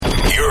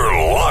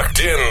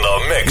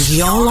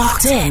You're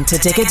locked in to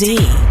Digga D.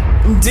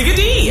 Digga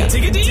D.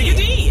 Digga D. Digga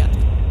D.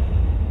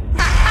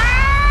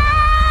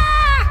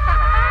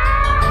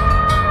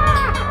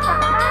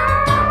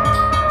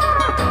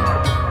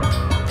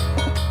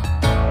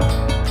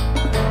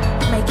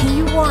 Making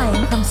you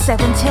whine from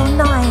 7 till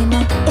 9.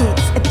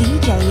 It's a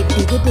DJ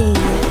Digga D.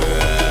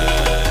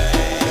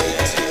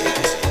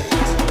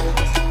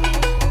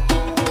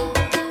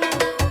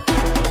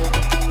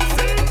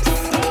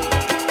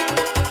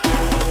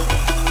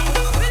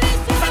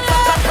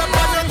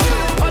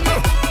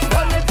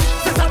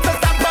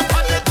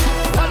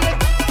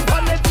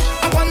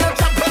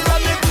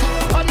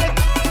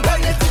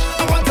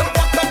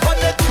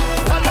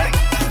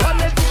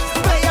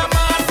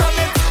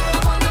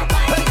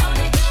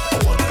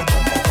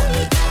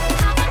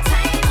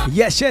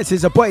 Yes,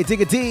 it's a boy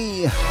Digga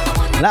D.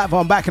 Live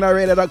on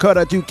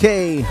BacchanalRadio.co.uk.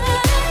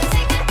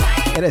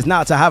 It is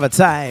now to have a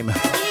time.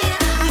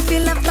 I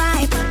feel a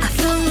vibe, I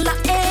feel the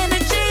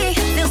energy.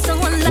 Feel so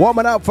alive.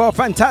 Warming up for a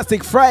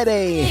fantastic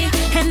Friday.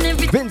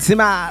 Vincy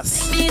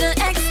Mas.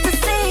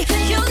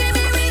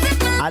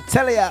 I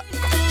tell ya.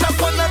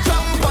 Just wanna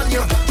jump on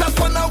you, just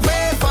wanna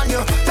wave on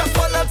you, just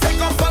wanna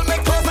take off all my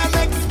clothes and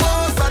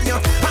expose on you.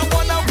 I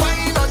wanna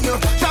wine on you,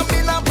 jump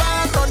in a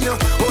band on you.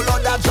 Oh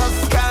Lord, I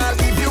just can't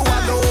leave you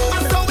alone.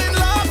 I'm so in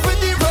love with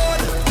the road,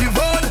 the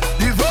road,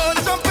 the road.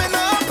 Jumping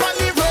up on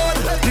the road,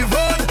 the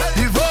road,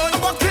 the road.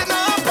 Walking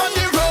up on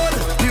the road,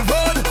 the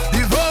road,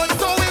 the road.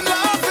 So in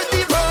love with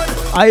the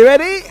road. Are you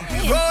ready?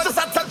 The road, just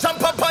have to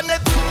jump up on it.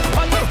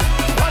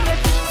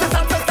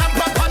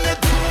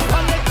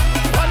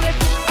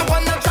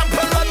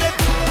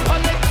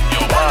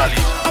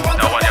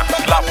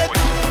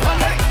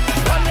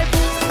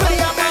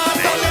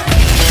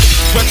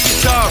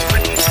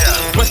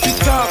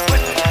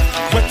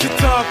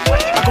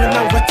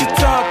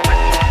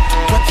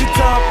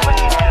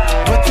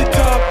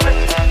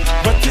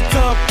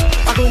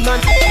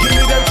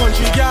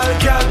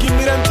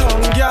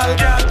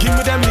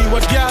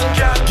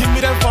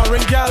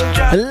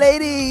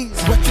 Ladies,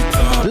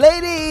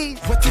 ladies,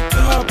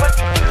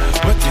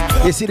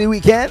 you see the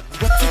weekend?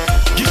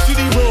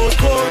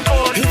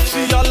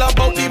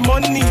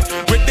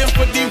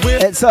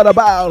 It's all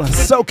about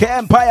Soca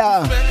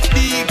Empire,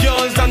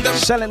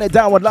 shelling it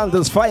down with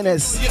London's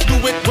finest.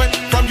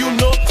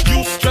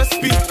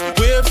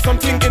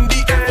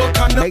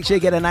 Make sure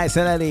you get a nice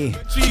and early.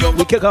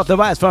 We kick off the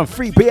vibes from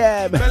 3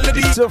 p.m.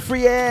 to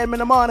 3 a.m. in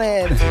the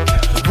morning.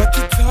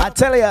 I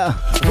tell ya.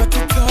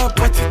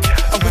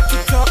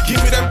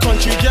 Give me them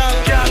country gal,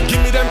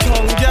 give me them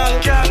tongue gal,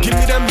 give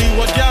me them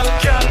Leeward gal,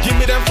 give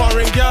me them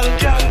foreign gal.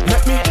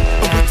 Let me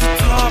wet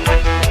it up,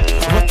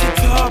 wet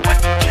it up,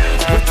 wet it,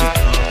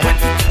 wet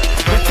it,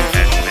 wet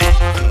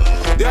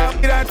it. Yeah,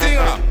 be that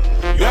thinger,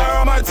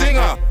 you're my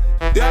thinger.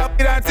 Yeah,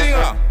 be that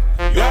thinger,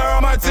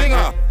 you're my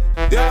thinger.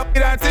 Yeah, be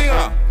that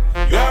thinger,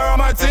 you're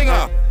my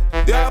thinger.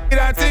 Yeah, be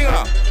that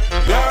thinger,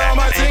 you're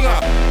my thinger.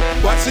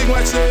 Watching,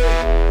 watching,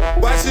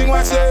 watching,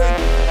 watching,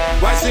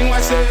 watching,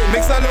 watching.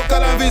 Mix a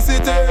local and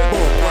visit it.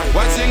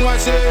 Watching,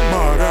 watching,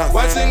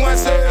 watching, watching,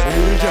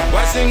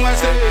 watching,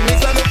 watching.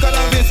 Mix a local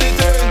and visit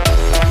it.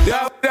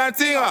 Yeah, that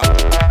thinger,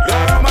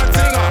 you're my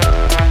thinger.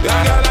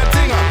 Yeah, you're that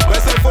thinger.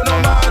 Where's for no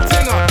man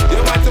thinger?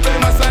 You want to play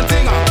my son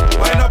thinger?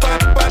 Why not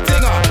bad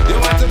thinger? You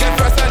want to get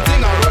first and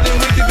thinger? Rolling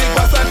with the big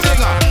boss and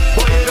thinger.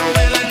 Boy, you don't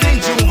well and think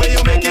you, where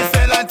you make it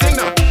sell and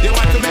thinger. You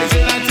want to make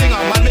jail and thinger?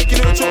 Man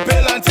making you chop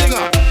and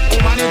thinger.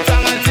 Woman in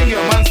tongue and thinger.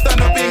 Man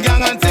stand up in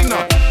gang and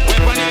thinger.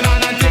 Weapon in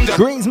hand and thinger.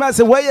 Greens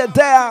massive way you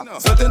there.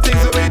 Certain things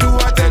that we do,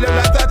 I tell you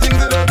lot of things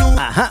that I do.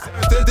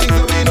 Certain things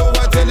that we know,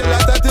 I tell you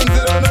lot of things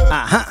that I know.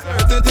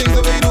 Certain things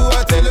that we do,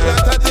 I tell you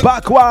lot of things.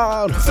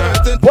 Backward,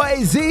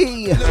 Boy Z.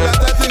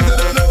 Lot of things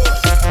that I know.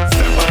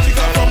 Sympathies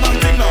are from and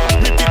thing now.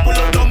 Me people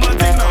are dumb and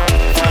thing now.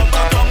 Full of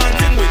back and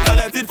thing. We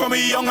talented from a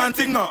young and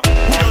thing now.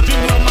 Who don't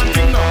drink rum and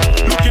thing now.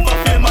 Looking for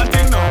fame and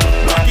thing now.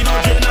 Blocking out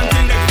drain and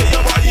thing. Next day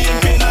your body in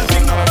pain and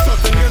thing now.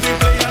 Certain girls they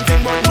play and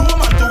thing, but no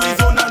man to his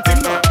own and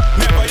thing now.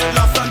 Never yet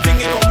lost and thing.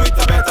 It come with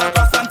a better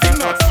class and thing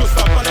now. So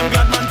stop all them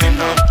glad man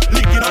thing now.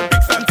 Linking on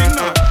pics and thing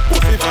now.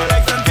 Pussy for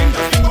likes and thing.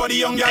 Just think about the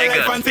young girl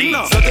life and thing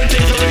now. Certain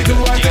things that we do,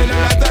 I tell you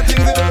lot of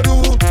things that I do.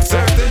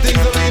 Certain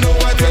things that we know,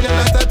 I tell you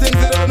lot of things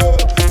that I know.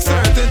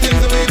 Certain things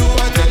that we do,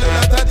 I tell you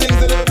lot of things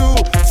that I do.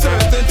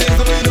 Certain things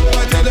that we know,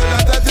 I tell you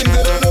lot of things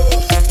that I know.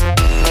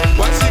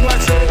 Watching,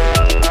 watching,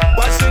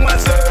 watching,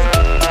 watching,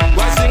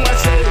 watching,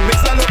 watching.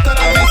 Mix a local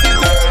and visit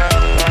it.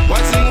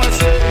 Watching,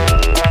 watching,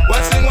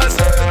 watching,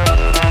 watching,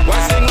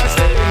 watching,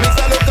 watching. Mix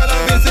a local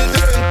and visit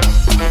it.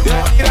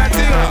 Yeah, get that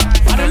thinger.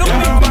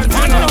 Yeah, man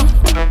thinger.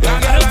 Yeah,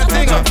 get that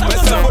thinger.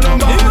 Let's go for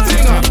number one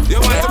thinger. You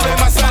want to play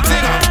my son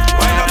thinger?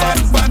 Why not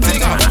bad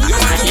thinger? You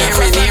want to get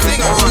first and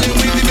thinger? Rolling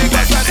with the big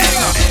boss and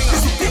thinger.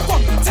 This who think what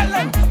me tell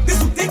them. This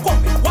who think what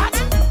me what?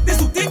 This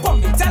who think what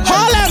me tell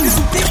them. This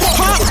who think what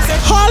me tell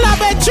them. Hold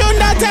up and tune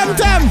that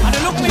temtem.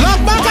 Lock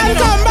back and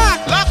come back.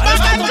 Lock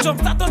back and jump.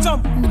 Start to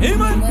jump. Hey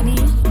man,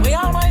 we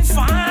are my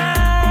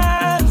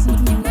fans.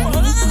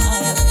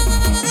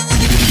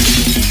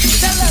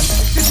 Tell them.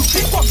 This who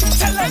think what me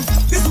tell them.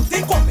 This who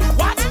think what me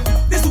what?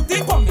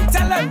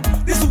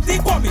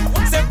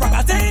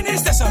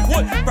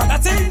 What?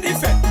 Bragate in the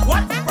fed.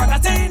 What?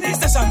 Bragate in the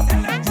station.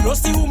 You don't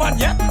see woman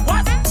yet?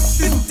 What?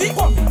 This who think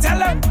for me. Tell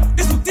them.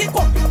 This who think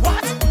for me.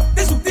 What?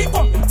 This who think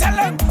for me. Tell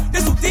them.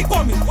 This who think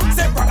for me.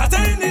 Say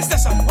Bragate in the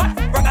station. What?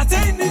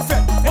 Bragate in the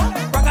fed. What?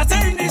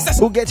 Bragate in the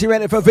station. Who gets you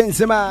ready for Vince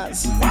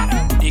Mars?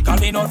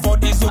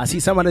 I see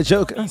some of the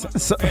jokers.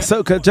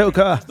 Soca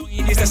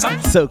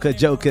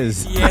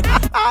jokers.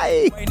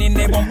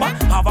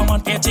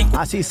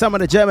 I see some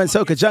of the German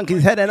soca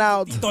junkies heading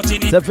out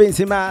to Vince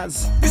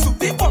Mars. This who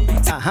think for me.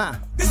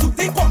 This who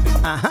think for me.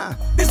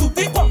 This who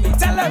think for me.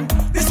 Tell them.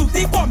 This who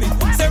think for me.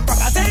 Say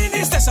Bragate in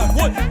the station.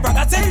 What?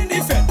 Bragate in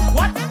the fed.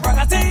 What?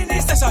 Bragate in the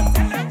station.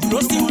 You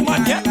don't see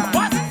woman yet?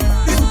 What?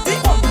 This who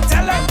think for me.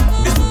 Tell them.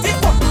 This who think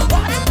for me.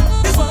 What?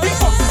 This who think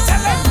for me.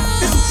 Tell them.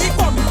 This who think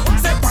for me.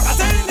 Say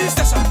Bragate in the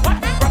station. What?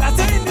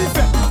 Bragate in the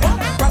fed. What?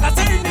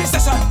 Bragate in the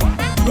station.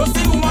 You don't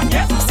see woman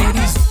yet? Say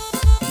this.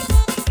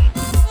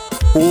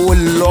 Oh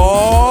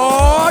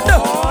Lord!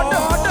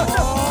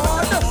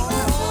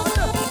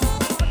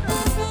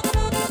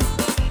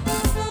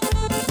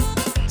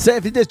 So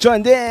if you just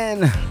joined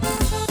in,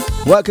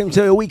 welcome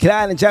to a weekly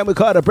island jam we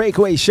call the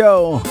Breakaway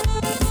Show.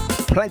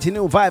 Plenty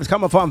new vibes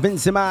coming from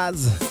Vince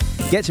Mars.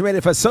 Getting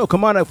ready for Soca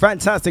Monarch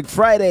Fantastic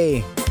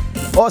Friday.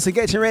 Also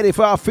getting ready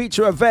for our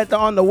feature event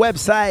on the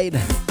website,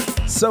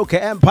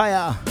 Soca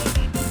Empire.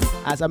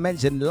 As I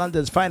mentioned,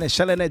 London's finest,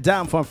 shelling it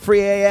down from 3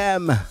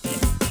 a.m.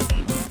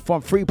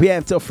 From 3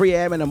 p.m. till 3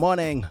 a.m. in the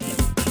morning.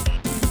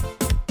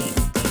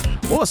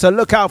 Also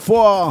look out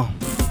for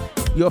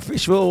your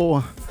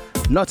official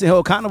Notting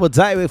Hill Carnival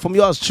Diary from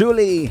yours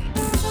truly.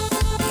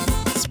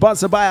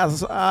 Sponsored by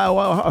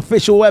our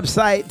official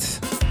website,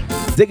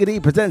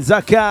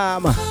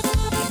 DiggityPresents.com.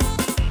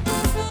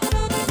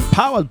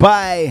 Powered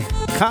by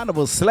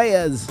Carnival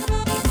Slayers.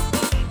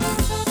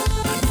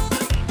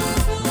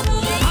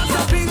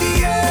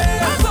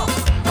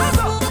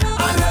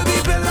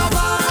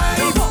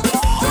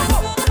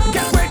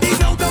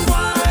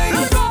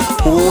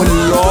 Oh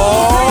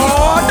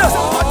Lord!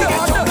 Somebody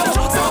get jumped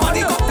down.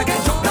 Somebody got to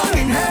get jumped down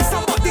in here.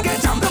 Somebody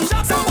get jumped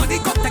down. Somebody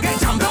got to get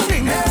jumped down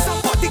in here.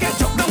 Somebody get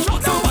jumped down.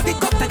 Somebody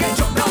got to get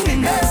jumped down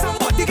in here.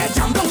 Somebody get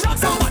jumped down.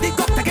 Somebody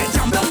got to get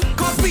jumped down.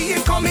 'Cause we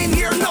ain't coming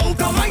here now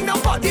to mind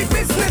nobody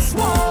business.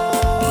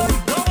 Whoa,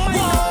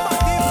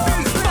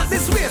 but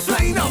this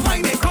waistline of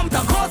mine, they come to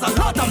cause a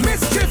lot of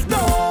mischief. No,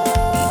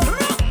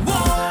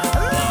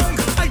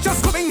 I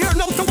just come in here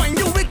now to wind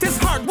you with this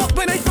hard work.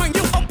 When I find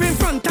you up in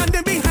front and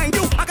then behind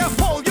you, I can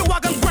fold you, I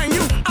can grind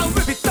you, I'll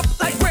rip it up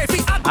like gravy.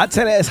 I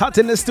tell you, it's hot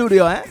in the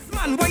studio, eh?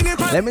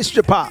 Let me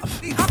strip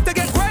off. We have to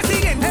get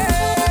crazy in here.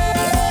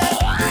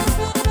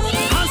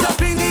 Hands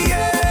up in the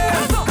air.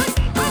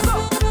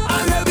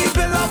 And let me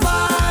feel a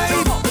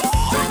vibe.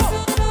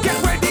 Get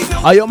ready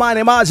now. Are you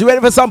man, Mars? You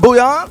ready for some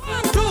bouillon?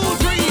 1, 2,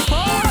 3,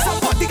 4.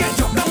 Somebody get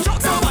jumped down.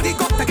 Somebody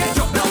got to get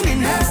jumped down in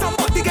here.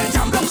 Somebody get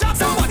jumped down.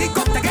 Somebody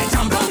got to get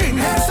jumped down in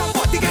here.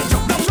 Somebody get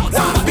jumped down.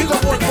 Somebody got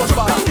to get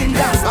jumped down in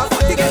here.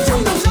 Somebody get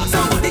jumped down.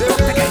 Somebody got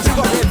to get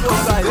jumped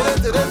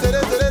down.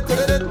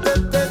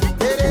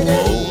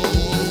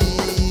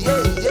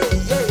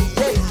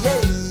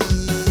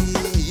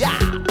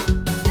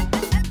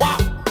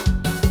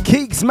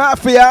 Keeks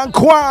Mafia and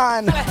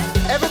Quan.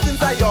 Ever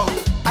since I young,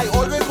 I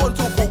always want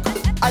to cook.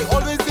 I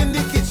always in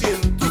the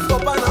kitchen to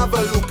stop and have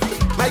a look.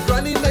 My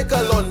granny make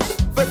a lunch.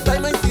 First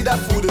time I see that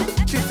food,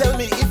 she tell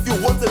me if you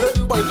want to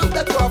learn, boy, look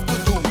that you have to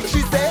do.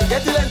 She say,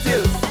 get the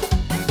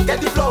lentils,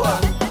 get the flour,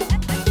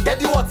 get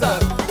the water,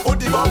 put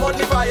the bomb on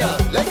the fire.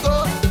 Let's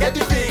go, get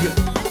the pig,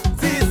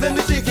 season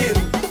the chicken,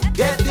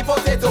 get the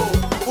potato,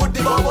 put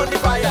the bomb on the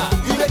fire.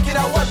 You make it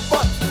a one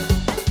pot,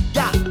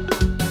 yeah.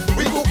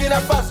 We cook in a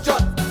fast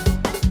shot.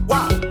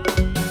 Wow,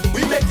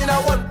 we making a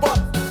one pot.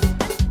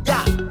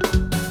 Yeah,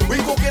 we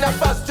cooking a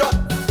fast shot.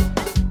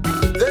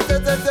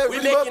 We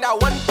making a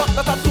one pot,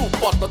 not a two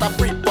pot, not a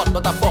three pot,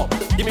 not a four.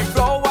 Give me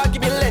flour,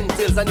 give me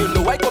lentils, and you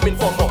know I come in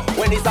for more.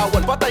 When it's a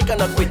one pot, I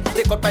cannot wait.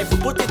 Take out my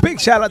food, put it. Big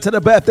shout out to the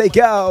birthday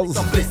girls.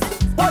 Someplace.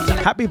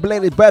 Happy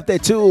belated birthday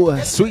to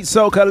Sweet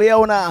Soca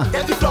Leona,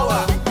 Get the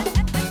flour,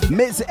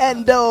 Miss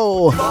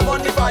Endo. bomb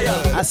on the fire.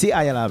 I see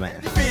Ayala,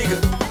 man. The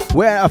pig,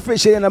 We're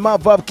officially in the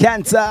month of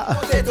Cancer.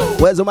 potato.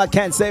 Where's all my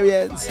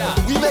Cancerians?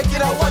 We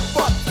making a one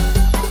pot.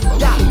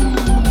 Yeah,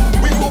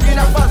 we cooking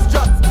a fast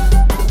shot.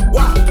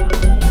 Wow,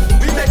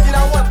 we making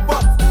a one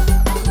pot.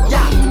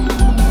 Yeah,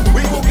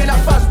 we cooking a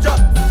fast shot.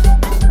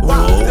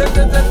 Wow,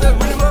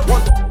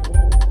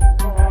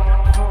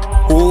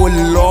 Oh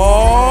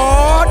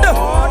Lord!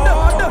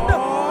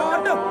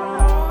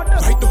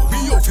 Right now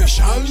we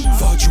official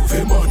for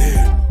Juve money.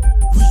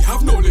 We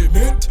have no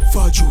limit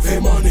for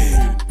Juve money.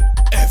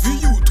 Every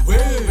youth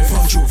way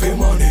for Juve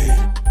money.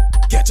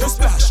 Get your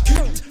splash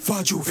kit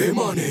for Juve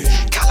money.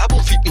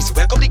 Calabo Fitness,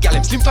 welcome the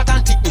gal, slim fat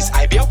and thickness.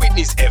 I bear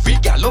witness, every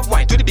gal love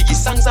wine to the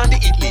biggest songs on the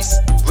hit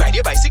list. Ride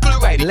your bicycle,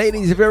 ride it.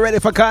 Ladies, if you're ready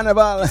for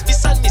carnival,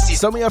 Miss and Mrs.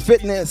 show me your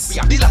fitness. We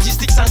have the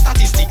logistics and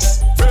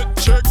statistics. Fit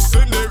chicks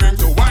in the ring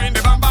to wind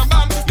the bam bam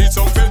bam. Need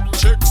some fit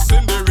chicks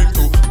in the ring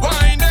to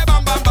wind the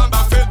bam bam bam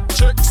bam. Fit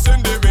chicks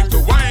in the ring to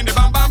wind the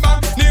bam bam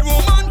bam. Need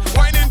woman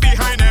whining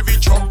behind every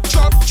truck.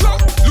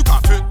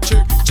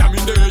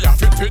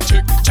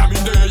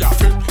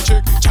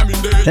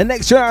 The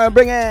next tune I'm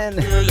bringing,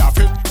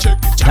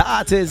 the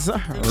artist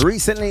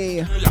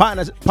recently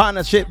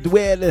partnership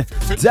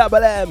with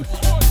Double M.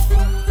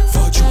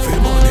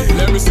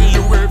 Let me see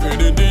you waving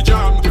in the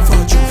jam.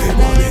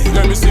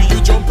 Let me see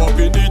you jump up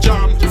in the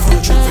jam.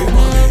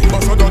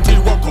 Bust a dirty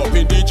walk up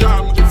in the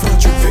jam.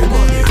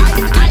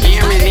 I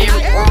hear me name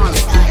on.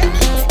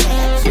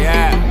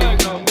 Yeah.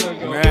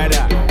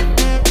 Murder.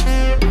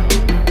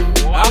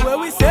 And what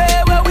we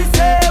say, what we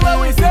say,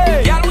 what we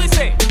say. Yeah, we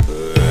say.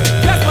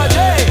 That's my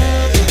day.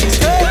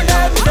 Say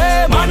them,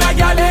 say. Man a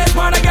gallus,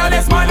 man a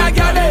gallus, man a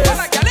gallus.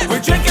 We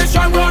drinking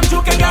strong rum,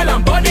 juking gal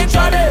and burning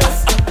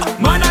chalice.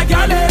 Man a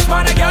gallus,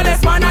 man a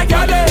gallus, man a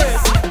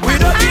gallus. We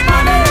don't keep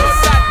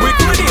malice. We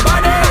do the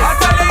baddest. I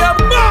tell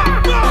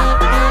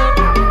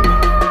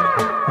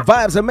you.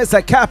 Vibes of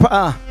Mr.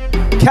 Kappa,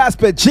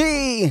 Casper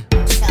G,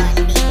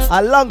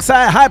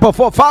 alongside Hyper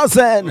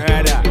 4000.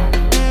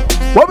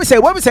 What we say?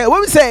 What we say?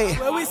 What we say?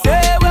 What we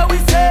say? What we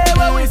say?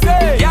 What we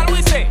say? Yeah,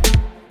 we say.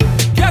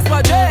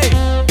 Casper J.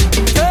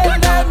 Say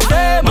them,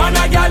 say. Man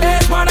a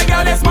gallus, man a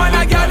gallus, man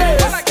a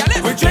gallus.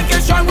 We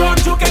drinking strong rum,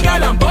 juking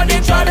gal and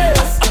burning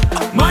chalice.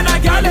 Man a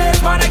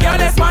gallus, man a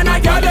gallus, man a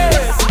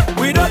gallus.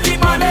 We don't keep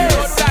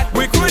malice.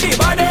 We crew the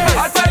baddest.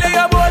 I tell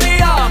you,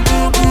 bully,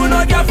 boom boom,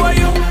 no girl for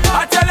you.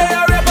 I tell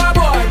you, rapper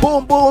boy.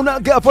 Boom boom, no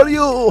girl for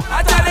you.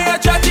 I tell you,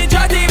 chatty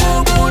chatty,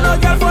 boom boom, no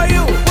girl for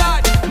you.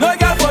 No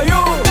girl for you.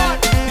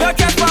 You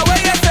catch my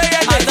way, you say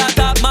it. As a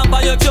top man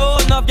by your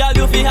tune, enough girl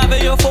you feel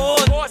having your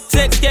phone.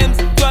 6 games,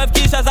 12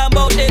 keishas and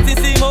about 80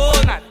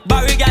 Simone.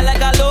 Barry girl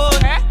like a loan.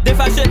 They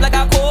fast shit like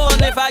a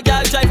cone. If a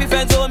girl try fi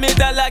friends on me,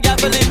 tell a girl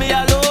to leave me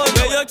alone.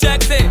 Where you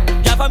check say,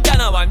 girl from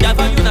Canada, girl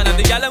from Yunnan, and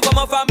the girl them come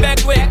up from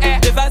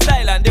Beckway. Different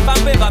style and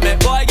different paper, man.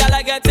 Boy, girl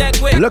I get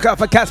take way. Look out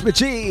for Casper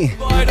G.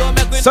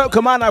 So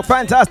come on, our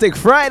fantastic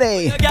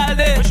Friday. Say,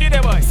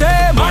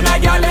 man a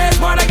gallus,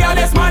 man a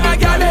gallus, man a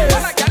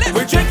gallus.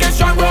 We drinking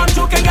strong rum,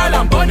 juking gal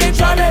and burning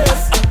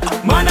chalice.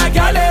 Man a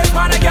gallus,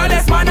 man a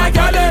gallus, man a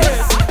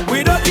gallus.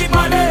 We don't keep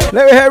money.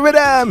 Let me hear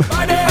rhythm.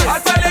 I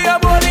tell you,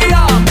 bully,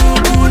 boo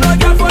boo, no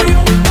girl for you.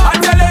 I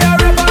tell you,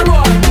 rapper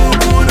boy, boo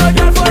boo, no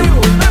girl for you.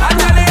 I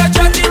tell you,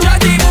 chatty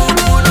chatty, boo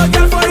boo, no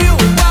girl for you.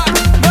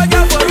 No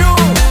girl for you,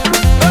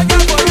 no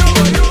girl for you.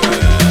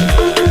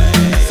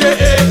 Say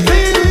hey,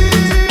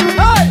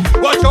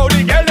 watch how the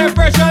girl them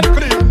fresh and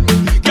clean.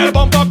 Girl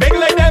bumper big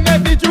like them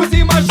heavy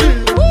juicy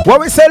machine. What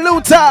we say,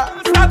 Luther?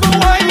 Start to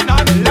wine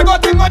and Lego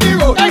thing on the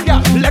road. Hey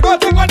girl, Lego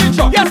thing on the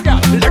truck. Yes girl,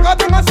 Lego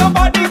thing on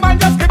somebody man,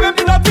 just give him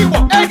the dirty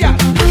walk. Hey girl.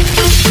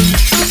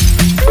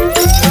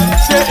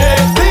 Say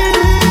hey,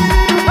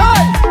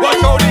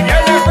 watch how the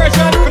girl them fresh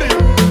and clean.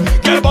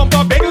 Girl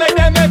bumper big like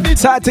them heavy.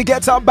 Time to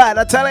get some bad,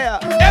 I tell ya.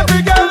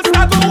 Every girl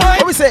start to wine.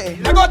 What we say?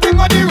 Lego thing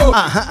on the road.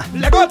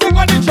 Lego thing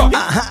on the truck.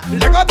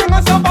 Lego thing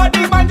on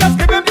somebody man, just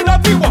give him the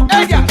dirty walk.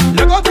 Hey girl,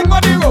 Lego thing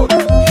on the road.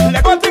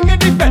 Lego thing in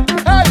the bed.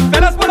 Hey,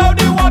 fellas pull out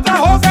the water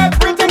hose,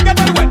 everything get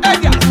wet. Hey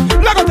girl,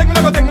 Lego thing,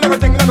 Lego thing, Lego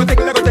thing, Lego thing,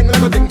 Lego thing,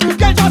 Lego thing.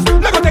 Girl just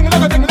Lego thing,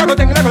 Lego thing, Lego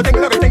thing, Lego thing,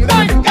 Lego thing,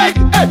 Lego thing. Hey,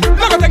 hey,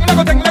 Lego thing,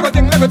 Lego thing, Lego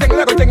thing, Lego thing,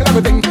 Lego thing,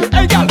 Lego thing.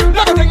 Hey girl,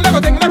 Lego thing, Lego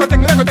thing, Lego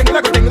thing, Lego thing,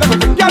 Lego thing, Lego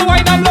thing. Girl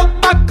wine and look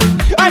back,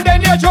 and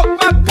then you joke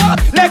back.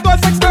 Lego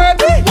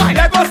 630,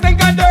 Lego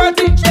stink and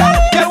dirty.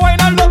 Girl wine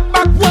and look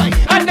back,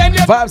 and then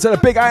you. Vibes to the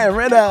big iron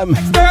rhythm.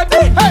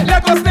 30, hey,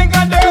 Lego stink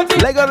and dirty.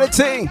 Lego the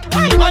thing.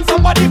 Wine on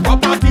somebody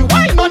property,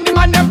 wine on the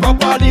man them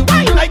properly,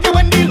 wine like you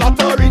win the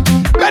lottery.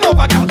 Bend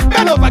over, girl,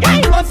 bend over, girl.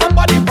 Wine on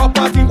somebody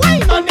property,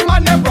 wine on the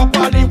man them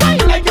properly,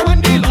 wine like you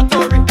win the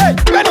lottery. Hey,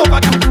 bend over,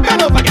 girl,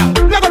 bend over, girl.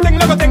 Lego thing,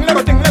 Lego thing,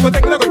 Lego thing, Lego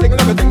thing, Lego thing,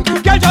 Lego thing.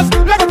 Girl just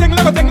Lego thing,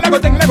 Lego thing, Lego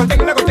thing, Lego thing,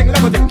 Lego thing,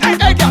 Lego thing. Hey,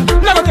 hey, girl,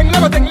 Lego thing,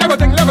 Lego thing, Lego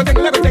thing, Lego thing,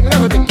 Lego thing,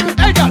 Lego thing.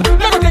 Hey, girl,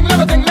 Lego thing,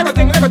 Lego thing, Lego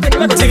thing, Lego thing,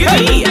 Lego thing.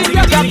 Hey,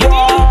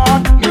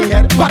 me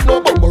head, but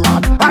no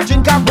boomerang. I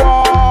drink a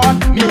broad.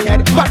 Me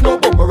head, but no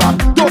boomerang.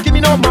 Don't give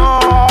me no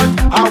more.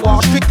 I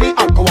want strictly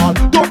alcohol.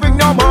 Don't bring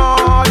no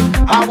more.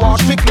 I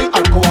want strictly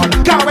alcohol.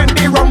 Cause when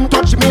the rum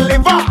touch me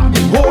liver,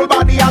 me whole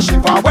body a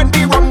shiver. When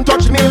the rum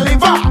touch me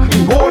liver,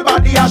 me whole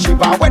body a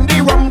shiver. When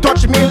the rum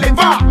touch me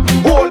liver,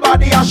 whole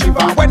body a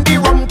shiver. When the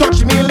rum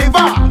touch me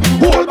liver,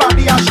 whole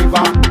body a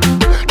shiver.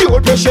 The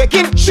whole place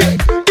shaking,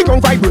 shake. The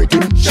ground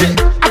vibrating, shake.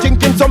 I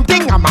drinking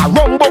something, I'm a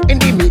rumbo in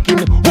the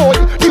making. Hold,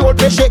 the whole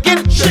place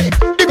shaking, shake.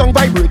 The ground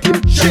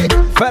vibrating, shake.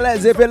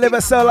 Fellas, if you live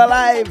a soul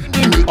alive,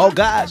 oh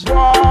gosh.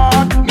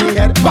 Me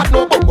head, but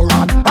no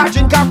boomerang. I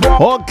drink a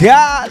broad. Oh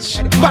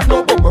gosh. But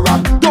no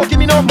boomerang. Don't give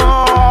me no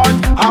more.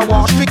 I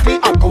want strictly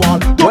alcohol.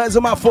 Where's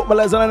my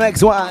footballers on the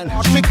next one?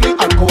 Strictly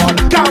alcohol.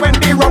 Cause when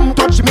the rum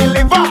touch me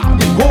liver,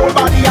 the whole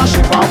body a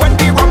shiver. When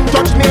the rum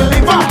touch me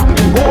liver,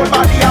 the whole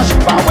body a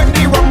shiver. When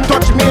the rum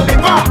touch me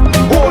liver,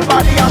 whole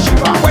body a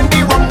shiver. When the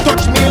rum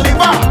touch me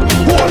liver,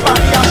 whole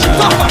body a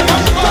shiver.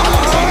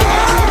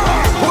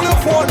 Pull your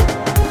phone.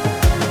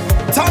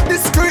 Tap the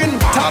screen.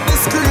 Tap the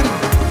screen.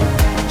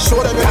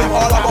 Show them what I'm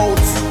all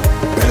about.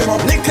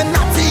 Nickel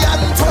Natty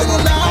and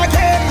Tononage.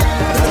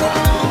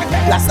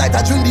 Last night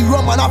I drink the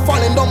rum and I'm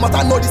falling down, but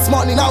I know this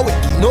morning I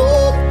waking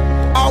up.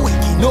 I'm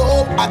waking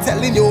up, I'm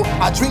telling you.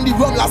 I drink the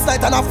rum last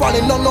night and I'm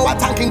falling down now. I'm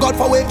thanking God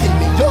for waking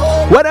me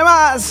up. What am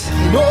I?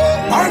 No,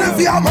 and if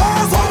you're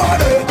Mars over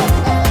there,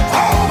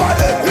 over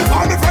there, if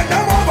I'm a friend,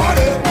 I'm over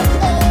there,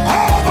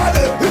 over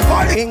there, if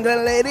I'm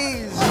England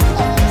ladies,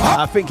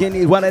 I think you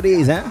need one of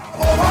these, huh?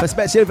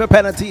 Especially for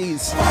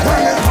penalties.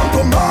 when it comes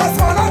to Mars,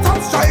 man, I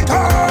top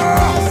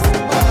strikers.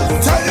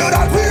 Tell you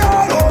that we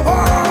all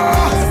over.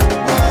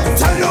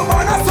 Tell you,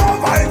 man, I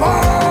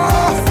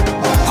survivors.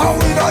 And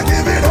we not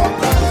give it up.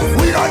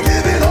 We not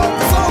give it up.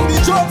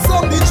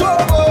 Some the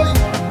job, boy.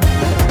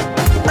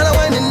 And I'm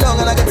winding down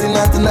and I'm getting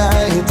out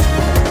tonight.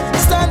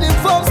 Standing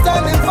firm,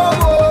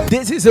 boy.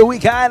 This is a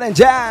Week Island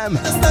Jam.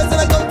 It's nice that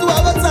I come to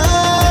have a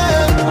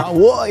time. Oh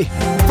boy.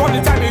 From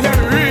the time you hear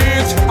me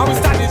reach, I will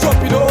stand it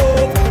jumping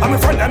up. I'm a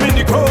friend, I'm in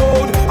the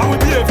crowd. I will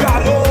be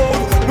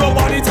alone.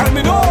 Nobody tell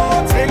me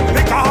nothing.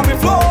 They call me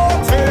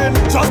floating.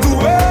 Just do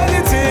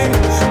anything.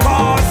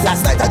 Cause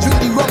last night I drink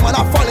the rum and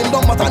I'm falling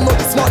down, but I know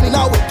this morning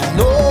I'm waking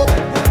up.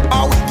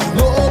 I'm waking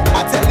up.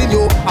 I'm telling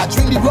you, I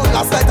drink the rum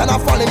last night and I'm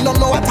falling down.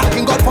 Now I'm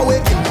thanking God for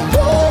waking me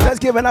up. Let's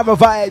give another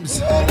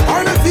vibes.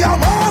 And if you're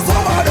Mars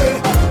over there,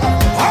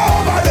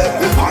 over there,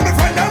 if I'm a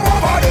friend, I'm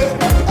over there,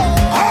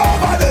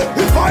 over there,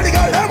 if I'm the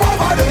girl, I'm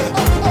over there.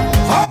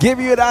 Give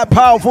you that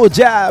powerful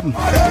jab. Tell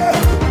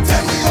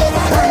me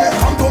over when it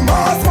come to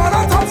Mars, man,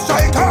 I top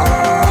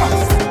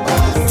strikers.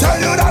 Tell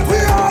you that we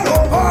all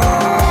over.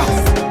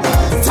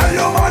 Tell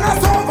you, man, I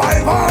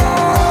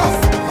survivors.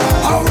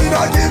 And we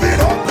not give it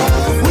up.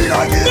 We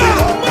not give it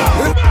up.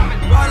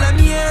 All them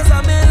years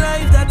of my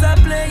life that I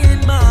play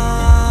in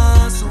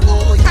Mars.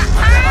 Oh,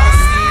 I never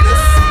see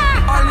this.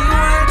 All the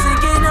world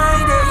thinking I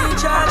they in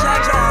charge of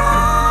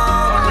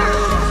job.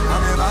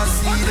 I never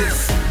see this.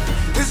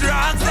 It's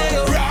rock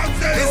sale,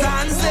 it's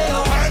hand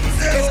sale,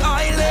 it's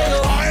oil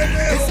sale,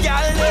 it's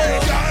gal sale,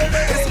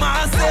 it's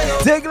Mars sale.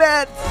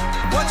 Diglett.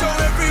 Watch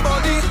out,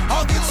 everybody.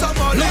 I'll get some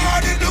money.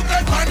 Lord, it look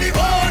like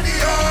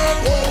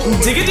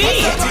pandemonium. Diggity.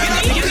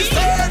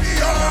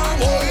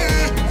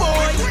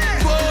 Boy,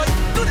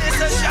 Do this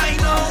a shine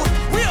now.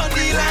 We on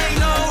the line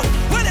now.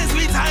 When is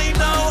we time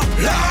now?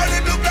 Lord,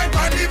 it look like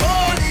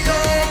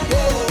pandemonium.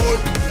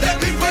 Let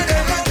me put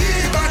energy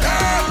back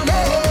down.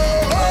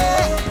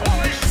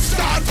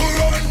 Start to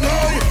run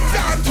now.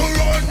 Start to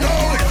run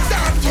now.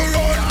 Start to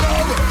run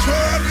now.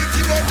 Throw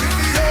everything up in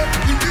the air,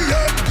 in the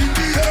air, in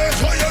the air.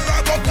 Throw your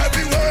rag up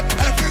everywhere,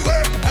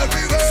 everywhere,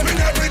 everywhere. Swing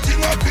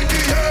everything up in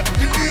the air,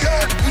 in the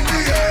air, in the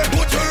air.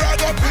 Put your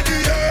rag up in the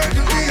air,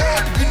 in the air,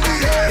 in the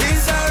air.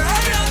 It's a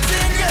riot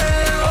thing,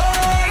 yeah. Oh,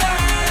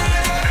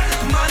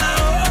 Lord. Man, I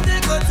hope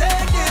they could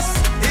take this.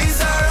 It's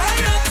a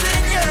riot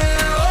thing,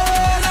 yeah.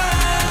 Oh,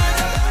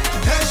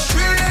 Lord.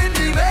 History in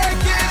the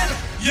making.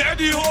 yeah,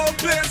 the whole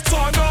place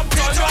turn up,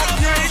 yeah,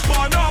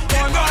 burn up.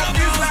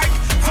 It's like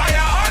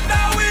fire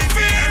under we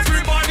feet.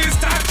 Everybody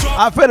start jumping.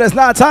 I feel it's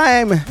now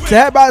time to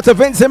head back to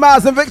Vincent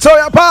Mars in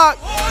Victoria Park.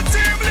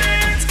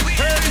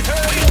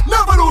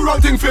 Never do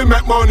wrong thing for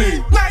make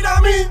money.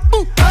 Neither me.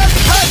 Hey,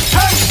 hey,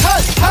 hey,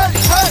 hey, hey,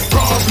 hey.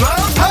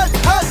 Problem. Hey,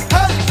 hey,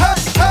 hey, hey,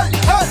 hey,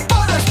 hey.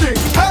 Honesty.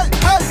 Hey,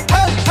 hey,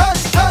 hey, hey,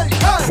 hey,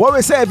 hey. What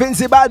we say,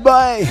 Vincey bad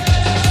boy?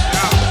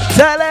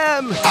 Tell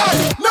him.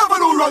 Hey, never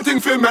do wrong thing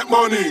for make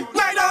money.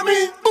 Neither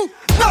me.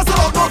 Not so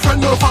no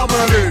friend, no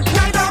family.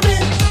 Neither me.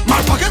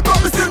 My pocket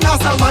broke, still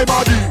not sell my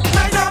body.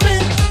 Neither me.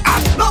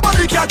 And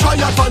nobody can try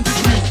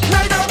advantage me.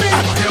 Neither me.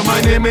 I don't hear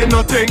my name in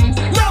nothing.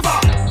 Never,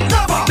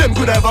 never. Them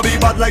could ever be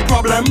bad like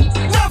Problem.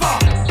 Never,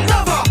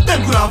 never.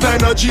 Them could have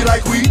energy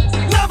like we.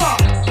 Never,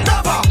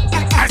 never.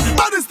 I the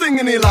baddest thing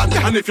in the land.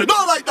 And if you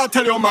don't like that,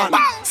 tell your man.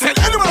 Send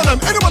any one of them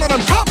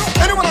come.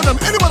 Any one of them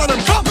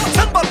come.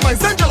 Send bad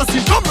minds, send jealousy,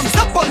 come. Let me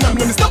step on them,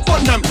 let me step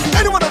on them.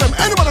 Any one of them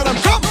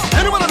come.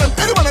 Any one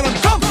of them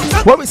come.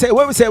 What we say?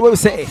 What we say? What we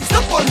say?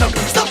 Step on them,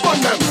 step on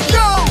them.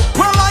 Yo,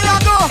 where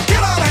I go? Get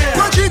out of here.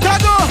 Where Cheetah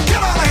go?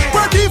 Get out of here.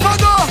 Where Diva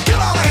go? Get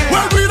out of here.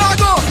 Where Green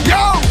go?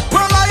 Yo,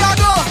 where I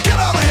go? Get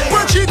out of here.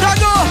 Where Cheetah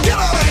go?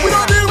 Get out of here. We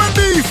don't deal with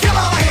beef. Get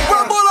out of here.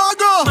 Where Bulla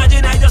go?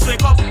 Imagine I just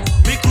wake up.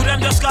 Me could them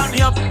just call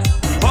me up.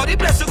 All the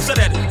place looks so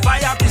dead.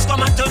 Fire, please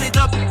come and turn it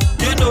up.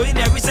 You know, in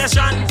every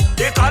session,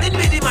 they calling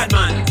me the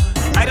madman.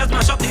 I just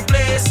mash up the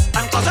place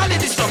and cause all the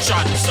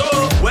destruction. So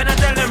when I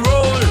tell them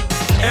roll,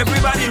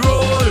 everybody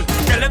roll.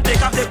 Tell them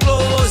take off their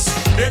clothes.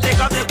 They take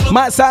off their clothes.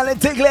 My silent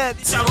Diglett.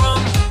 It's a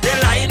rum. They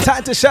lying.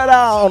 Time to shut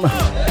down.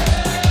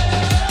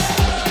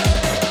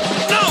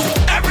 No,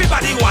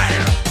 everybody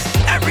wild.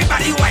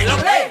 Everybody wild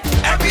up.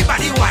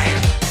 Everybody wild.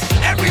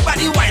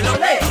 Everybody wild up.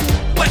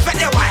 Wait for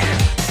the wild.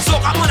 So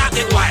come on and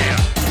get wild.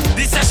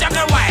 The session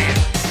they wild.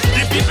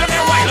 The people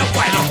they wild up,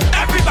 wild up.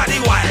 Everybody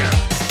wild.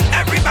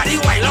 Everybody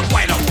wild up,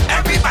 wild up.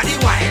 Everybody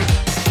wild.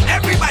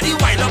 Everybody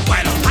wild up,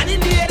 wild up. And in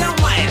the air them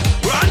wild.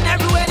 Run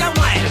everywhere them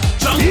wild.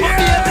 Jump up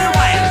the air them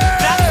wild.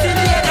 Dance in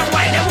the air them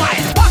wild, them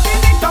wild.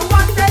 Walking into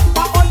one day,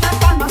 my old man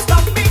can not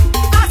stop me.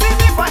 Asking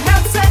me for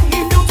help, said he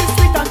knew me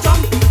sweet and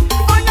jumpy.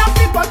 All your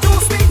people too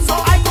sweet, so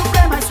I could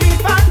play my sweet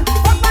band.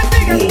 But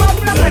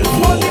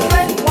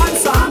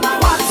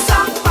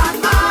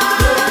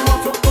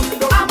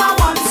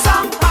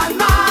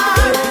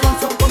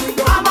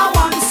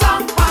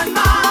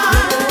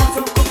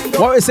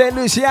St.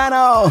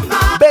 Luciano,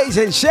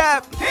 Bajan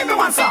Chef. Give me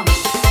one song.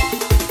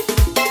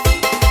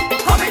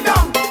 Coming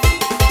down.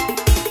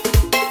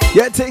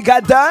 Your thing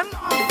got done?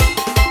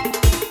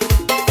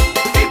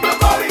 People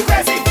going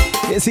crazy.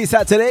 You see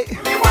Saturday?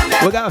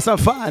 We're gonna have some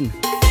fun.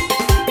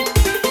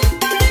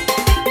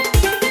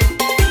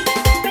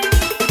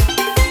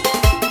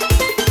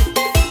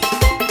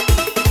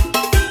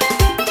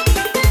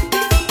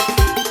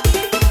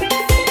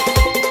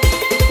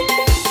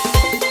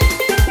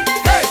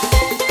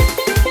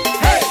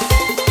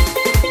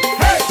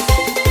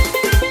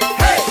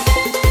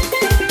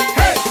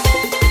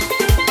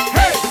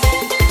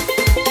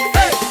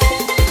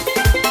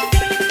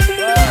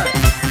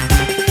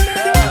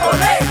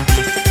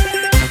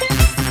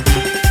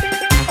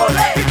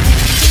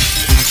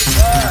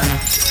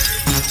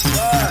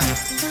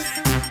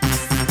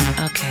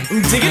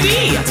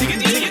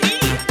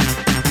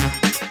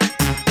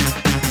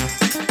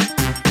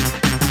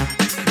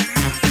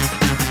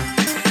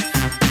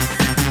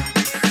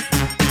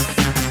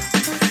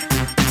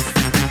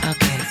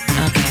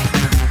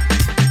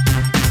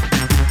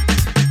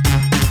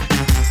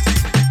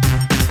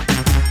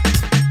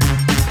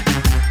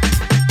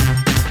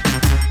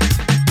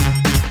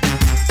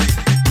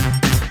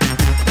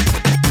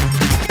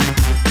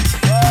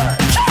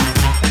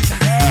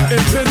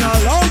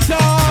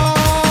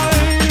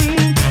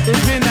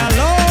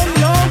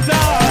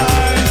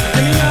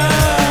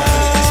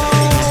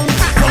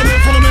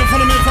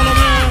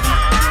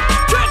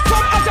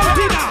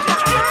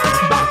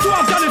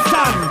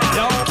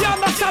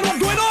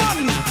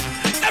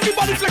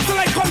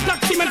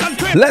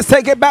 Let's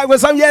take it back with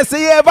some Yes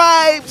Yeah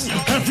vibes.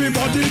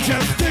 Everybody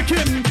just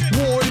sticking.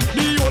 Boy,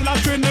 the whole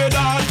of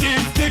Trinidad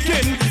is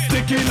sticking.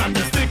 Sticking and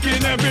we're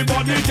sticking.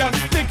 Everybody just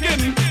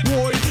sticking.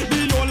 Boy,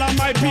 the whole of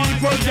my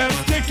people just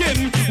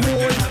sticking.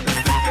 Boy,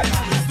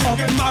 up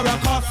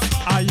Maracas,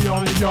 a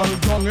young girl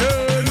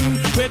going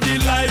with the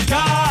light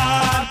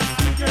guard.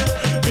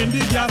 In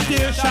the gas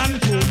station,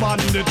 2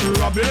 bandit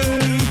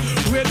robbing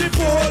with the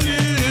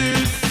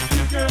police.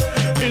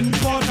 In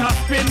Port of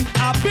Spain,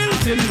 a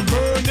building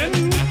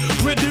burning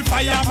with the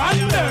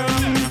fireman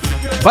them.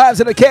 Vibes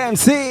to the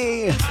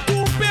KMC.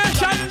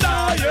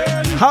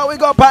 How we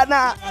go,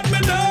 partner?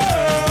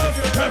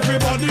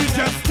 Everybody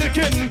just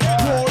sticking.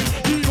 Boy,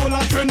 the whole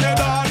of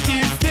Trinidad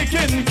is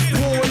sticking.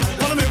 Boy,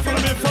 follow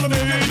me,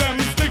 them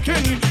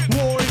sticking.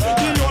 Boy, the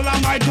whole of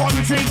my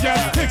country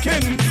just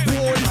sticking.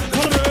 Boy,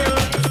 follow me.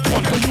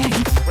 Want to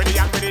use with the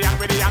young, son.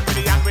 With the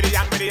fan, son. With the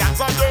young,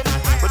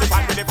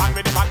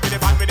 son.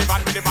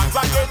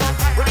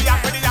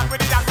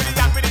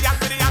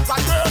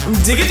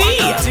 Diggity.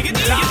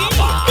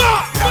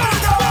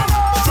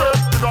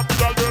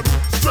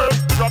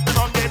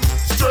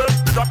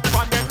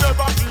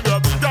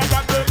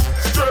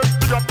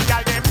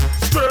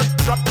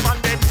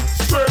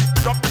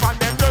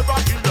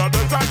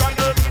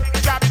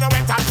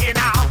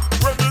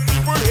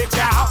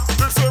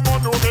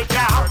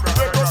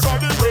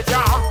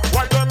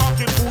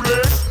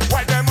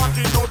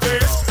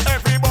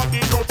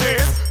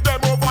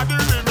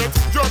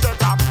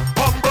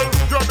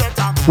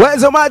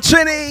 Where's all my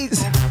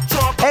Trinis?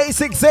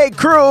 A68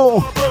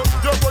 crew.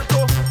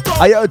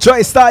 Are you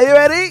Joy Star? You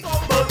ready?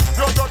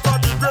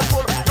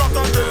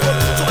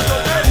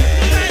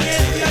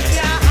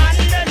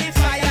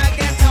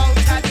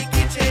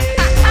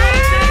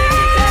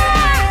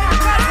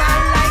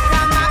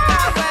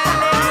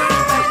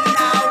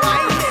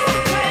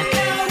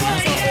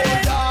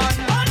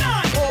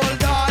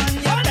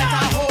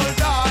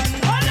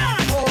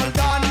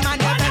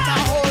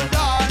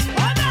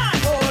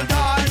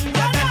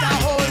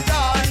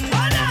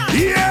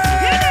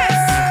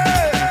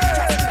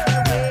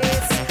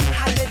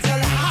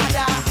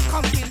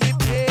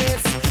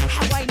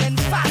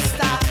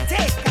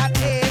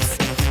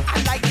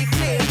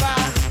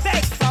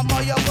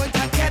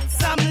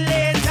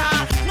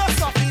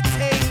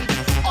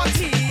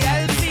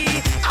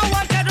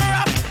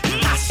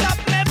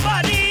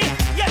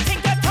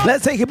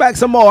 Let's take you back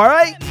some more, all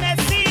right?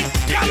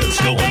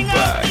 It's going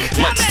back.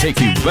 Let's take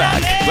you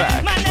back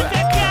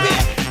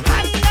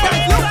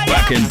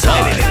in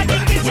time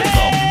with the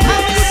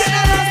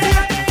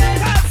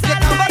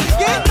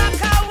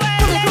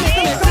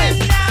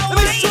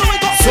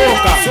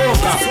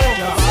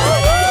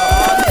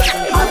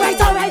All right.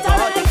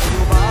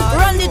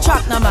 Run the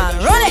track now, man.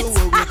 Run it.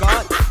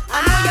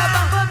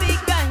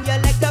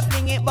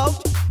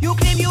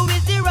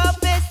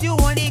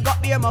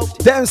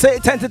 Them say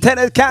 10 to 10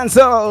 is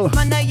cancel.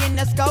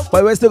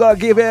 But we still gotta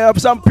give it up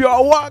some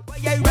pure work.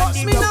 If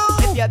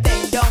you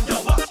bend down,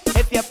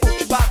 if you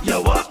push back,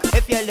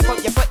 if you lift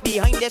up your foot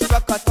behind this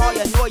record, all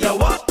you know you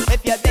walk.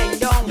 If you bend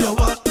down,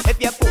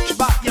 if you push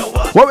back,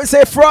 what we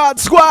say, Fraud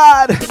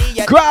Squad,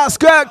 Grass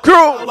Skirt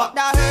Crew.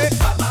 That hurt.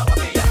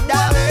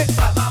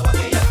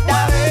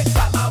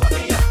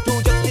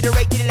 Do just to the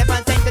right, to the left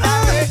and center.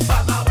 That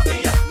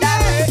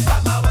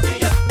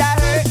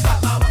hurt.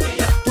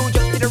 Do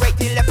just to the right,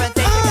 to the left and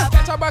center.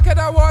 Catch a bucket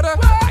of water,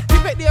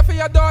 keep it there for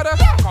your daughter.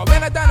 Cause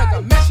when I done, I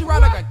gonna mess you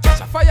around, I gonna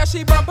catch a fire,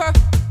 she bumper.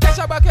 Catch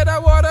a bucket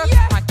of water,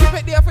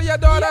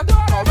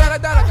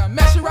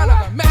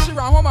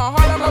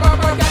 fire, my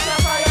bumper catch a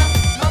fire.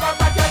 My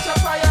bumper catch a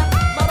fire.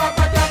 My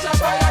bumper catch a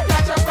fire,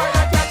 catch a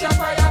fire, catch a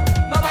fire.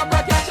 My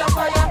bumper catch a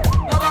fire.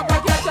 My bumper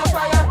catch a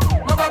fire.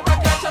 My bumper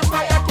catch a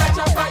fire, catch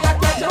a fire,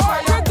 catch a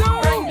fire.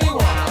 Bring the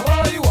water,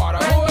 holy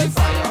water, holy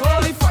fire,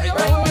 holy fire.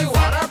 Bring the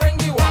water, bring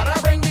the water,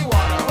 bring the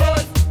water,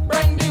 holy.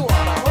 Bring the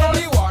water,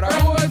 holy water,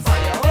 holy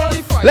fire,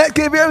 holy fire. Let's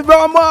give you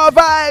more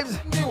vibes.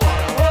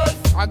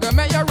 I gonna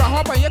make you run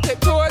up on your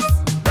tiptoes.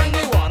 Bring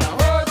the water,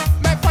 hose.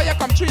 Make fire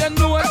come through your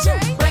nose.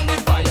 Bring the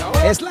fire,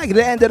 hose. It's like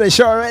the end of the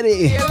show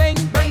already.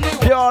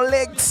 Pure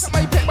licks.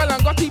 My people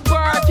and got the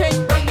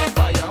barking. Bring the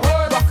fire,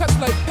 hose. Rockers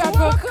like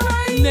pepper,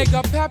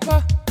 nigga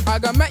pepper. I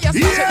gonna make you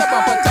switch the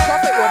bumper, take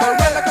off it over,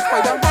 run like a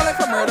spider, running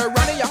for murder,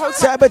 running your house.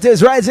 Sabbath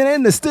is rising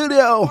in the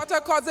studio. Water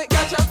cause it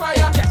catch a fire,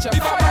 catch a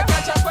fire,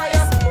 catch a fire.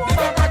 The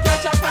bumper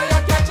catch a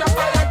fire, catch a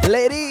fire.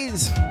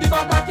 Ladies, the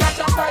bumper catch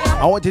a fire.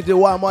 I want you to do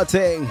one more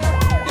thing.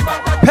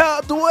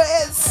 Pelt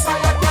West. Here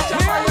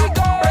we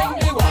go. Bring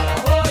the water,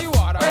 holy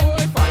water,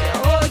 holy fire,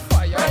 holy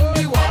fire. Bring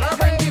the water,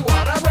 bring the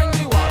water, bring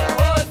the water,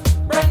 holy.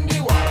 Bring the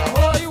water,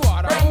 holy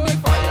water, bring the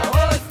fire,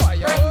 holy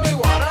fire. Bring the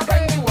water,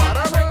 bring the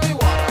water, bring the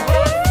water,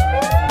 holy.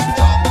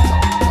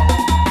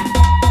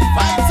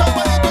 Find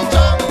somebody to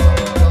jump.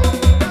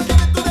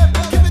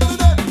 Give it to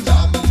them,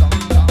 jump.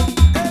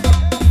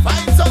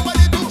 Find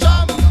somebody to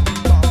jump.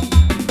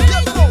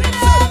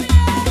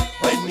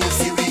 When you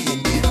see we in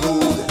the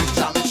road,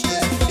 jump.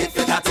 If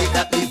you can't take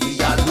that, leave me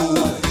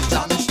alone.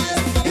 Jump.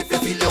 If you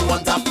feel you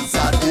want a piece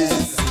of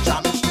this,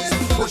 jump.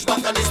 Push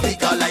back on the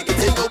speaker like it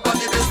ain't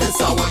nobody business.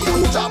 How are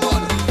you? Jam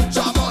on,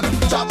 jam on,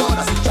 jam on.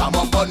 I say jam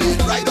up on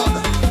it, ride on,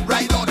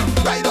 ride on,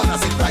 ride on. I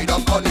say ride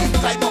up on it,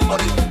 climb up on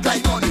it,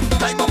 climb on it,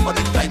 climb up on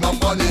it, climb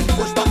up on it.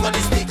 Push back on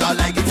the speaker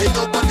like it ain't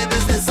nobody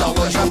business. How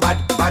are you? Bad,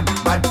 bad,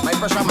 bad. My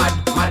pressure mad,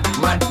 mad,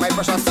 mad. My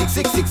pressure sick,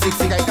 sick, sick, sick,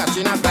 sick. I catch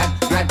you not bad,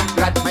 bad,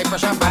 bad. My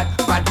pressure bad,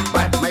 bad,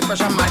 bad. My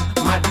pressure mad,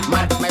 mad,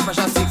 mad. My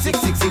pressure sick, sick,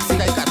 sick, sick,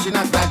 sick. I catch you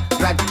not bad,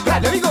 bad,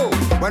 bad. There we go.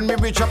 When we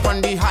reach up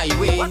on the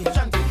highway,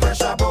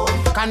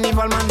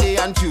 Carnival Monday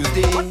and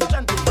Tuesday.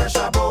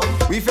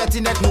 We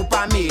fetting at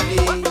Nupa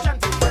Melee.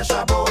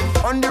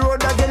 On the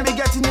road again, we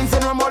getting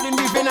insane. We're more in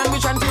beefing and we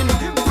chanting.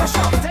 Push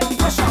up, take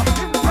push up,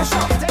 push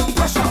up, take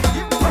push up,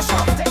 push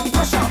up, take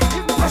push up,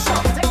 push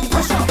up, take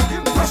push up,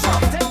 push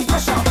up, take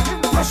push up,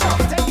 push up,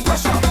 take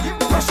push up,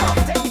 push up,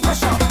 take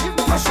push up,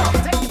 push up,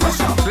 take push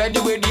up. Play the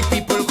way the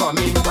people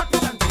coming.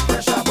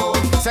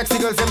 Sexy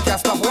girls them can't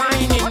stop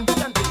whining.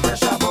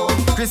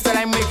 Crystal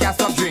and we can't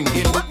stop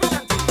drinking.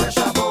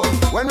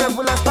 When we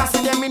full of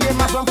passing them in the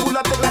mash, one full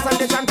up the glass and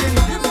they chanting.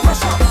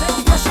 Push up,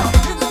 take push up,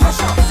 push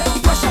up,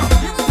 take push up,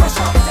 push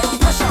up, take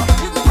push up,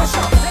 push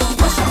up, take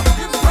push up,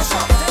 push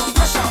up, take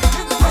push up,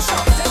 push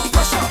up, take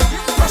push up,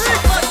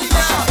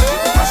 push up,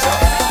 push up,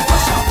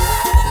 push up.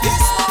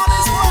 This one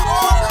is for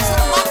all the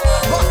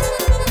but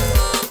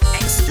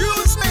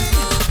excuse me.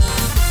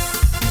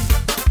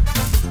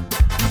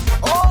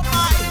 Oh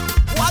my,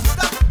 what's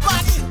that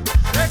body?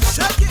 Let's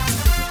check it.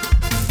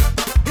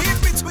 In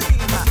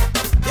between.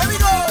 Here we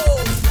go.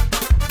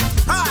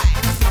 Hi.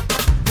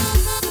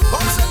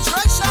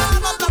 Concentration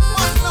on the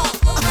man now.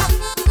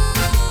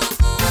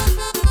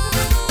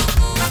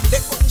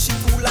 They couldn't she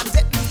cool and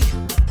deadly.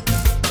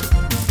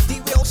 The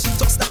way how she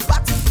toss that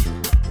body.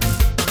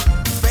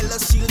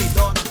 Fellas, she lay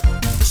down.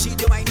 She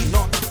the whining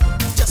on.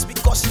 Just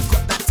because she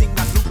got that thing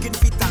that looking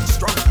fit and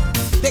strong.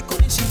 They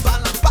couldn't she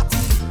balance body.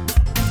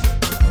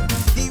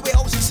 The way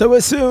how she So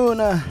we'll soon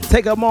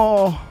take a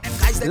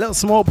little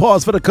small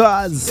pause for the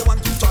cause.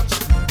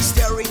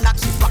 staring at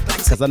she back like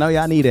Because I know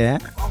y'all need it, eh?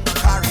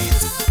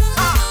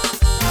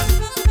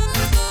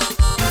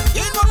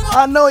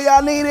 I know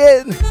y'all need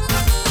it.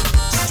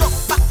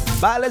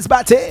 Balance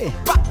Batty. Here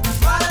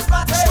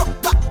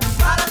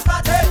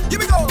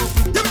we go.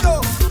 Here we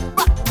go.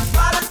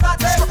 Balance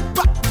party.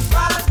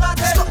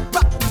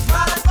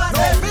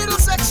 No middle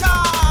section.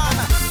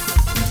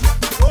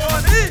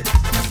 Only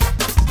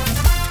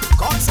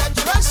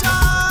concentration.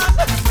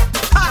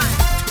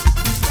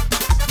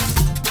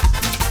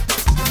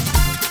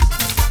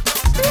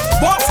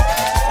 Boss,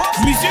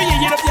 monsieur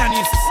Yéyé le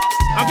pianiste.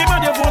 En qui m'a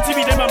dit vont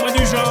t'imiter maman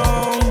du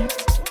genre.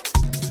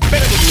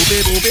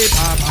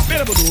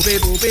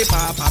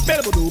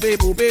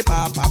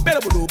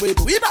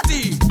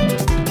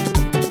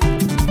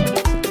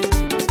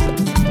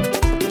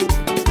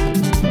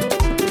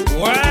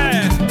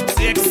 Ouais,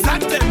 c'est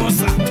exactement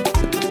ça.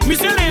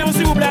 Monsieur Léon,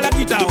 s'il vous plaît, à la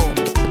guitare.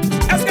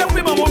 Est-ce que vous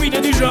pouvez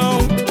m'envoyer du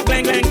genre?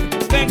 Bang, bang,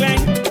 bang, bang,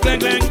 bang, bang,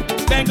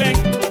 bang, bang,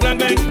 bang,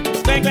 bang,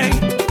 bang, bang,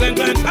 bang,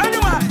 bang.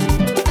 Anyway.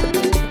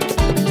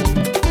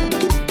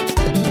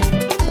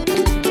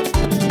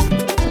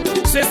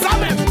 C'est ça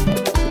même.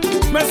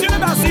 Monsieur le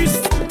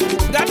bassiste,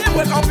 dernier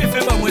qu'on peut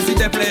faire pour moi s'il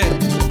te plaît.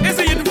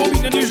 Essayez de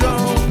combiner du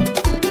genre.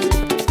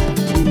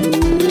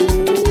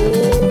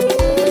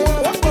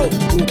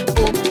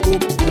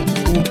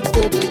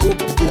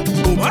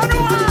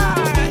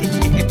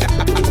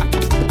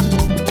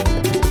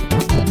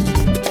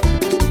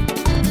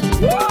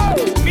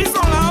 Ils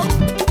sont là.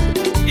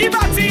 Ils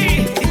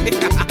bâtissent.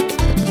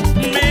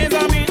 Mes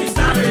amis,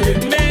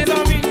 mes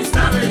amis,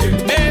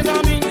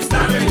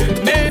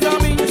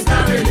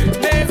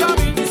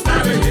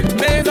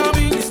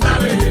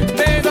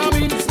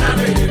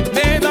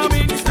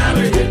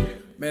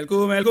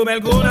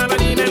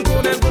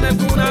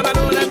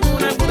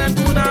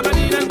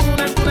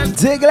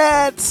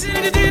 Diglets.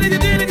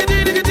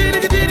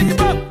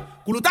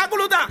 Kuluta,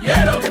 kuluta,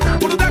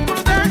 kuluta,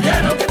 kuluta,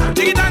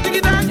 tigita,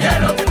 tigita,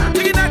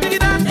 tigita,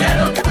 tigita,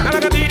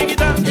 alaga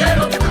tigita,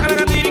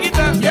 alaga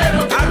tigita,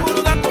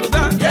 kuluta,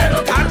 kuluta,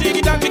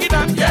 tigita, tigita,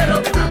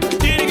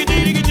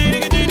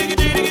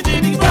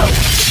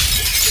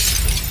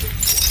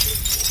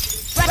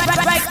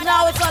 Right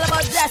now it's all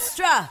about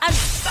Destra and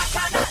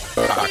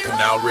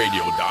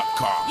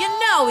BacchanalRadio.com. you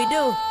know we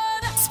do.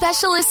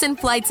 Specialists in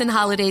flights and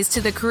holidays to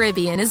the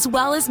Caribbean as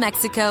well as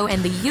Mexico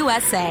and the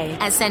USA.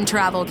 SN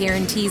Travel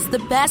guarantees the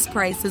best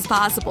prices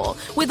possible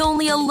with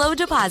only a low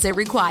deposit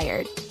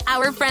required.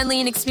 Our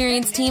friendly and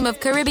experienced team of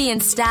Caribbean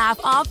staff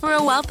offer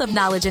a wealth of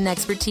knowledge and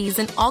expertise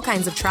in all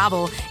kinds of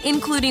travel,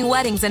 including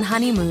weddings and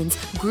honeymoons,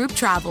 group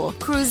travel,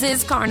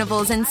 cruises,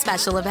 carnivals, and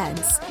special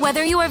events.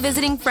 Whether you are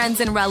visiting friends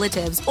and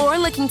relatives or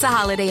looking to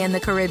holiday in the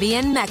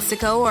Caribbean,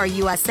 Mexico, or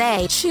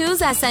USA, choose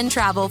SN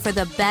Travel for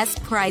the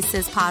best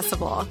prices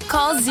possible.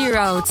 Call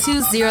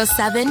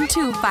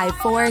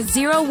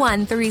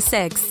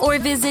 0207-254-0136 or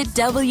visit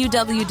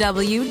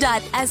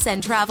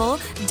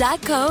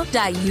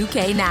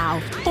www.sntravel.co.uk now.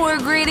 For a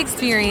great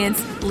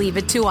experience, leave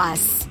it to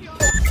us.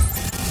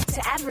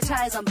 To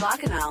advertise on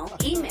Bacchanal,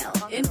 email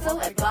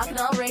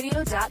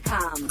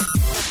info@bacchanalradio.com.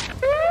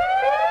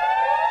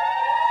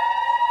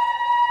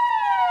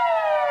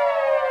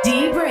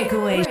 D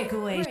Breakaway.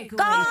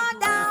 Go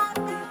down.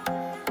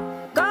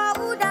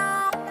 Go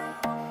down.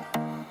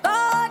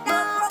 Go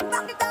down.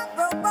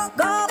 Go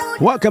down.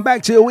 Welcome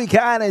back to your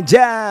Weekend and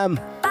Jam.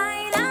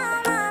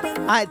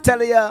 I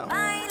tell ya,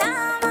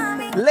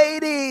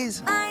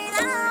 ladies.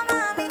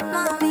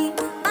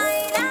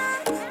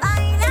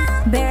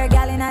 Bear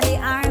gal in the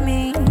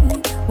army.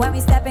 When we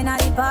step in at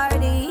the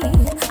party,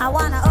 I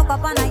wanna hook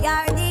up on a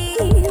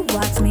yardie.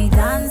 Watch me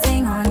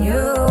dancing on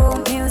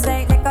you.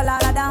 Music like a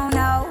lot of down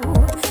now.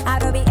 I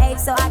do behave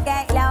so I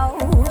get low.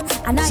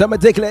 Some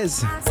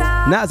ridiculous.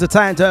 Now's the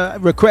time to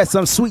request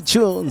some sweet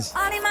tunes.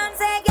 All the man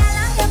say, "Girl,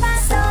 I'm your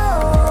paso.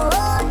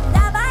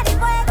 La body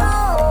fuego.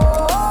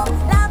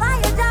 La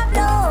vaya drop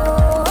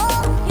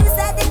low. You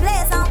set the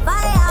place on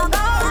fire.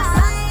 Go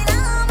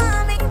down,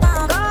 mommy, go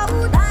down,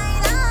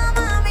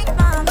 mommy,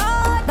 go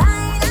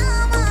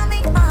down, mommy,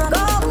 go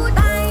down.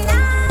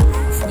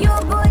 You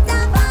put the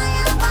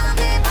fire on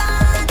me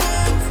body.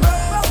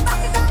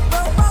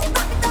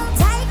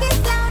 Take it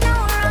slow,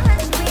 don't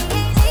rush me.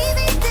 Leave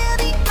it till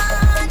the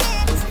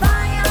morning.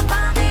 Fire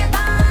on me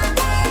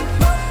body.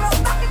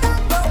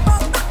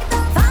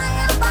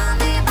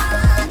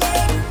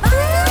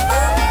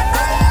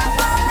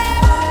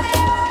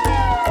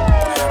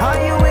 Are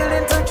you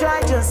willing to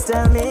try? Just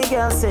tell me,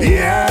 girl, say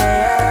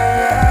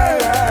yeah.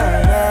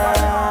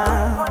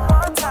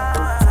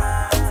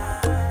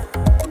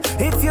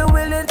 If you're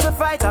willing to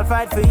fight, I'll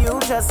fight for you.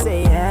 Just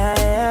say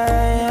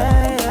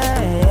yeah.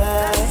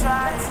 Let's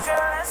try.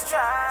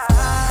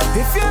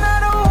 If you're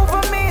not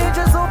over me,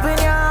 just open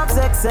your arms,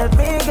 accept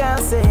me, girl,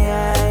 say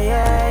yeah.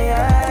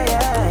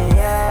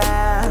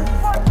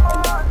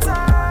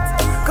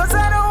 Cause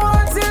I don't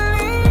want to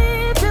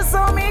leave, just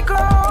hold me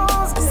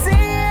close. Say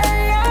yeah.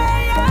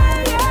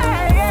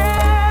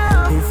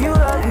 If you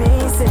love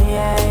me, say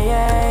yeah.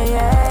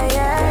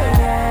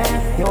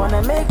 You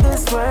wanna make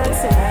this work,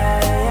 say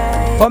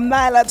yeah. From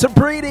Nyla to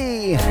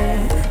Pretty.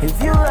 If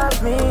you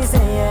love me,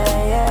 say yeah.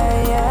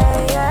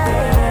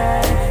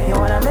 You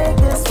wanna make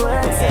this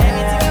work, say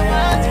anything you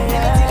want,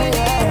 anything you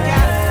need,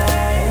 girl.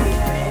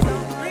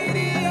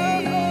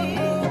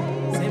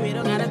 Say we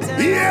don't gotta tell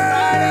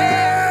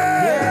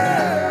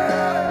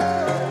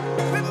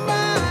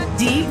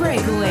D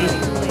Breakaway.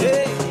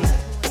 Hey,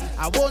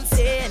 I won't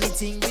say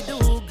anything we do,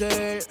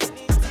 girl.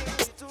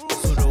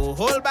 So don't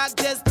hold back,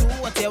 just do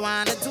what you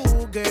wanna do,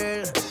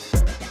 girl.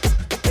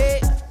 Hey,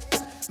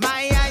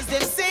 my eyes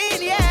them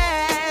saying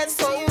yes,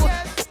 so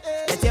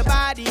let your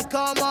body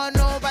come on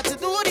over to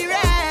do the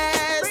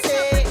rest.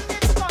 Hey,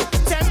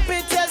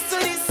 temperatures to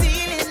the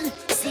ceiling,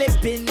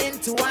 slipping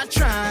into a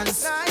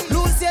trance.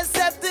 Lose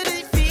yourself to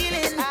the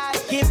feeling,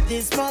 give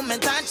this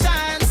moment a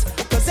chance.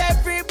 Cause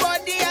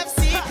everybody have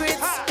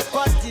secrets,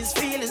 but this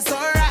feeling so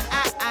right.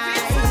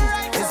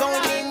 It's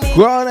only me.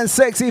 Grown and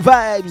sexy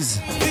vibes.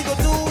 We go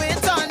do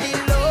it on the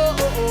low.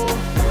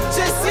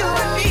 Just you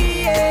and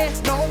me, yeah.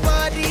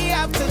 Nobody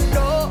have to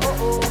know.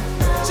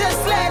 Just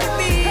let it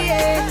be,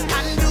 yeah.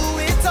 And do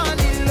it on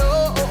the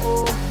low.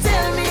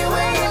 Tell me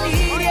where you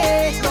need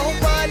it.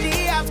 Nobody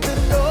have to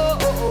know.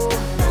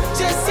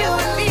 Just you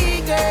and me,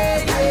 girl,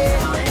 yeah.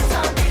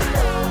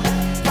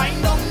 Wine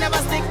don't never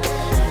stick.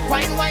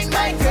 Wine, my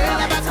girl,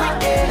 never quit,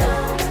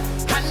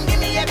 yeah. And give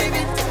me every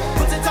bit.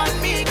 Put it on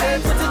me, girl.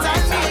 Put it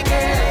on me,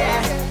 girl,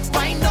 yeah.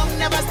 Wine don't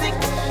never stick.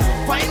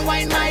 Wine,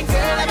 my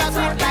girl, never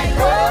quit like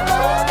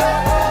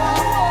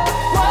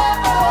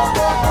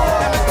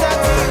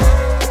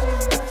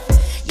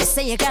You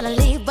say you gotta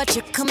leave, but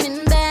you're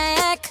coming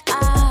back.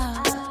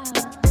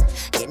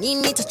 You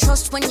need me to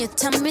trust when you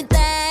tell me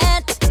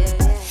that.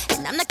 And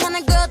And I'm the kind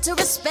of girl to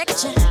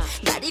respect you.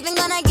 Not even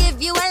gonna give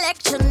you a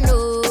lecture,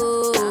 no.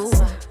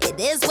 It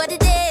is what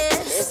it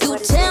is. You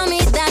tell me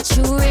that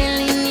you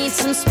really need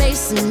some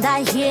space, and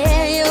I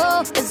hear you.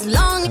 As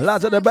long as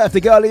Lots of the birthday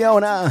girl,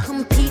 Leona.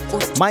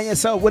 Mind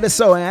yourself with a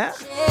song, eh?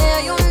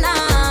 you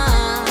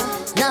now,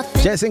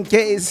 nothing. Just in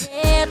case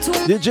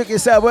you jerk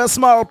yourself with a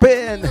small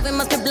pin. We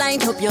must be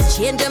blind. Hope you'll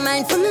change your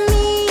mind for me.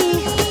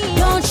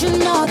 Don't you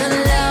know the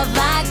love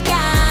I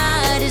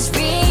got is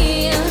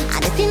real?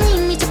 And if you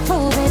need me to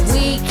prove it,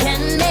 we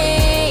can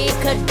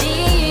make a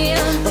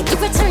deal. When you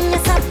return,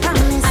 yes, I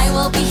promise I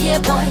will be here,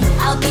 boy.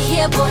 I'll be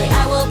here, boy.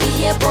 I will be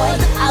here, boy.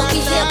 I'll be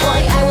here,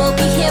 boy. I will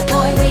be here,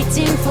 boy.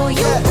 Waiting for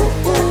you.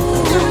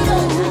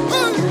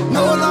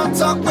 No long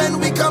talk when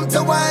we come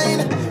to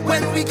wine.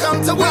 When we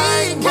come to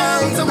wine,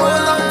 girls. No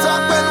long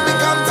talk when we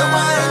come to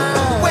wine.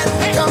 When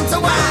we come to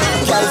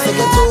wine, girls, take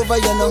it over,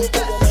 you know.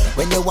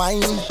 When you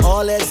whine,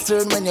 all heads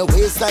turn when your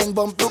waistline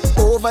bump. Look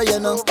over, you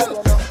know.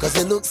 Cause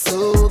you look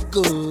so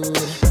good.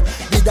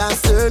 The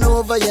dance turn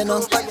over, you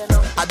know.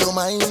 I don't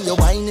mind you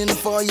whining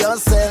for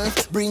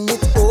yourself. Bring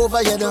it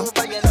over, you know.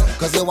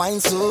 Cause you whine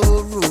so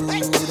rude.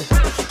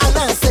 And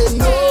I say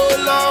no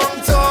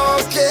long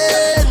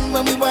talking.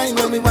 When we whine,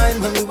 when we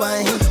whine, when we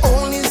whine.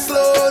 Only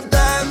slow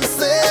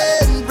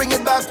dancing. Bring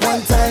it back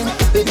one time.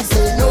 Baby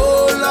say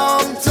no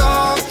long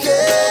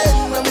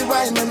talking. When we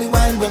whine, when we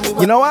whine, when we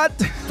whine. You know what?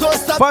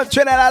 From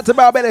Trinidad to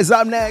Barbados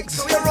up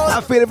next.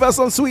 I feel it for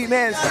some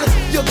sweetness.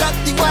 You got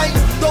the wine,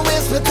 don't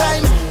waste my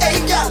time.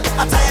 Hey girl,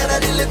 I'm tired of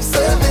the lip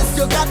service.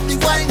 You got the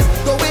wine,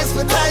 don't waste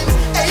my time.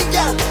 Hey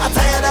girl, I'm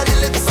tired of the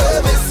lip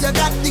service. You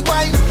got the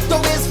wine,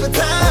 don't waste my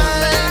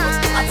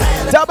time. I'm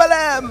tired of Double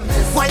M.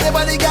 Why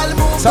nobody girl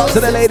move? Talk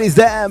to the ladies,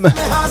 damn. My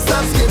heart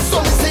starts skin,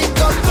 so me say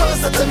come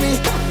closer to me,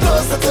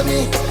 closer to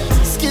me.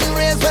 Skin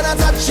raise when I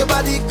touch your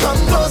body, come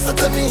closer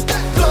to me,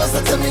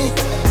 closer to me.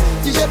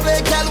 DJ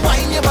play, girl,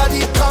 wine your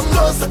body, come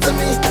closer to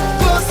me,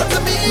 closer to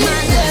me.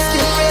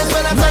 Skin raise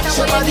when I touch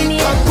your body,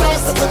 come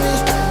closer to me,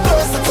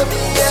 closer to me.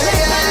 Yeah,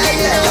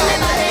 yeah, yeah.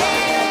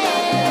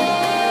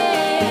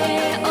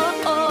 Oh,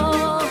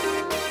 oh.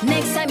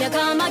 Next time you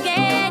come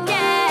again,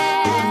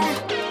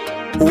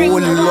 yeah. Oh,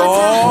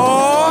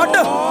 Lord.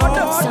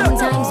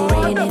 Sometimes the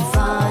rain is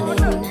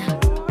falling,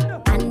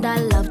 and I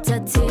love to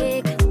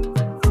take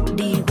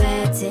the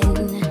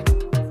wetting.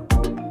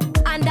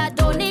 And I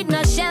don't need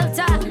no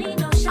shelter,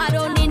 I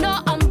don't need no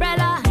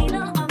umbrella.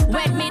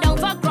 Wet me down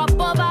for crop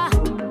over.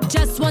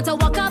 Just want to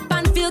walk up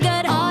and feel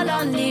good all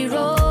on the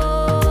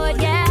road,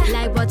 yeah.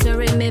 Like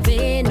water in my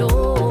vein,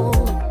 oh.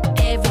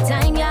 Every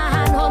time your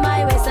hand hold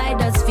my waist, I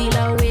just feel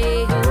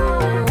away,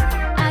 oh.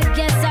 I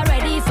guess I'm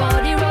ready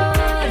for the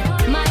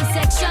road. My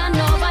section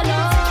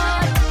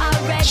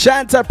overload.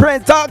 Shanta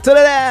Prince, talk to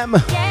them.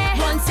 Yeah.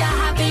 Once you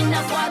have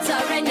enough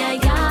water in your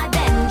yard,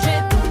 then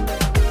drip.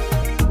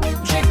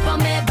 Drip on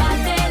me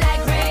body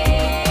like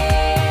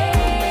rain.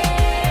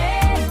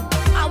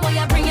 I want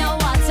you bring your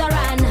water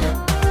and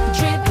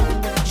drip,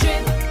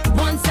 drip.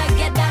 Once I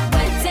get that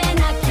wet in,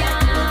 I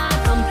can't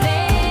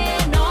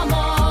complain no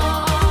more.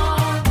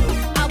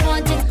 I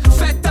want it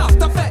Fed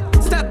after fed,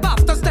 step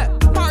after step.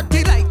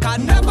 Party like I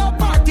never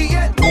party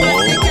yet. All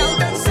the girls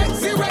them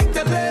sexy right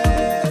to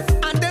left,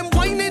 and them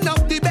winding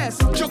up the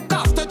best. Joke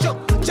after joke,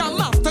 jam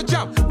after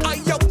jam.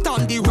 I out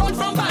on the road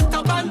from band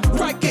to band.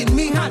 Right in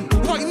me hand,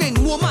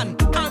 whining woman,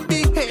 and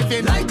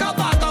behaving like a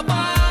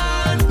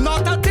vagabond.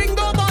 Not a thing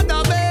don't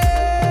bother me.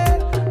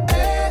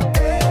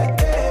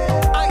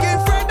 I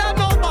ain't afraid of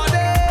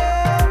nobody.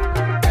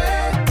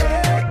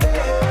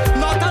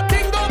 Not a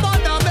thing don't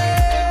bother me.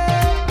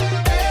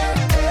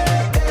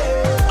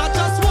 I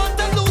just want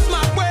to lose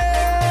my way.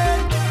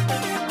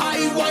 I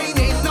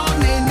whining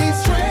on any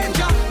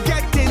stranger,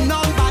 getting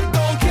on but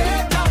don't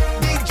care.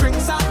 The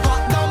drinks I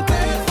got don't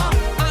pay for,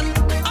 and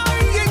I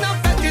in a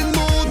betting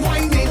mood.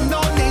 Whining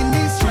on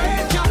any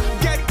stranger,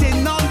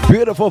 getting on but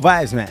Beautiful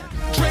vibes, man.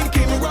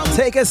 drinking rum.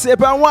 Take a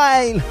sip and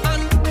wine. I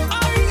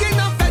in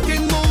a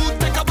betting mood,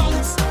 take a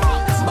bounce,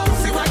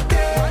 bounce it right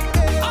there.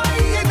 I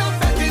in a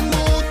betting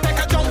mood, take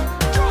a jump,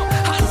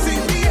 hands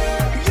in the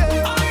air.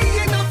 I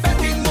in a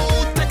betting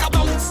mood, take a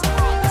bounce,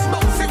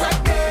 bounce it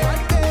right there.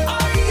 I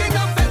in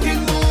a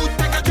betting mood,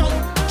 take a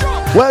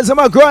jump, Where's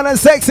my grown and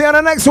sexy on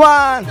the next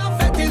one?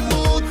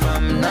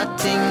 From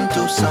nothing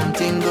to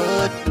something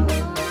good.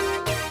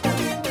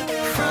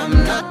 From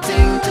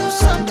nothing to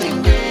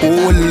something great.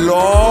 Oh,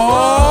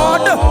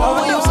 Lord.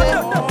 What you say?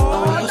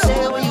 What you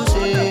say? What you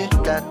say?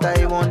 That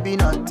I won't be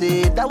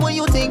nothing. That what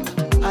you think?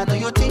 I know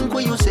you think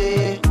what you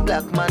say.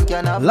 Black man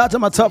can have. Lot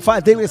of my top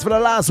 5 dailies for the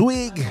last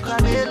week.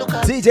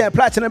 DJ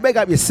Platinum, big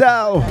up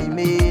yourself.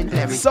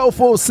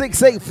 Soulful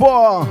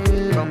 684.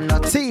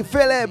 T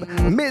Philip,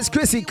 Miss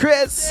Chrissy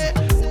Chris.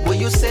 What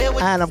you say?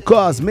 And of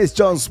course, Miss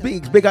John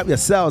Speaks. Big up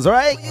yourselves,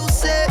 alright? What you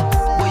say?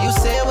 What you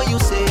say? What you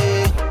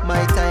say?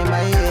 My time,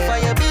 my year.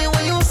 Fire be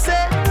what you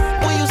say?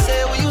 What you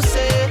say? What you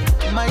say?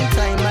 My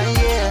time, my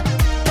year.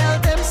 Tell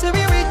them say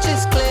we rich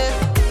is clear.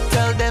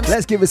 Tell them.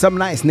 Let's give it some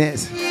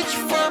niceness. Reach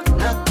from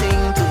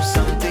nothing to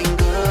something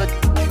good.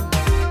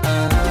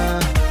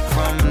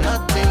 From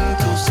nothing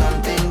to something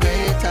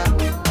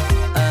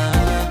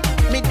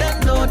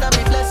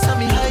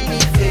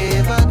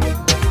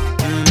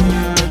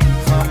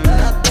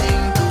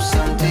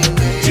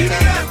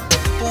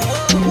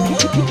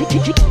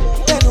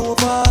Bend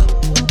over,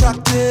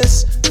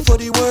 practice for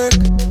the work,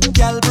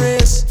 gal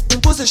brace,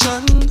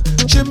 position,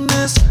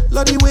 gymnast,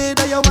 love the way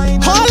that you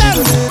whine and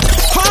jiggle it.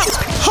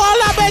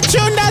 Hold up and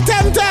tune that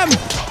temtem.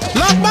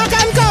 Lock back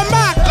and come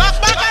back.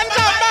 Lock back and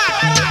come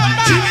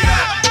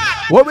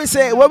back. What we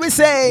say? What we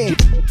say?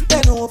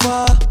 Bend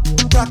over,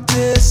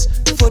 practice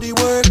for the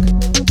work,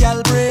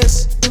 gal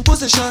brace,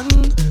 position,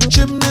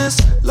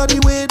 gymnast, love the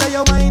way that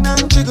you whine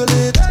and jiggle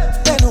it.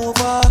 Bend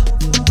over,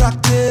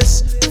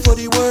 practice for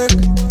the work,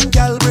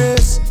 gal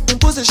brace,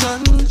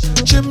 position,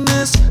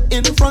 gymnast,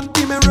 in front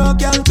the mirror,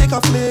 gal take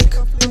a flick.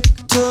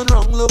 Turn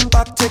round, look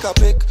back, take a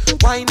pic.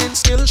 Whining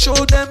skill, show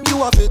them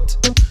you have it.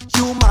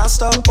 You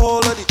master all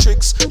of the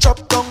tricks.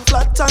 Drop down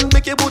flat and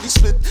make your body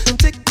split.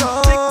 Tick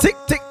tock, tick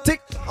tick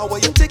tick. How are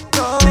you tick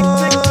tock? Tick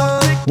tick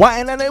tock.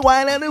 Wine and the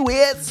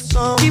waist.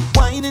 So keep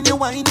whining your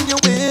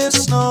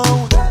waist now.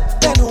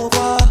 Bend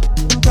over,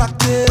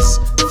 practice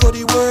for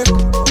the work,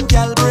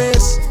 gal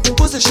brace,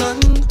 position,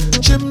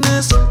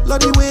 gymnast,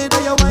 love the way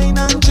that you whine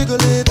and jiggle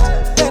it.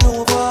 Bend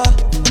over,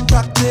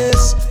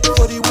 practice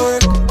for the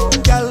work,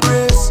 gal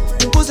brace,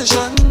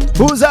 position.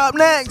 Who's up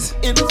next?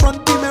 In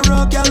front the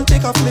mirror, gal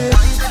take a flick.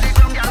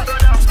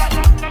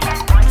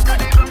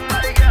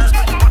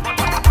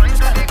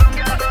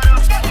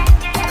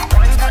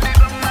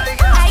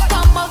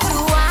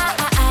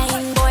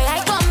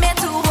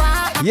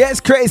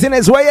 Yes,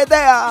 craziness, where you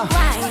there?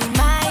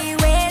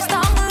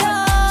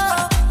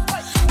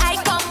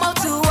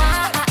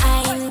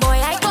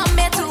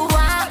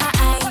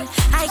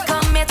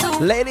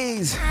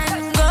 Ladies,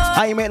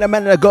 how you make the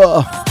men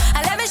go?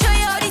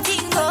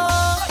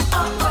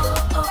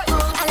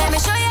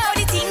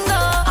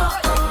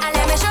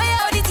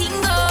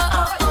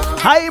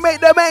 How you make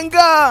the men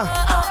go?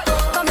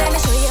 Come let me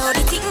show you how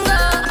the thing go.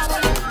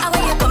 I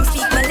want you come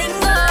speak my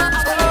lingo.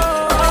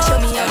 Show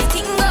me how the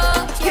thing go.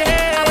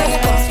 I want you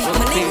come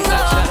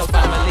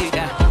speak my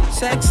lingo.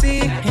 Sexy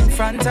in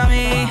front of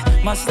me.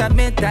 Must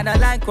admit that I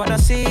like what I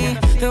see.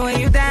 The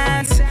way you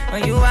dance,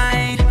 when you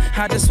whine,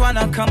 I just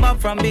wanna come up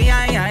from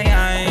behind.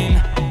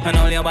 And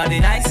hold your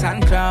body nice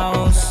and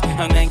close.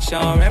 And make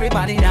sure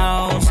everybody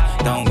knows.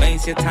 Don't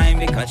waste your time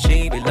because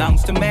she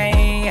belongs to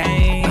me.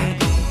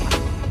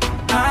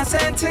 I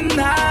said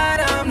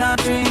tonight I'm not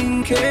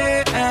drinking,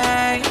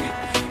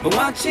 but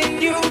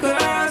watching you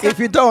girls. If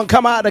you don't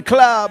come out of the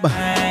club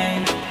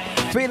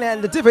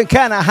feeling the different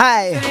kind of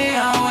high,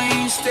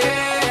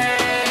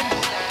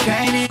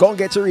 go and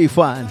get your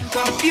refund.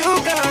 You girl,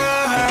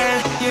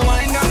 you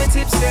ain't got me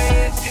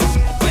tipsy.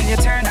 When you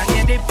turn on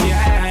your dip,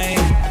 yeah.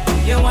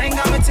 You ain't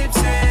got me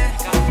tipsy.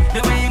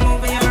 The way you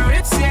move your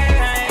hips,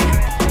 yeah.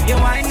 You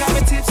ain't got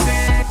me tipsy.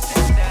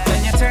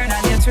 When you turn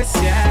on your twist,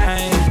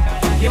 yeah.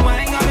 You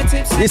ain't got me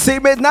tipsy. You see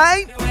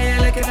midnight? The way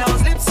you look at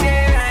those lips,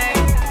 yeah.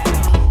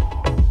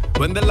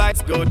 When the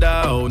lights go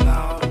down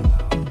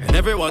and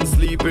everyone's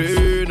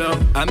sleeping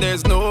and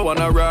there's no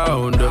one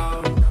around,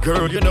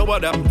 girl, you know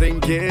what I'm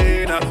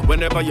thinking.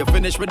 Whenever you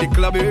finish with the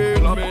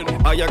clubbing,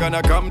 are you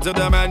gonna come to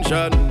the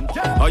mansion?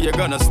 Are you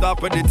gonna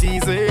stop with the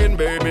teasing?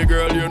 Baby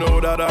girl, you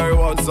know that I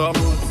want some.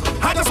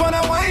 I just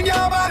wanna wind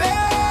your body.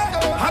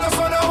 I just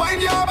wanna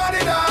wind your body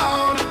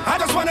down. I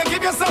just wanna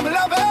give you some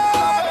love.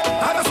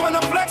 I just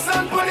wanna flex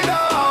and put it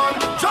on.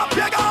 Drop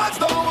your guards,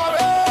 don't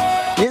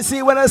worry. You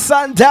see when the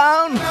sun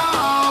down? No,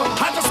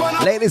 I just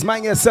wanna. Ladies,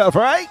 mind yourself,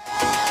 right?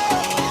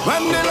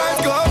 When the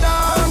lights go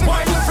down,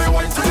 wind your free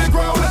wine to the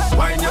ground.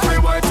 Wind your free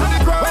wine to the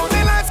ground. When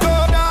the lights go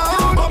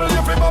down, bubble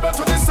your free bubble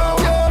to the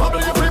sound. Bubble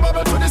your free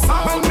bubble to the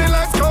sound. When the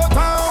lights go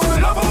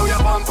down, love how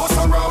your bump us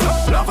around.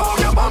 Love how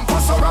your bump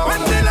us around.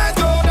 When the lights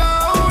go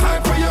down,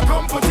 time for you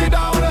come put it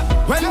down.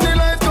 When the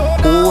lights go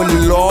down, oh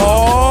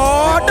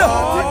Lord,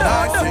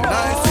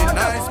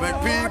 nice, make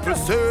people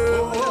say.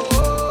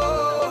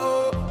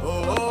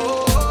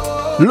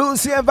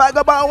 Lucy and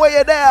Vagabond, where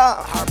you there?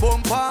 Her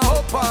bumper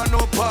up and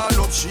up and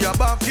up. She a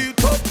back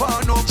it up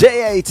and up.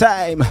 JA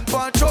time.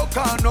 Bumper choke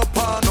and up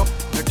and up.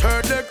 The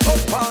third leg up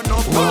and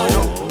up and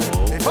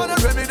up. If I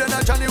don't Remy, then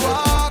I Johnny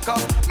Walker.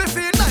 Me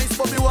feel nice,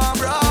 but me want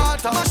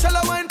brata.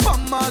 Mashallah wine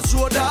from my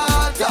shoulder.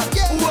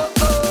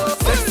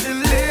 Sexy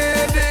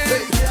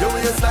lady, your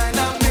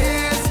waistline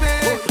amaze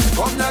me.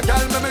 Come now,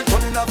 girl, me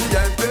turn in a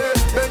VIP.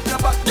 Bend your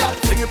back, girl,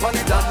 sing it on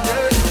the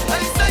dance.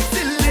 Hey,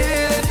 sexy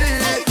lady,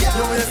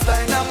 your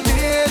waistline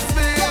amaze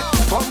me.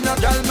 Come now,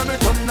 girl, me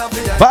turn in a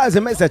VIP. Buzz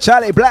and Mr.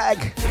 Charlie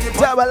Black,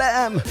 Double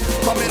M.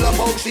 Come in love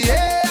how she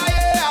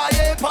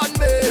yeah, pan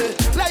me.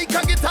 Like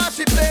a guitar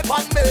she play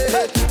pan me.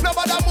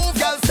 Nobody move,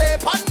 girl, stay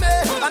pan me.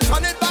 And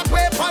turn it back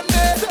way pan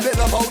me. Me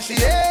love how she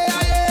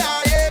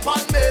yeah,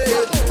 pan me.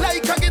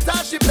 Like a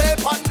guitar she play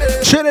pan me.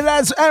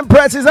 Trinidad's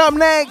Empress is up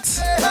next.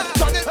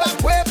 Turn it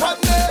back way pan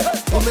me.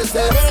 Come me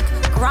say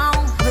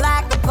Grown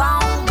black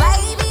bone,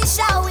 baby,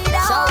 show it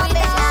off. Show it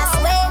off.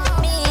 Sweat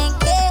me and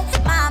get,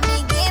 mommy,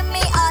 give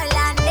me all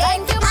I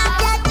need. I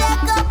can't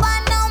take up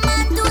on no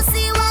man to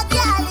see what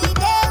y'all do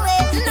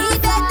with. He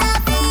better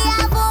be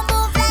a boom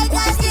boom like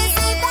a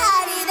sissy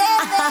daddy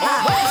there.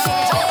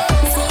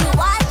 See you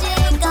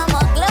watching, come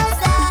on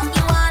closer.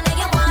 You wanna.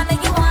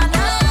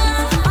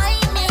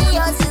 Find me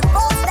your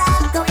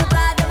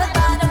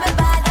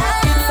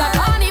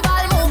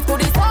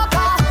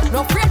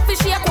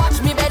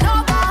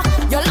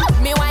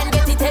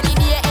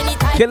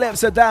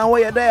Calypso down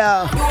where you're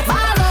there.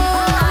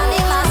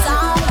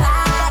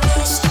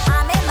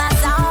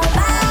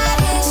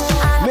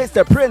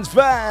 Mr. Prince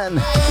Van,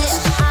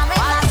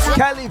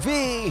 Cali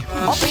V.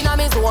 Up inna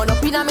me zone,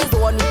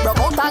 broke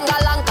out and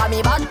galang, come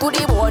me back to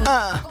the bone.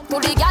 To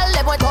the gal,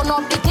 let me turn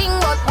up the thing,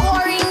 but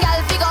boring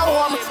gal figure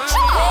home.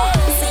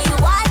 See you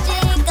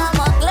watching, come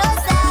on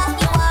closer.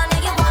 You wanna,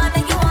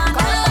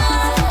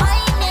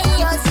 finding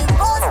your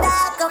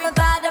superstar, coming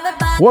bad of a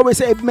bad. What we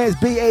say, Miss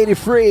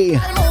B83,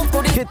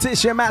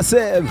 Katisha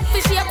Massive,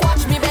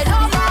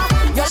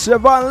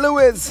 Siobhan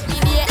Lewis,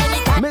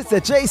 Mr.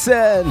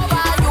 Jason.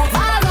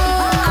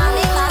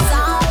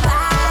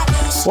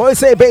 What we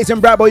say, Bass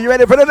and Bravo, you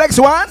ready for the next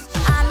one?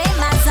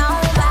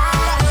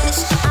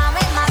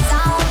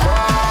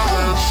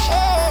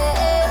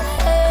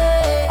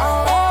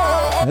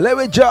 Let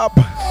me jump.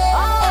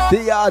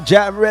 The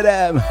jam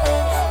rhythm.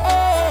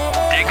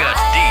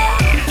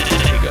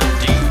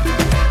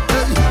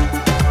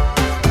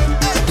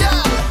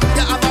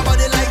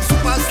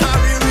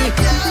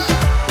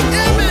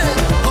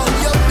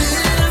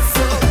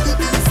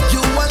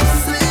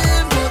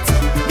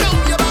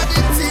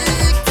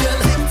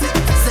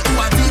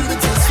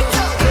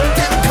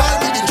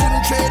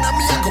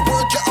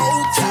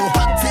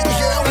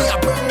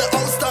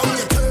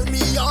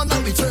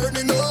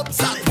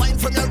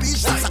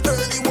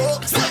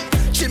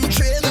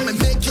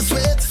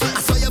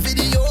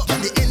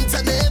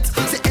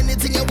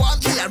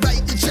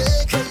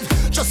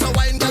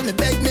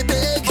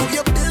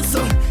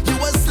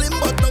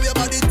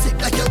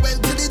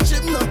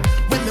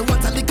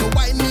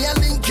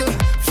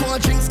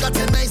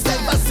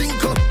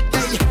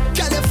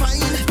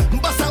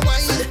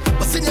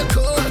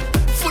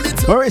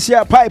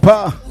 Mauricia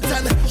Piper,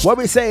 what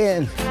we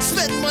saying?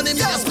 Spend money,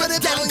 me I spend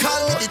it down.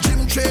 Call me the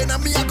gym trainer,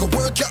 me I go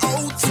work you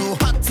out. So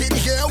hot in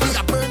here, we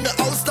I burn the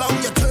house down.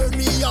 You turn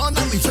me on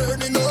and we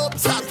turning up.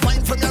 Start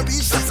wine from your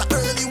reach, that's an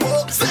early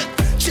walk. Say,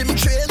 gym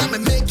trainer, me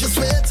make you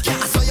sweat.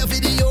 I saw your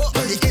video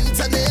on the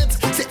internet.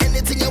 Say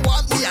anything you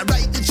want, me I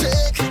write the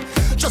check.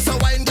 Just a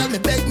wine, girl, me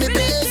beg.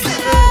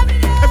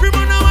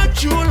 Everyone I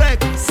watch you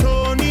like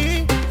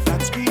Sony,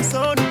 flat screen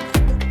Sony.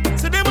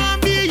 So they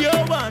want be your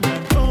one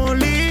and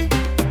only.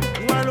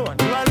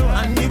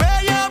 And the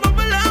way you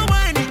bubble and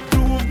wine, it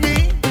prove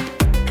me.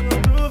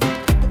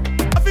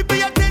 I feel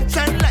pay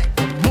attention like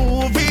a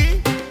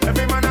movie.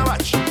 Every man I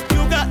watch,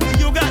 you got the.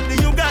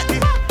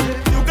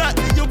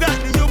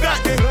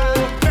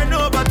 Bend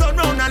over, turn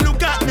round and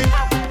look at me.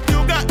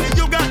 You got the.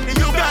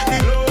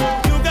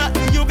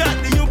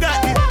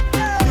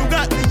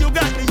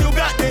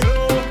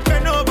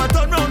 Bend over,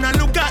 turn round and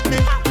look at me.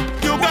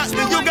 You got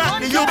the.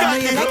 You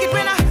like it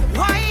when I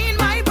wine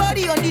my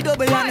body on the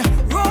double and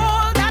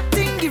roll that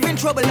thing, giving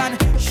trouble and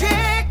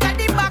shake at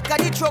the back of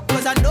the truck,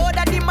 cause I know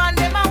that the man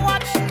them a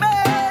watch me.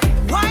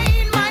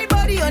 Wine my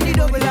body on the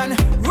double and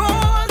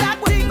roll that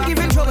thing,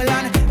 giving trouble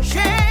and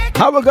shake.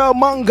 How we go,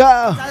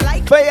 Monga?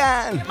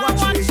 Fayan.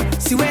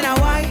 See when I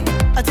wine,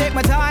 I take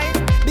my time,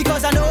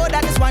 because I know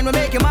that this wine will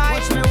make you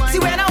mine. See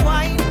when I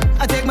wine,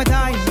 I take my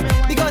time,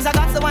 because I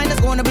got the wine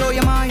that's gonna blow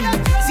your mind.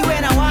 See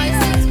when I wine,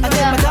 I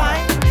take my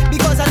time,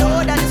 because I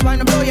know that this wine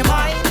will blow your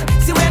mind.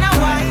 See when I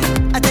wine,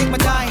 I take my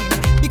time,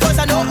 because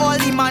I know all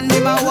the man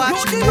they ma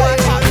watch.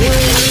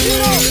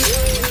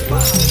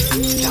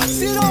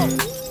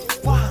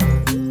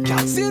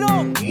 Sit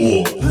down.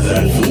 More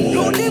than four.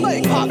 Don't leave my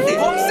party.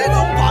 Come sit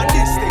down on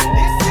this thing.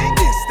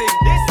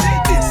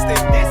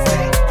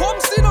 Come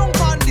sit down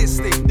on this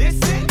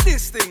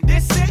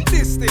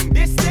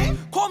thing.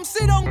 Come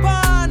sit down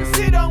pan. Come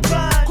sit down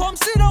pan. Come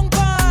sit down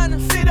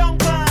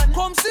pan.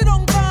 Come sit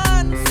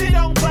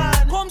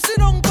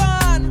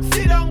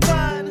down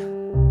pan.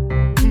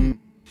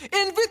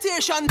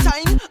 Invitation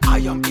time. I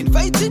am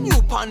inviting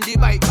you pan the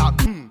bike.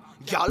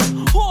 Y'all,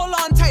 hold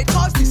on tight,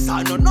 cause this is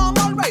no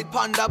normal ride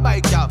pan the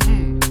bike.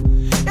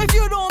 If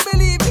you don't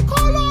believe me,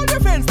 call all your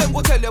friends, then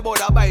go tell you about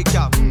the bike.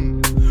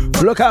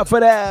 Look out for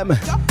them.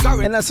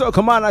 And that's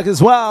Soca Monarch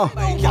as well.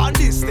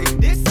 This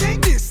thing.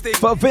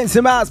 For Vince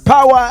Miles,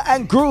 Power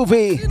and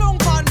Groovy. Sit down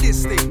pan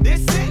this thing.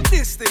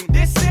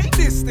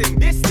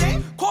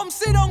 Come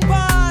sit down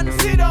pan.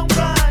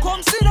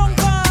 Come sit down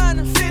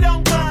pan.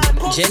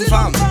 Jen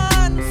fam.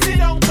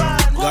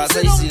 God, I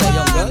see that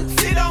young girl.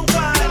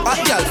 Hot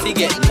girl,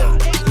 forget low.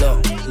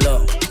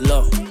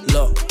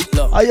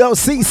 Yo,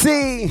 CC.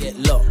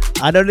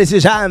 I know this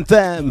is your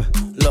anthem.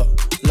 Low.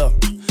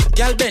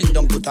 Girl, bend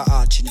down, put a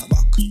arch in your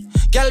back.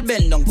 Girl,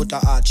 bend down, put a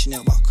arch in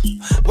your back.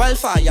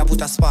 Wildfire, put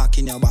a spark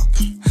in your back.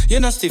 You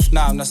no stiff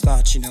now, no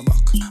starch in your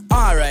back.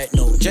 Alright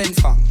now, Jen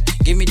fam.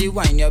 Give me the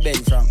wine you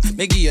bend from.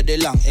 Me give you the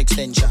long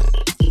extension.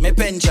 Me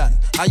pension,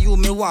 and you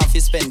me want fi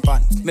spend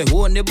pan. Me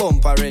own the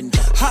bumper rent.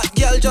 Hot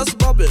girl just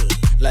bubble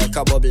like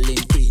a bubbling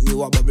queen.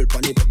 You a bubble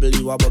pon the bubble,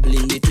 you a bubble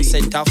in between.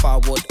 Center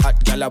forward,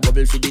 hot girl a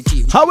bubble for the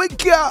team. How we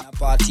go? A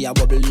party a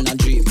bubble in a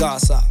dream.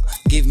 Gaza,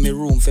 give me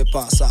room for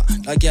passer.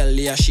 The girl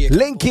a shake.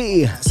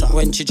 Linky.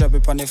 When she drop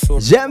it on the floor.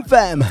 Gem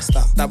fam.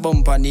 The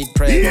bumper need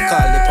prayer. Yeah.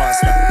 Call the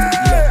pastor.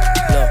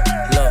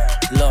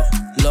 Low.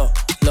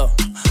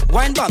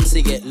 Wine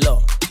bouncy get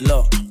low,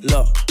 low,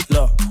 low,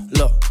 low,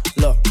 low,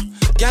 low.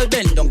 Girl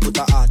bend down, put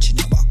a arch in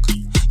your back.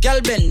 Girl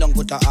bend down,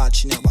 put a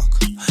arch in your back.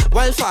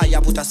 Wildfire,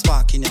 put a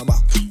spark in your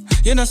back.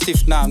 You no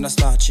stiff now, no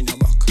starch in your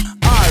back.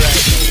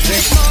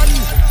 Alright,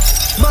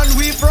 man,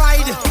 we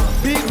ride.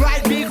 Big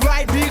ride, big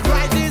ride, big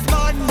ride this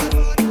man.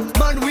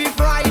 Man, we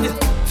ride.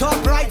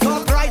 Top right,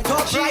 top right, top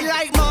right. She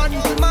like man,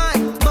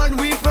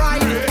 we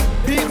ride.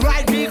 Big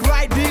ride, big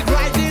ride, big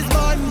ride this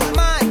man.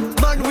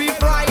 Man, we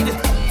ride.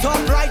 Top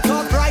right,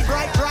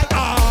 right.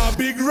 Ah,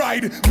 big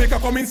ride. Make her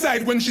come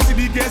inside when she see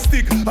the gas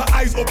stick. Her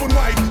eyes open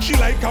wide. She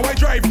like how I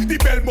drive the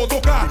bell motor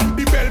car.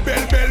 The bell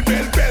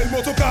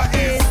motor car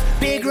is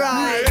big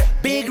ride,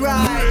 big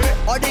ride.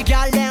 All the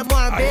gal them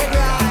want big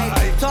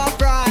ride.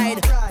 Top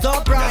ride,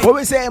 top ride. What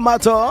we say,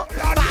 Mato?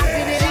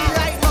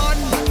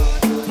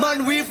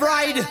 Man, we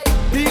ride.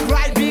 Big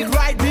ride, big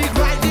ride, big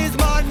ride this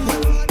man.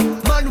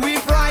 Man, we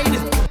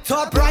ride.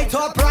 Top right,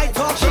 top right,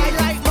 top right.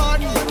 Like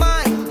man,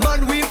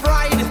 we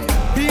ride.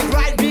 Big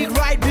ride, big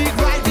ride, big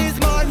ride this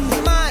man.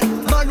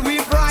 Man, we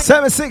ride.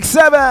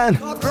 767.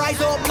 Top right,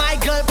 oh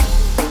Michael.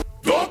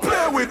 Don't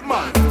play with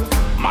man.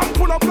 Man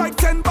pull up like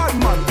 10 bad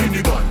man in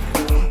the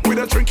band. With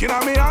a drink in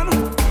a me hand.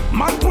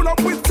 Man pull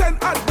up with 10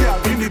 hot girl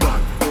in the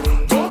band.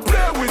 Don't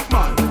play with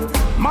man.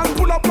 Man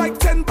pull up like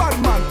 10 bad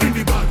man in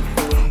the band.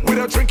 With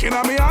a drink in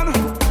a me hand.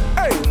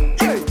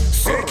 Hey,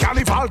 say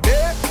carnival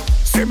day.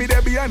 Say me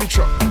there behind the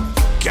truck.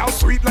 Girl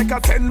sweet like a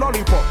 10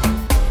 lollipop.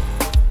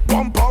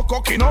 Bumper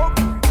cooking up.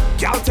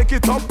 Girl take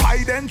it up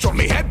high then drop.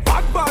 Me head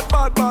bad,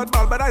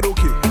 but I don't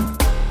care.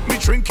 Me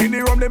drinking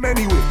the rum them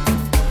anyway.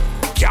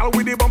 Girl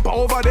with the bumper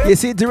over there. You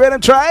see the Rhythm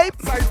Tribe?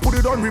 Side put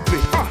it on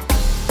replay.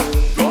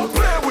 Don't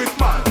play with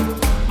man.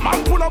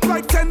 Man pull up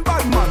like 10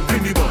 bad man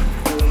in the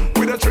band.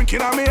 With a drink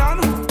in a me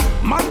hand.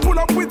 Man pull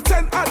up with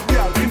 10 hot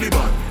girl in the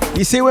band.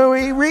 You see when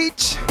we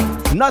reach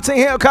Notting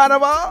Hill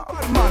Carnival?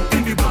 Bad man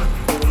in the band.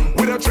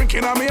 With a drink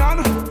in a me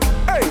hand.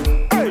 Hey.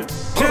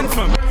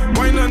 Gentlemen,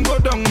 wine and go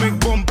down, make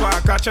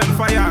bumper, catch on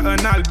fire,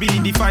 and I'll be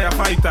the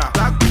firefighter.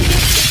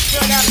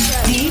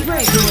 Deep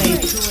Breakaway.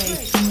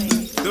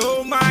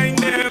 Don't mind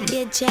them.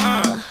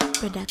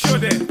 Show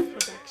them.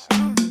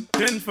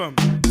 Jeune femme,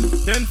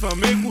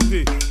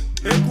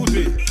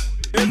 écoutez,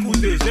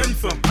 jeune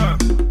femme,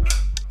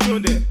 show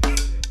them.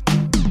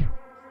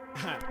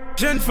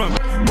 Jeune femme,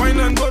 wine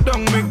and go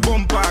down, make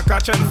bumper,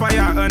 catch on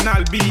fire, and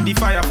I'll be the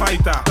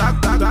firefighter.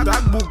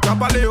 That book,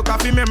 kapale yo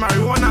kafi me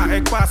marijuana,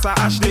 ek pasa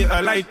acheter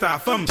a lighter.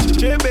 Femme,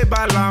 chebe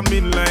bala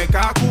min like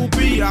a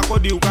coupi,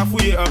 akodi yo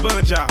kafuye a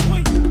banja.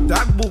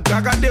 That book,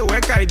 agade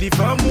wek I di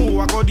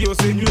famu, akodi yo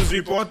se news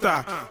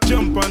reporter.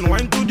 Jump and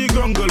wine to the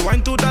grungle,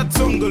 wine to that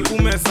jungle,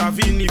 ou me sa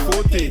vini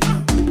fote.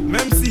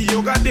 Même si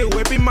yo gade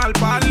wepi mal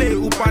parler,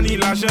 ou pani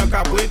l'argent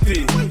ka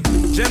prêter.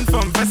 Jeune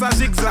femme, fais ça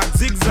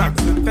zigzag,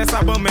 fais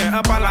ça bon mais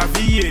up à la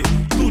vie.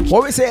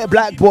 What we say,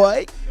 black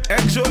boy?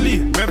 Ek joli,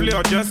 meuble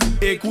or just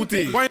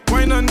écoutez.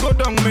 Wine and go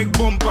down, make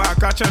bumper,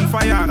 catch on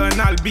fire,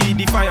 and I'll be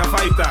the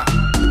firefighter.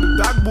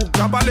 That book,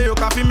 kabale yo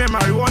kafi me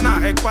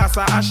marijuana, ek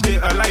pasa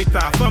acheter a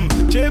lighter. Femme,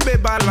 chebe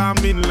bala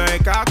min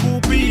like a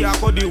coupi,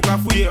 akodi yo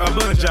kafuye a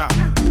banja.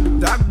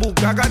 That book,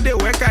 agade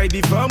wek I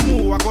di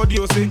famu, akodi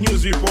yo se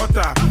news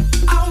reporter.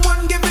 I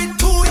want give it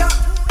to ya.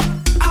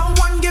 I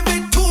want give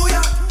it to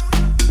ya.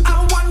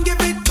 I want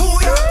give it to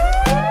ya.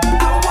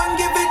 I want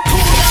give it to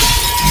ya.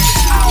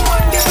 I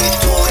want give it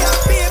to ya,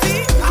 baby.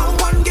 I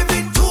want give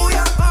it to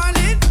ya,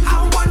 honey. I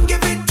want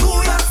give it to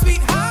ya,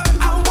 sweetheart.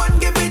 I want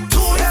give it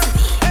to ya.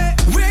 Hey,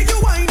 where you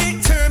whine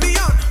it, turn me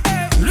on.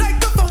 Hey, like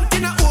the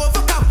fountain I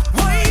overcome.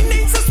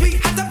 Whining so sweet,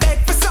 had to beg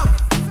for some.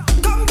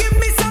 Come give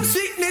me some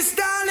sweetness,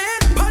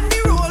 darling. Pon the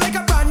roll like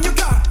a brand new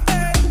car.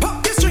 Hey,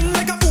 pop the string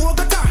like a old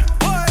guitar.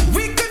 Boy,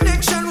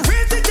 reconnection,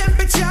 raise the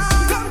temperature.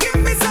 Come give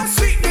me some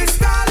sweetness,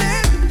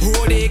 darling.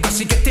 Hold it, 'cause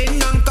she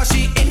getting on, 'cause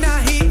she in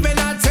a heat when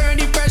I turn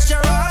the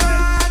pressure on.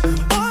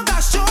 Oh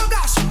gosh,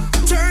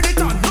 turn it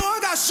on. Oh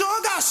gosh.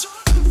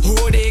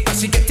 Hold it, 'cause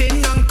she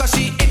getting on, 'cause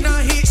she in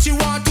a heat. She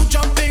want to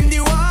jump in the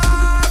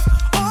water.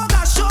 Oh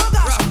gosh,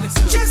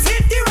 just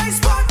hit the right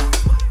spot.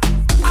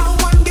 I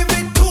want give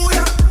it to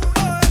ya.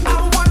 I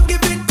want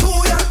give it to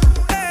ya.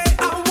 Hey,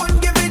 I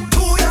want give it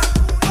to ya.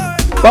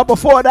 But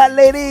before that,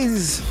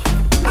 ladies,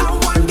 I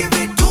want give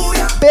it to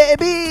ya.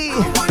 baby, I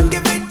want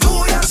give it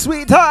to ya.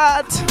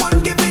 sweetheart, I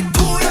want give it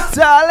to ya.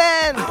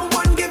 darling, I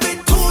want give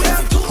it to ya.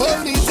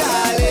 Hold me,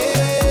 darling.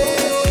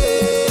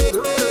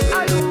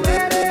 Are you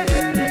ready?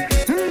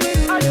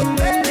 Are you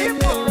ready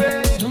for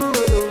it?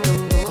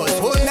 'Cause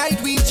whole night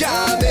we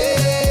jamming.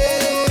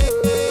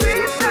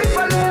 Sweet sex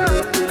for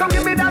love. Come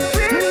give me that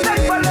sweet sex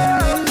for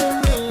love.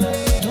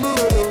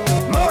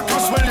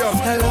 Marcus Williams.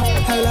 Hello.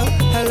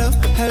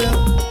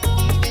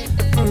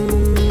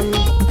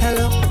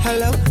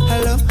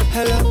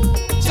 Hello.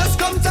 Just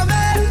come to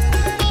me.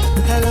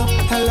 Hello.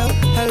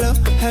 Hello.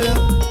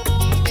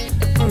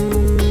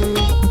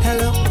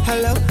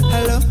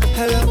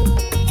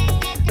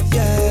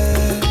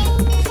 Yeah.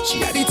 She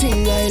had the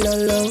thing I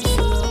love.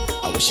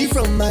 How she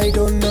from, I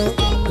don't know.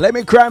 let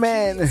me cram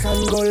in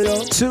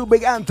 2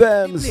 big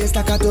anthems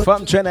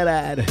from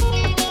Trinidad.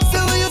 So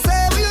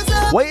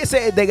What you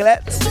say,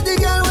 Diglett? See the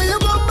girl when you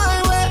come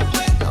my way.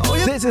 Now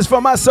you This is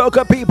for my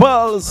soca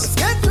peoples.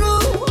 get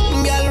through.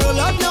 Girl, roll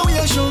up now,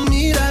 you show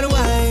me that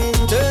wine.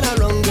 Turn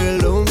around, girl,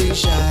 don't be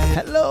shy.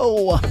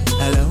 Hello.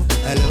 Hello,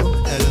 hello,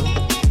 hello.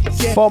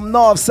 Yeah. From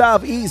north,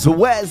 south, east,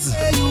 west,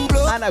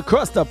 and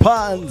across the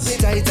ponds.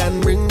 Sit tight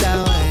and bring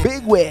down wine.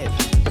 Big wave.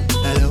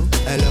 Hello,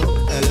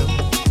 hello, hello.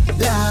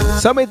 Yeah.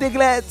 So me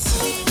Diglett,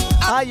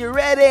 are you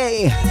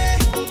ready?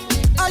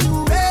 Are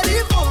you ready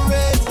for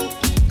it?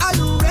 Are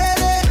you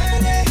ready?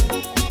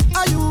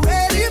 Are you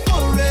ready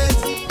for it?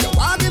 You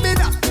want give me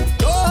that?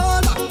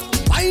 Hold on,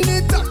 wind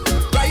it up,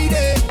 ride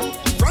it,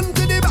 front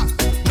to the back,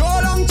 no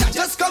long chat.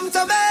 Just come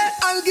to me,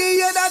 I'll give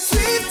you that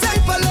sweet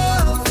type of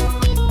love,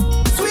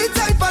 sweet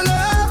type of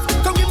love.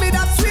 Come give me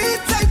that sweet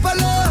type of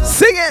love,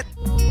 Sing it.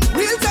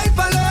 real type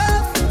of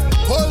love.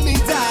 Hold me,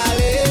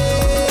 darling,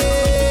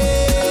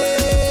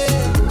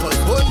 'cause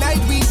whole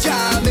night we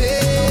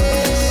jamming.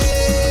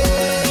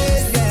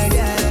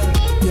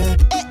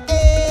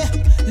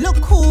 Look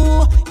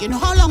who, you know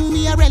how long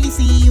me I really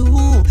see you.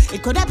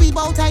 It could have been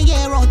about a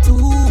year or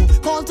two.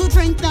 Call to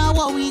drink now,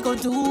 what we go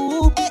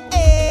do?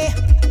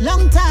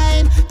 Long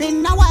time,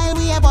 been a while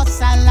we have us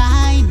a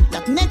line.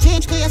 Nothing ain't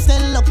changed, cause you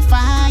still look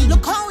fine.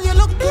 Look how you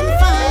looking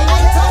fine.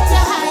 I thought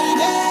you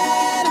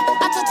hiding,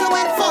 I thought you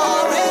went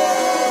for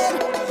it.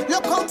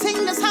 Look how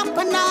things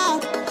happen now.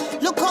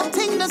 Look how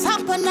things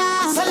happen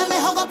now. So let me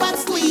hug up and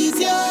squeeze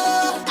you.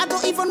 I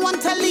don't even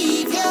want to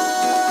leave you.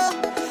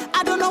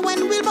 I don't know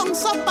when we'll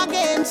bounce up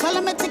again. So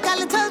let me take a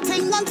little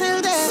thing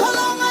until then. So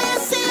long I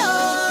see you.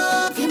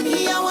 Give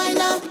me a wine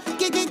up.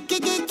 Give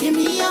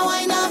me a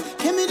wine up.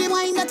 Give me the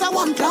wine that I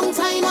want. Long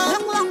time,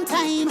 long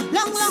time.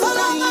 Long so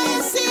long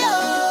I see you.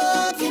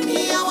 Give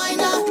me a wine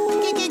up.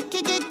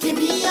 Give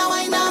me a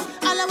wine up.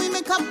 All we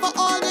make up for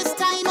all this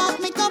time.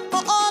 Make up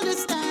for all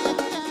this time.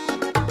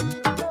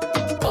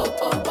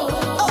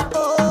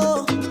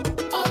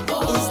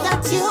 Is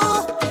that you?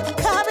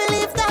 Can't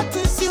believe that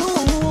is you.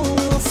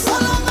 So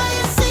long I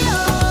see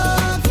you.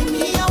 Give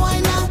me a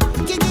wine up.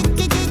 Give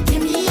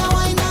me a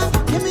wine up.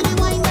 Give me the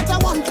wine that I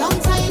want. Long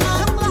time,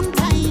 long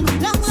time.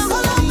 So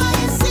long I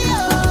see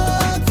you.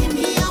 Give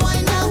me a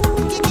wine up.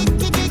 Give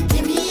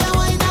me a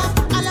wine up.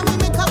 All we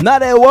make up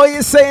Nade, what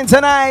you saying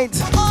tonight?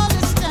 all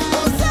this time.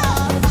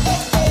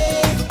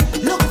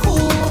 Look who,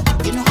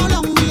 you know how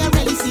long me I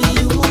really see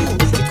you.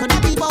 It could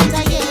have been about a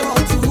year or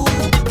two.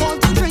 Call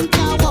to drink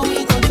now, what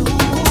we go do?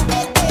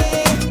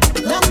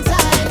 Long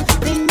time,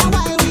 been a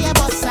while we have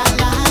us a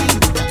line.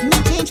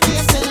 Nothing change, we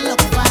still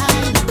look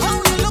fine. How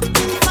you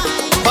looking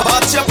fine?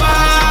 Put your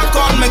back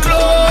on my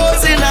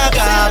clothes in a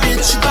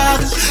garbage bag.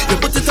 You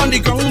put it on the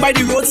ground by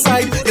the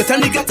roadside. You tell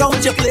me get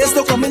out your place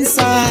to come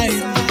inside.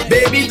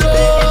 Baby,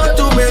 don't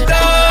do me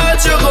that,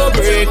 you go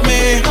break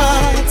my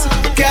heart.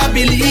 Can't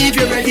believe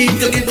you're ready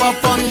to give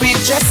up on me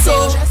just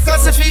so.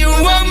 Cause if you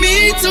want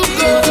me to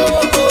go,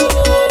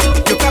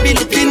 you can be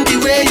looking the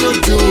way you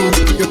do.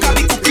 You can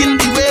be cooking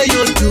the way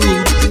you do.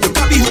 You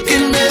can be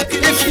hooking me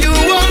if you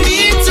want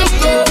me to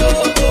go.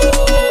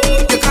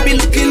 You can be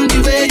looking the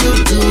way you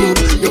do.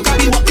 You can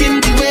be walking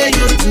the way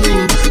you do.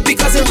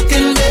 Because you're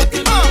hooking me.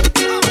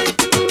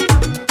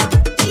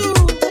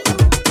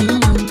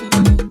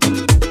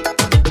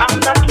 I'm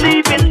not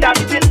leaving,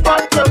 that's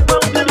impossible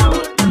to do.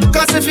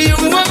 Cause if you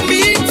want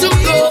me to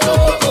go,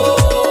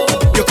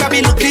 you can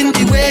be looking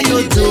the way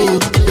you do.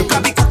 You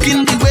can be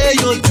cooking the way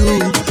you do.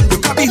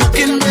 You can be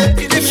hooking me.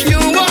 If you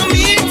want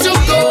me to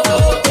go,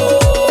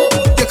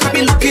 you can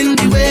be looking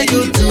the way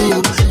you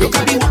do. You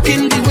can be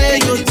walking the way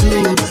you do.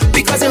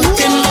 Because you're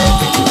hooking me.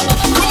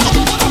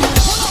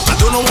 I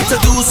don't know what to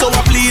do, so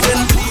I'm pleading.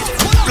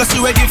 Plus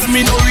you ain't give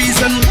me no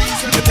reason.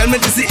 You tell me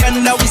this the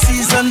end of the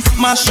season.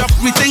 Mash up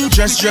we think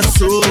just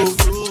so.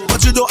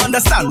 But you don't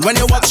understand when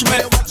you watch me.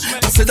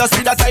 I said I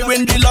see that I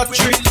win the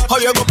lottery. How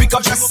you go pick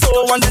up just so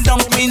and then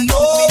dump me? No,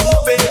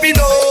 baby,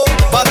 no.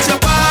 But your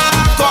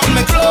back on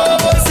me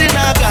clothes in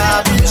a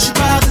garbage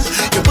bag.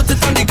 You put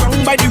it on the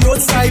ground by the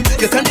roadside.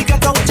 You tell me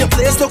get out your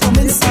place to come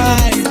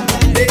inside.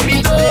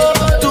 Baby,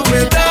 don't do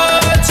me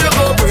that, you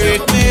go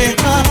break me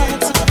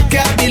heart.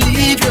 Can't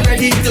believe you're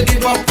ready to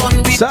give up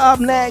on me. So up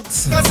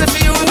next, Cause if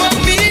you want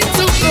me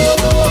to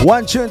go,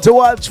 one tune to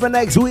watch for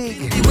next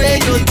week the way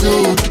you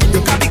do,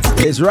 you can be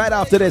cooking, is right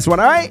after this one,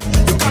 alright?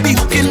 you can be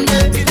hooking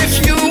me.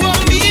 If you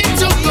want me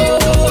to go,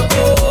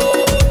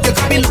 you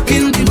can be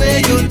looking the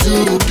way you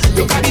do.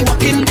 You can be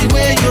walking the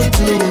way you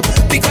do.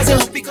 Because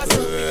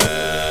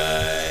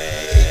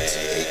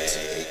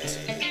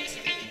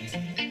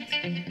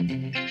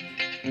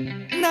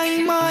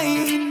Nine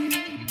mine.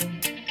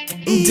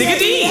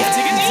 Diggity,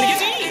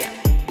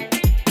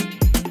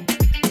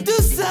 Do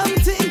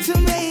something to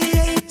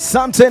me.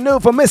 Something new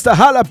for Mr.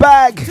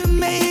 Hollabag. To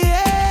me,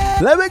 yeah.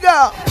 Let me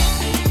go.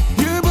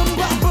 You're bum,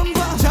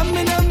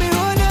 jamming on me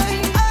all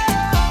night.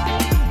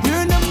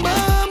 You're number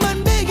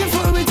one, begging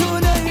for me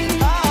tonight.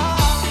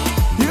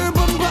 You're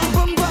bum,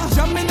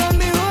 jamming on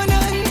me all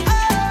night.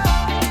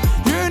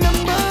 You're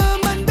number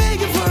one,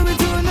 begging for me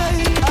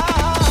tonight.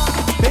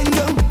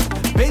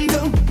 Bend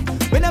down.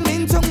 When I'm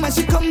in tongue, my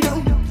she come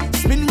down.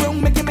 Spin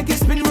round, make it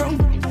spin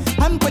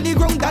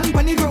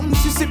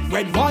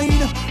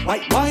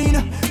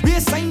wine.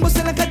 Baseline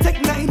bustin' like a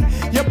Tech 9.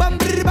 Your bam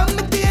bam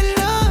me tail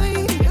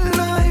line.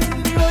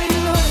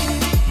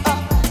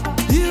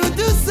 You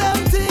do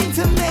something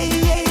to me,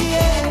 yeah,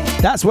 yeah.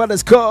 That's what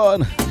it's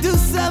called. Do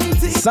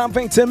something.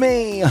 Something to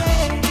me.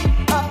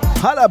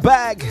 Holla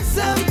Bag.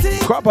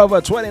 Crop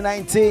over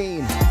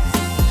 2019.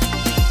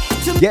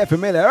 Get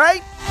familiar,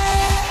 right?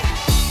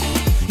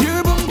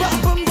 You're bumba,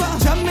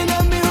 jamming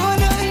on me all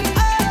night.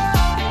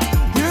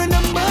 You're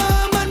number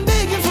one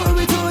begging for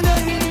it all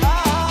night.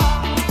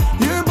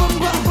 You're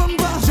bumba,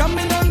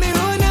 jamming on me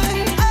all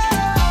night.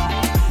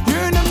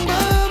 You're number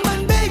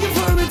one begging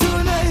for it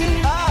all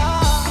night.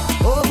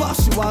 Over,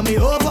 she want me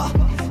over.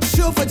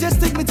 Chauffeur, just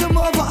take me to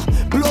over.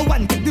 Blow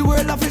one, take the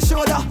world off your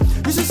shoulder.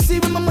 You should see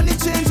when my money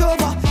change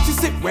over. She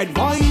sip red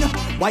wine,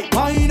 white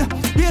wine.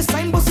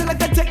 Baseline bustin'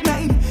 like a Tech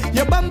 9.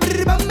 Your bam me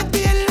tail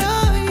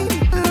line.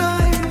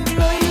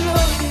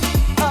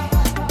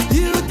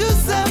 You do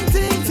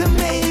something to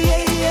me,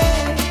 yeah,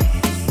 yeah.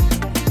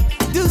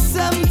 Do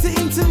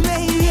something to me,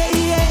 yeah,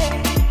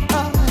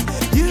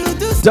 yeah. You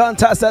do Don't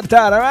touch that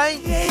thought, alright?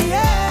 yeah,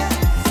 yeah.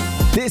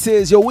 This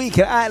is your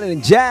Weekend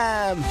Island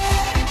Jam.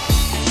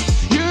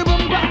 You're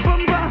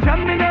bumba,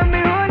 jamming on me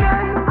all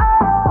night.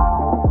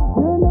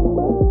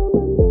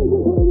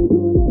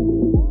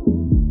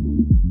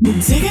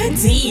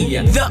 Digga D,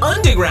 the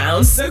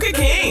underground soca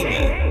king.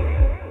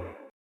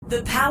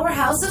 The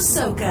powerhouse of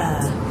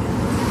soca.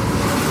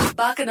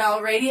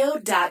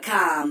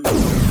 BacchanalRadio.com.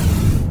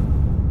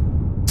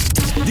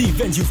 The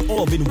event you've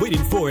all been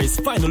waiting for is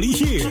finally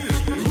here.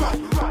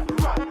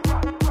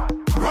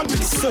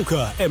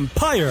 Soca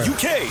Empire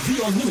UK,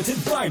 the unlimited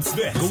vibes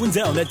fest, going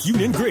down at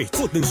Union Great,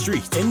 Portland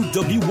Street,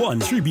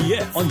 NW1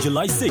 3BF on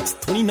July 6,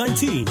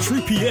 2019,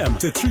 3 p.m.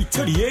 to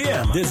 3:30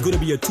 a.m. There's gonna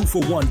be a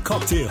 2-for-1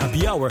 cocktail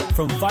happy hour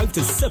from 5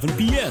 to 7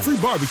 p.m. Free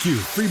barbecue,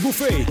 free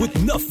buffet with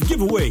enough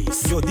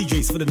giveaways. Your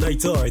DJs for the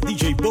night are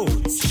DJ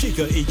Bones,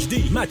 Shaker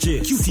HD,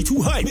 Matches,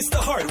 QT2 Hype, Mr.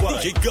 Hardwire,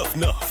 DJ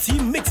Guffner,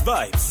 Team Mix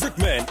Vibes,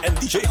 Rickman and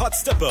DJ Hot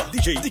Stepper,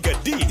 DJ Digga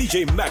D,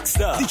 DJ Max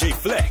Star, DJ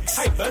Flex,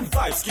 Hype and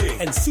Vibes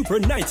King, and Super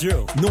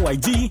Nitro. No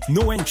ID,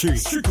 no entry.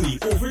 Strictly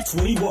over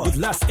 21. With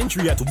last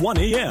entry at 1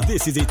 a.m.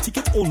 This is a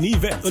ticket-only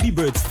event. Early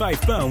birds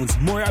 £5,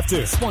 more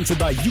after. Sponsored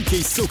by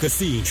UK Soca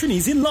Scene,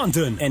 Trini's in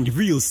London, and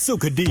Real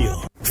Soca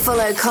Deal.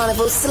 Follow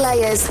Carnival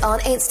Slayers on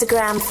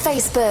Instagram,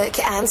 Facebook,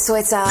 and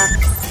Twitter.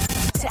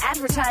 To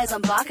advertise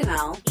on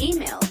Bacchanal,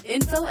 email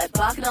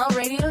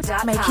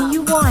info@bacchanalradio.com. Making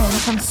you wine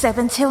from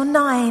 7 till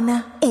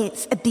 9.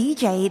 It's a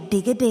DJ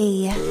Digga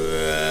D.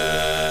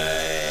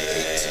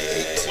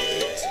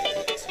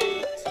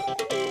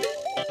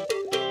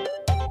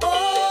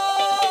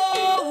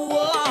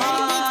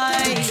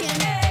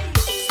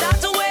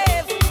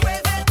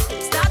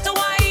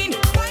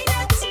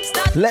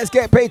 Let's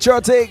get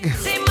patriotic.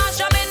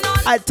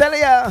 I tell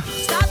ya,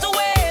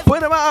 put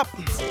them up.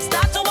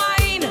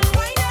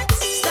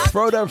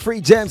 Throw them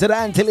free gems to the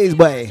Antilles,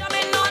 boy.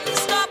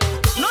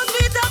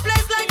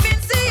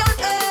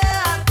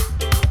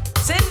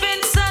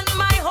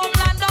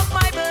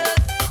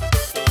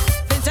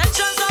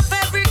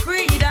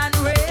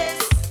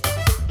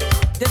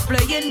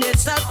 Displaying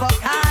itself for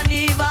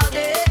Carnival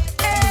Day.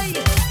 Hey,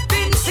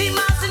 Vincy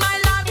Mass in my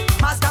land,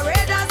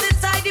 masqueraders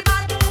inside the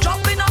band,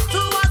 jumping up to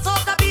a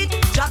soca beat,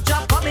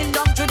 jab coming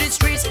down to the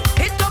streets.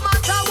 It don't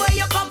matter where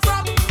you come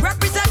from,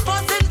 represent for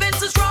St.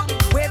 Vincent strong.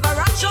 Wave a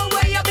rock show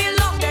where you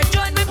belong, then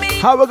join with me.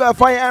 How we gonna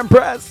find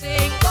Empress?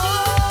 Sing, oh,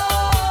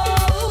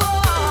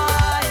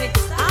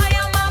 I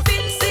am a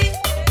Vincy,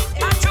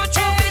 a true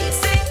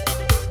Vincy.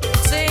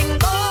 Sing,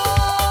 oh,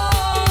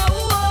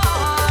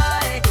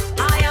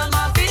 I am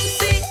a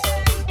Vincy.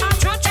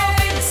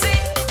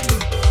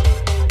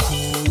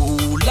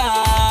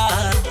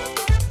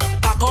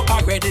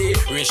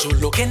 Ratio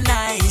looking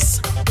nice.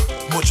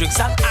 More drinks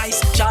and ice,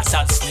 charts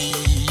and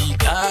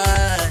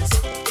sneakers.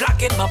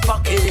 Flag in my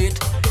pocket,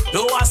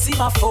 though I see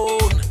my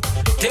phone.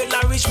 Till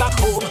I reach back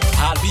home,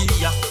 I'll be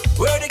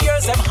where the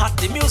girls them hot,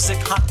 the music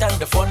hot and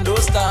the fun don't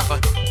stop.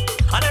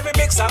 And every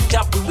big song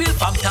drop, we will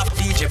from top.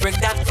 DJ bring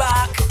that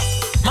back.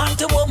 Man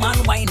to woman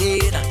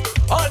whining,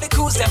 all the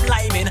crews them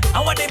liming.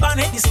 And when they band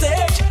hit the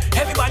stage,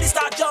 everybody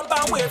start jump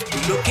and wave.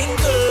 We looking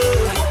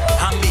good,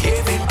 and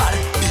behaving bad.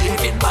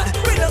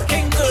 We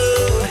looking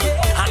good,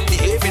 and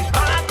behaving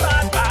bad.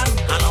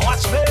 And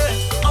watch me,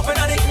 up and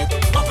at it,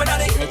 up and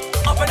at it,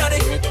 up and at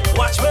it.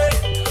 Watch me,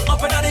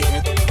 up and at it,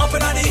 up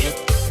and at it,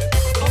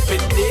 up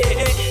in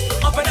there,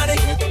 up and at it,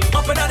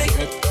 up and at it,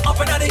 up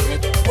and at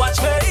it. Watch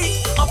me,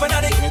 up and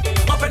at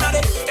it, up and at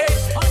it.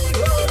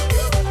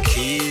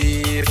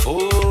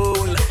 Careful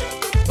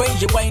when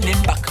you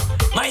whining back,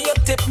 my you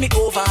tip me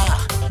over.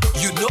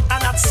 You know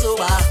I'm not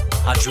sober,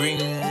 I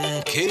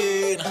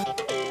drinking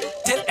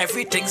till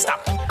everything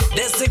stop.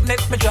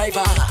 Designate me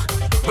driver.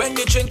 When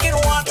you drinking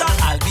water,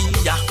 I'll be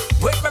ya.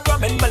 With me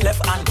rum in my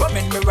left and rum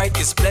in my right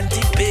is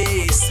plenty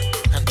pace.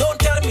 And don't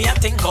tell me a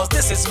thing, cause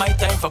this is my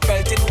time for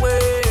belting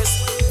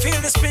waist. Feel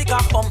the speaker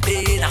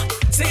pumping,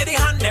 see the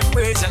hand them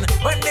raising.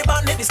 When they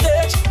band hit the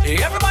stage,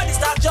 everybody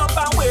start jump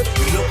and wave.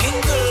 We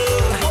looking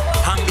good,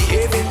 and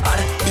behaving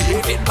bad.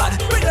 behaving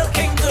bad. We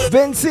looking good.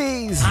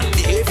 Vincey's. And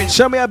behaving.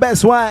 Show me your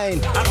best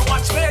wine. And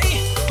watch me.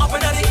 Up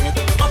and at it.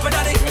 Up and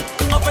at it.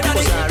 Up and at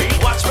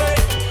it. Watch me.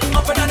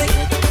 Up and at it.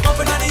 Up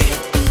and at it.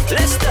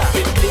 Let's start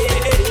it.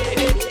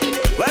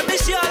 Well, me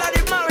see all of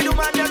the married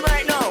woman them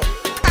right now.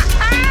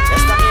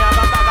 Let's start me have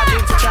a bag of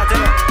things to chat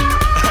about.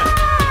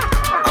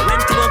 I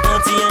went to a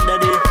party the other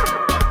day.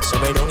 So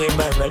I don't get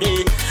back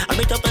ready. I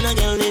met up on a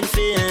girl in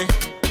fear.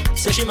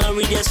 So she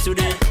married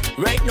yesterday.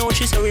 Right now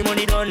she's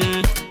ceremony done.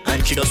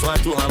 And she just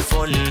want to have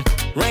fun.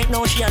 Right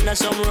now she under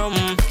some rum.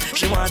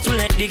 She want to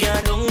let the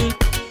girl down.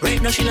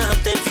 Right now she not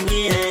have 10 few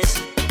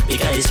years.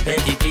 Because it's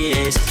plenty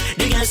PS.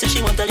 The girl say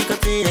she want a little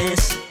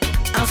taste.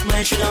 Half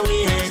my sugar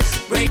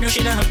waist. Right now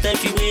she not have 10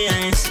 few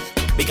years.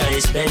 Because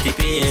it's plenty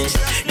PS.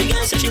 The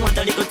girl say she want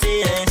a little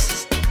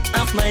taste.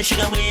 Half my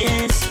sugar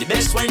waist. The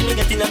best wine me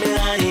get in my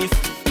life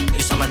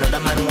is some another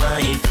man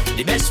wife.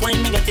 The best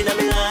wine me get in my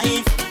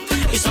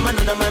life is some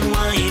another man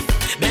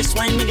wife. Best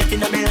wine me get in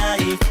my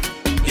life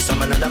is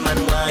some another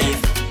man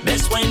wife.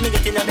 Best wine me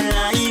get in my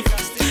life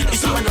is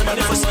some another man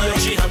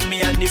wife. She have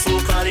me and the fool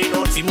calling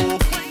out to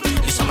move.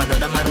 Is some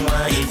another man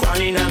wife.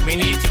 Calling up me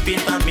need to pin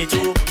on me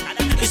too.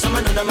 Is some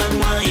another man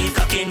wife.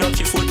 Cocking up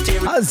your foot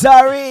tail.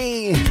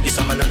 Azari. Is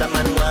some another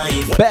man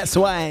wife. Best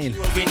wine.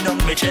 Rubbing on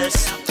my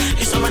chest.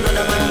 Is some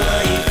another man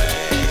wife.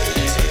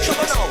 Show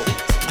me now.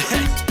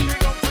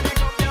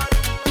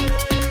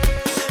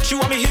 She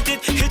want me hit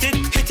it, hit it,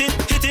 hit it,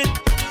 hit it.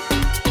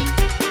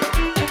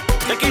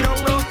 Take it on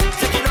low,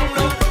 take it on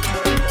low.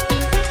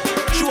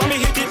 She want me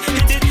hit it,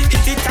 hit it,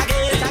 hit it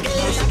again.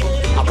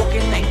 I walk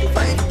in 9 to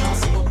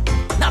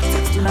 5, not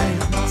 6 to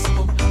 9.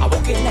 I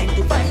walk in 9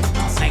 to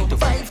 5, 9 to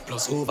 5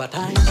 plus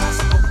overtime.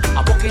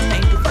 I walk in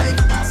 9 to 5,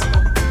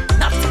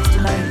 not 6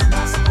 to 9.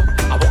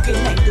 I walk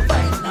in 9 to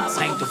 5,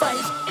 9 to 5.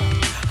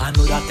 I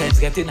know that time's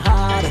getting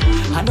hard.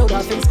 I know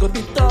that things could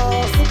be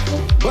tough,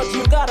 but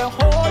you gotta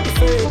hold the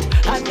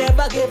faith and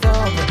never give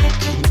up.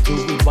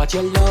 Keep doing what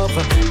you love.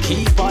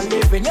 Keep on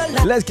living your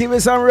life. Let's give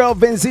it some real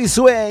Vincey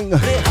swing.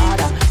 Play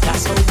harder,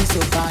 that's how we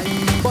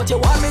survive. But you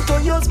want me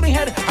to use me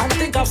head and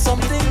think of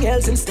something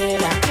else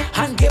instead.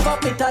 And give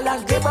up me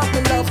talent, give up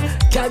me love.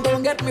 Girl,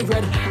 don't get me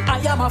red. I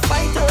am a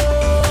fighter,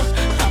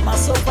 I'm a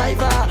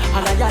survivor,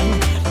 and I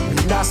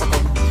am not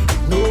succumb.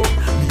 No.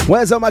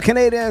 Where's all my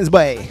Canadians,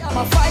 boy? I'm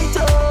a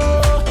fighter,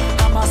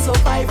 I'm a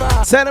survivor.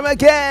 Send them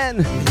again.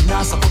 Me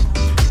not succumb,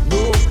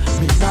 no,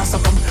 me not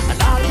succumb.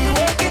 And I'll be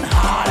working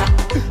harder,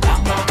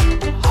 longer,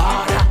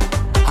 harder.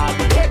 I'll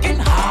be working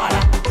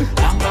harder,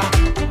 longer,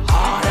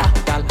 harder.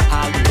 Girl,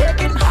 I'll be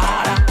working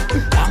harder,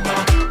 longer,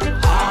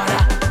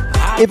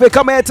 harder. If you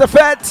come here to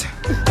fete,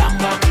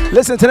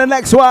 listen to the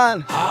next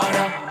one.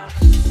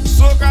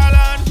 Soca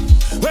land,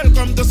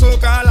 welcome to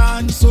Soca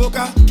land,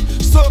 Soca,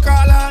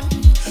 Soca land.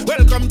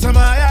 Welcome to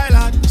my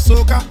island,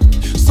 Soca,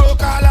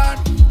 Soca land.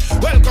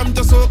 Welcome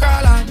to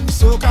Soca land,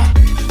 Soca,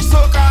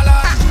 Soca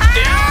land.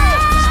 Yeah.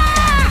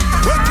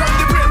 Welcome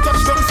the plane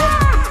touch down so,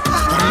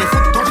 and my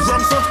foot touch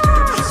wrong so.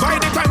 By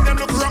the time them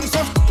look wrong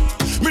so,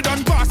 me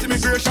done pass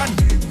immigration.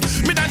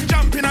 Me done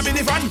jump in a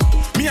minivan.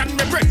 Me and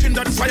me brethren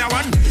done fire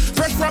one.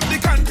 Fresh from the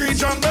concrete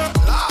jungle.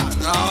 Lord,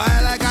 now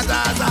I like a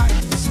Tarzan.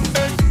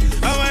 Hey,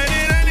 I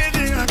need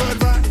anything I could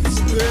find.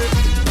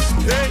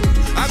 Hey,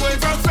 I'm going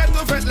from fete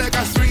to fete like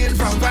a swinging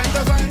from vine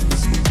to vine.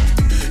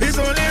 It's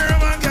only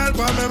room and girl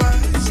for my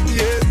mind.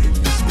 Yeah,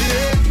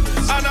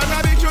 yeah.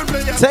 Another big tune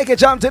player. Take a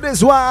jump to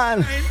this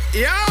one.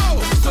 Yo,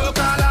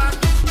 Soca land.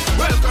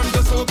 Welcome to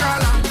Soca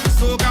land.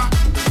 Soca,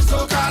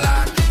 Soca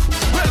land.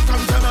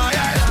 Welcome to my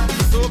island.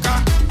 Soca,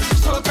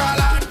 Soca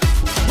land.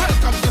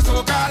 Welcome to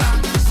Soca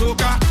land.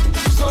 Soca,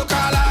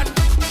 Soca land.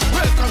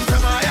 Welcome to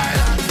my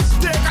island.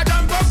 Take a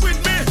jump up with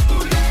me.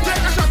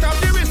 Take a shot of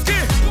the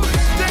whiskey.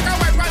 Take a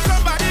wipe on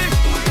somebody.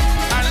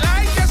 And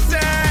like you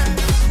said,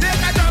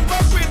 take a jump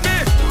up with me.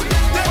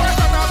 Take a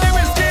shot of the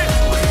whiskey.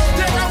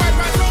 Take a wipe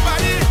on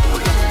somebody.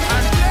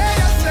 And play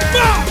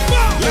yourself.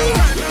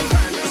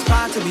 It's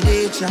part of my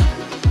nature.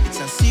 It's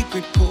a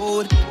secret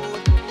code.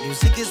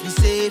 Music is my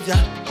savior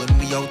when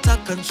we out of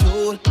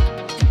control.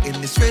 In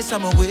this race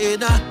I'm a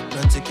winner.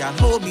 Nothing can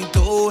hold me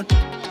down.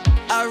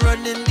 I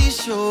run in the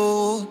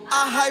show.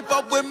 I hype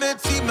up with my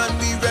team and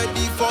we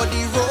ready for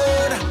the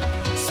road.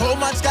 So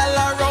much gal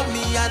around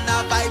me and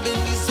I vibe in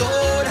the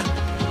zone.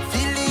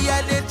 Feel the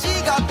energy,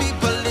 got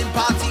people in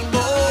party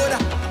mode.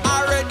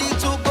 I'm ready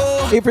to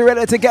go. If you're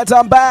ready to get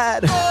on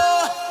bad,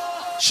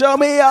 show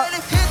me up.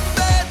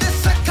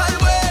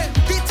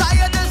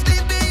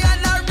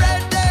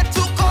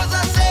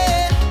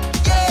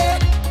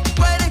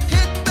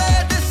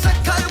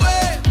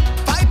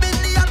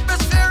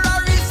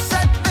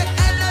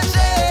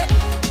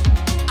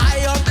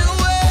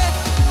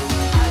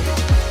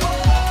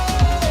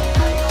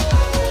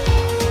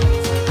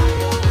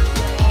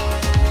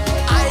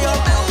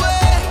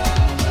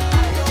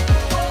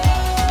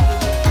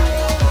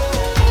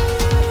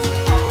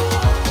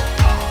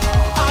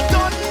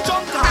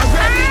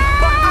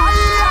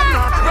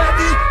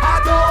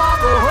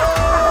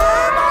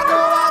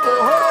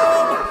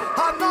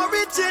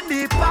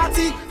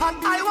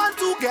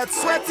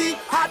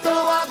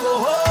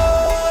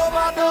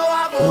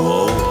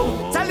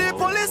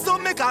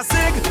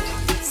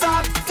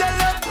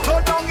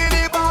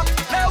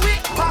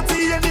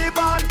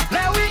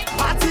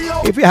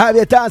 If you have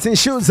your dancing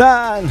shoes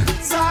on,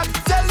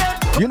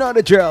 you know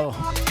the drill.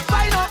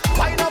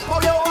 Wind up how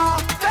you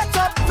want.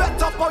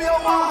 Fet up how you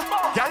want.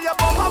 Girl, your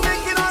bumper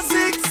making a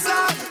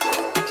zigzag.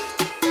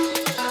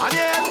 And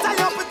you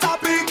tie up with a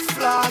big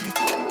flag.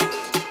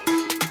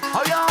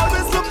 How you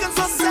always looking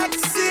so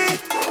sexy.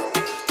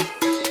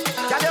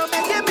 Girl, you're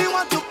making me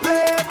want to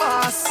play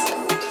mass.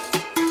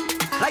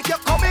 Like you're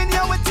coming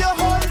here with your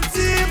whole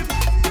team.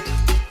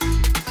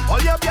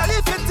 All your belly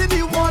fit in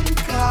the one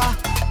car.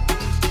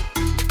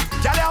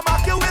 Girl, you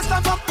mark your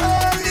waistline from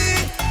early.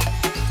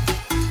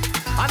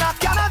 And I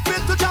cannot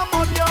wait to jump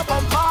on your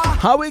bumper.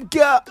 How we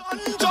go?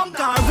 Jump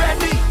and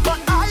ready, but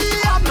I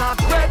am not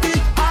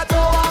ready. I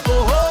don't want to go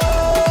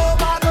home.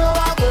 I don't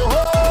want to go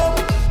home.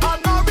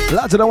 I'm not ready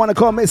Lots of them want to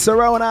call me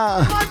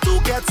Serona, to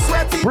get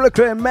sweaty.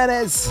 Brooklyn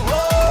Menace,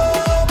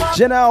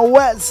 Janelle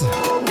West,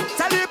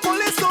 Tell the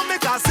police to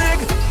make a sing.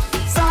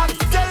 Zag,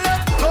 tell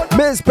them,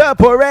 Miss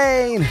Purple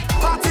Rain,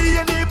 party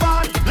in the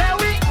band. Let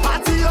we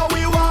party how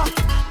we want.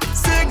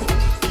 Sing,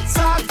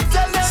 zag,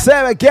 tell them.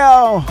 Sarah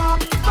Girl,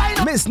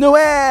 Miss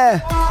Noel.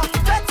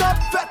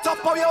 Fet up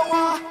how you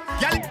want.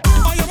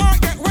 On your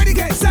mark, get ready,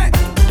 get set.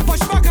 Push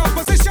back out,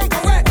 position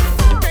correct.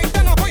 Bend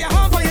down, put your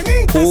hand on your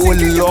knee. Oh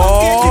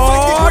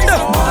Lord.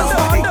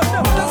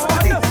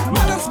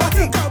 Balance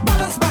body,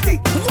 balance body.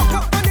 Walk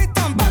up on it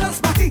and balance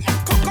body.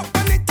 Cock up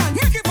on it and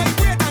make it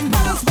vibrate and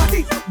balance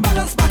body,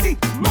 balance body,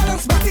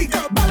 balance body,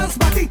 balance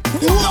body.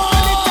 Walk up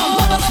on it and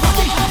balance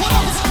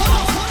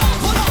body.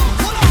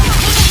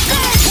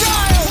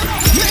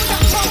 Make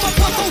that bumper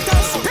pop out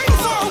and spin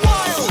for a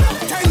while.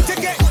 Time to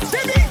get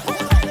dimmy.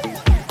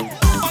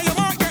 On your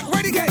mark, get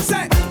ready, get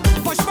set.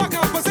 Push back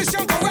out,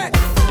 position correct.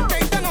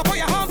 Bend down, put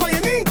your hand on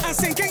your knee and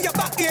sink in your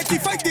back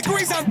 85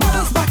 degrees and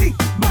balance body,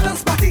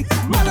 balance body,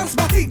 balance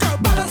body,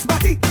 balance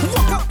body.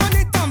 Walk up on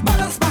it and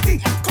balance body.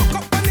 Cock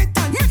up on it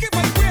and make it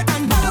vibrate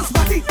and balance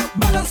body,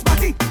 balance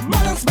body,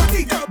 balance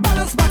body,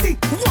 balance body.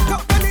 Walk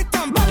up on it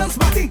and balance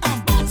body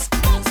and bounce,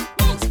 bounce,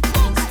 bounce,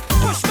 bounce.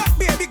 Push back,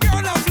 baby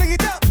girl, and fling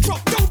it up.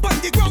 Drop down on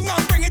the ground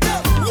and bring it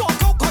up.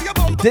 Walk out, call your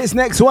bum. This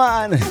next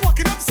one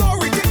Walking up so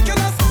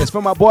ridiculous. is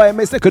from my boy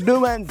Mr.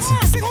 Kadumant,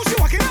 Sing how she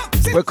walking up.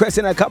 Sing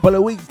requesting a couple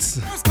of weeks.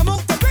 come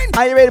out the bend.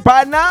 Are you ready,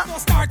 partner?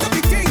 Start up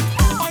the thing.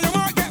 On your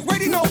mark, get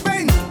ready, no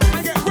bend.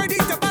 And get ready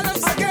to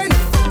balance again.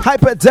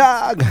 Hyper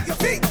Dog, Your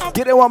feet up.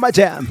 get it on my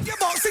jam. Your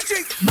bossy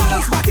chick.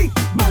 Balance body,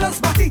 balance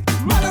body,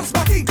 balance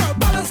body, girl,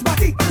 balance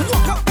body.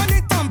 Walk up on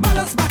it and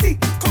balance body.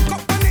 Cock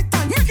up on it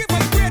and make it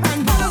vibrate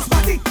and balance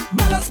body,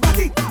 balance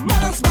body,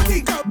 balance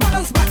body, girl,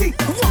 balance body.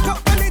 Walk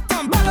up on it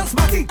and balance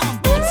body and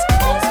bounce,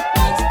 bounce,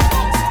 bounce,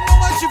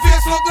 bounce. What your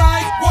face look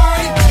like? Why?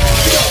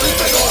 She always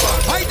bend over.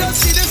 I don't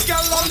see this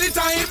girl all the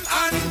time,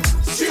 and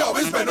she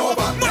always bend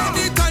over.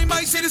 Anytime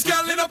I see this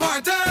girl in a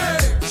party,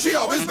 she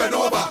always bend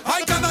over.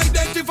 I can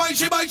identify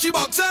she by she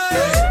boxing.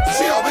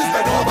 She always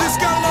bend over. This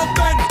girl love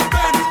bend,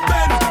 bend,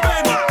 bend,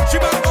 bend. She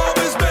back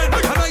always bend,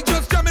 and I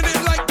just jamming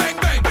it like bang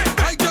bang.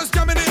 I just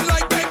jamming it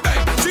like bang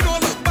bang. She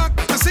don't look back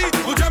to see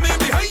who jamming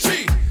behind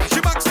she. She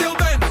back still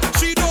bend.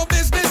 She no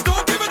business,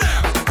 don't give a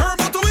damn. Her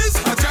motto is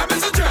a jam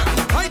is a jam.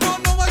 I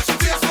don't know what she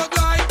feels look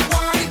like.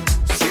 Why?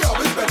 She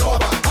always bend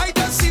over. I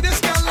just see this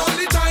girl all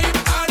the time,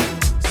 and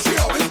she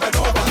always bend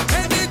over.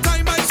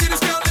 Anytime I see this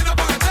girl in a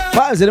party,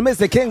 Vibes to the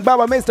Mr. King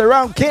Baba, Mr.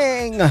 Round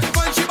King.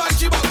 when she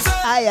boxing.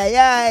 Aye, aye,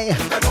 aye.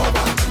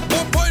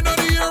 One point of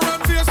the year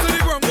and face to the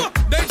ground.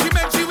 Then she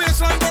make she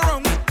waistline go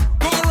round,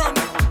 go around,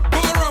 go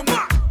around,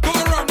 go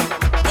around.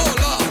 Oh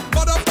Lord,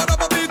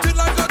 but beat it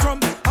like a drum.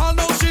 I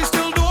know she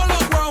still don't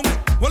look wrong.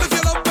 Well, if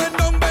you love bend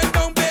down,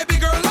 baby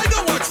girl, I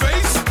don't watch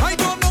face. I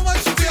don't know what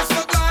she feels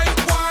look like.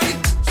 Why?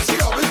 She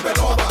always bend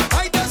over.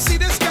 I just see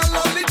this girl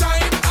all the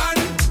time, and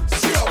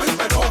she always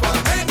bend over.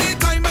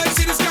 Anytime I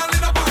see this girl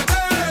in a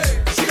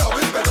party, she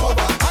always bend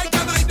over. I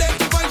can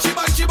identify she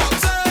by she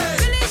boxing.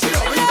 She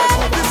always bend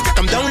over.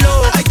 Come down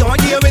low, I don't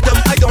deal with them,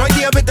 I don't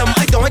deal with them,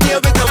 I don't deal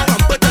with them.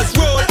 But just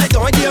roll, I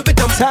don't deal with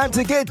them. Time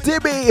to get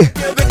dibby.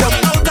 Deal with them,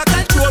 out of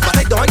control, but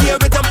I don't deal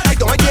with them, I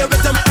don't deal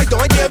with them, I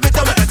don't deal with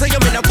them. I tell you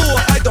I'm in a boat,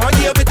 I don't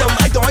deal with them,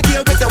 I don't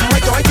deal with them, I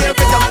don't deal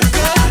with them.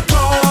 Good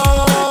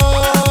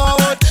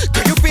God,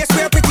 girl you face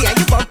real pretty and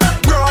you bump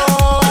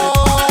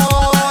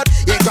broad.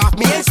 You drop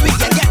me in sweet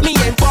and get me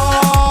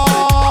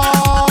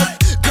involved.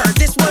 Girl,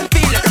 this one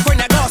feel like a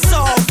friend I got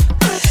soft.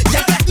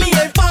 You get me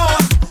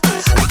involved.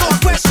 I got a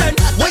question,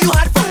 what you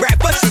had for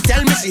breakfast? She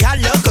tell me she had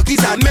little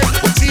cookies and milk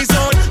with cheese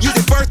on. You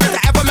the first that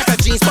I ever make a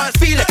jeans pants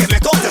feel like it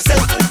make out the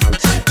silk.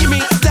 Give me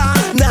that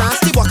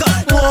nasty walk up.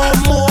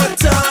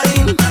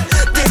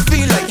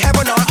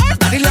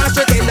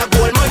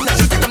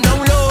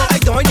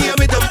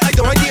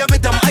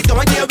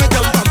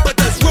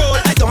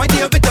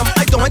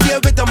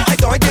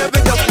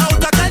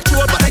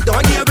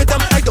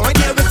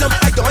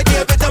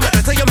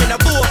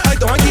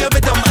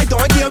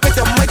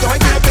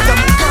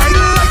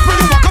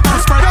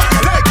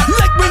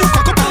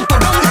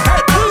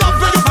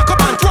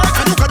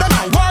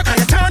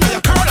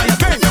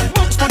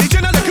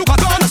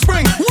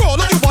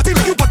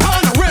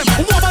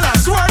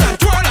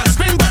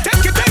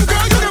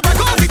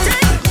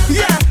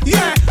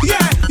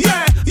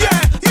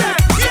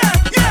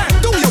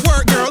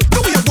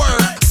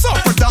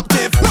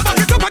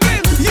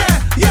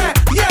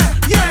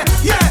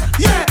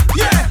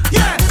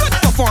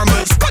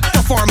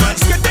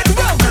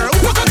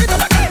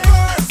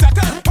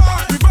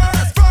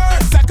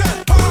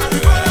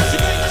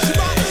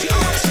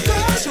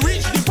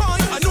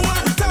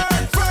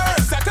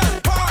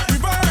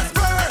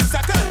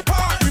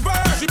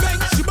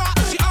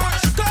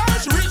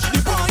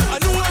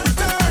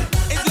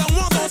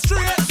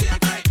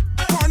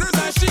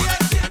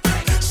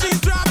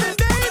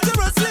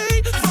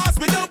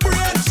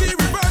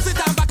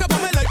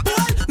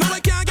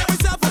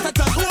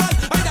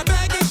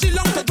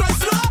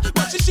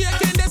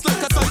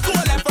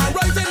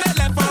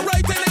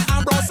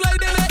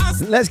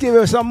 Let's give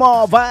her some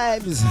more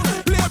vibes.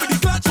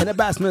 And the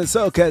batsman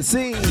soca,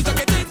 see.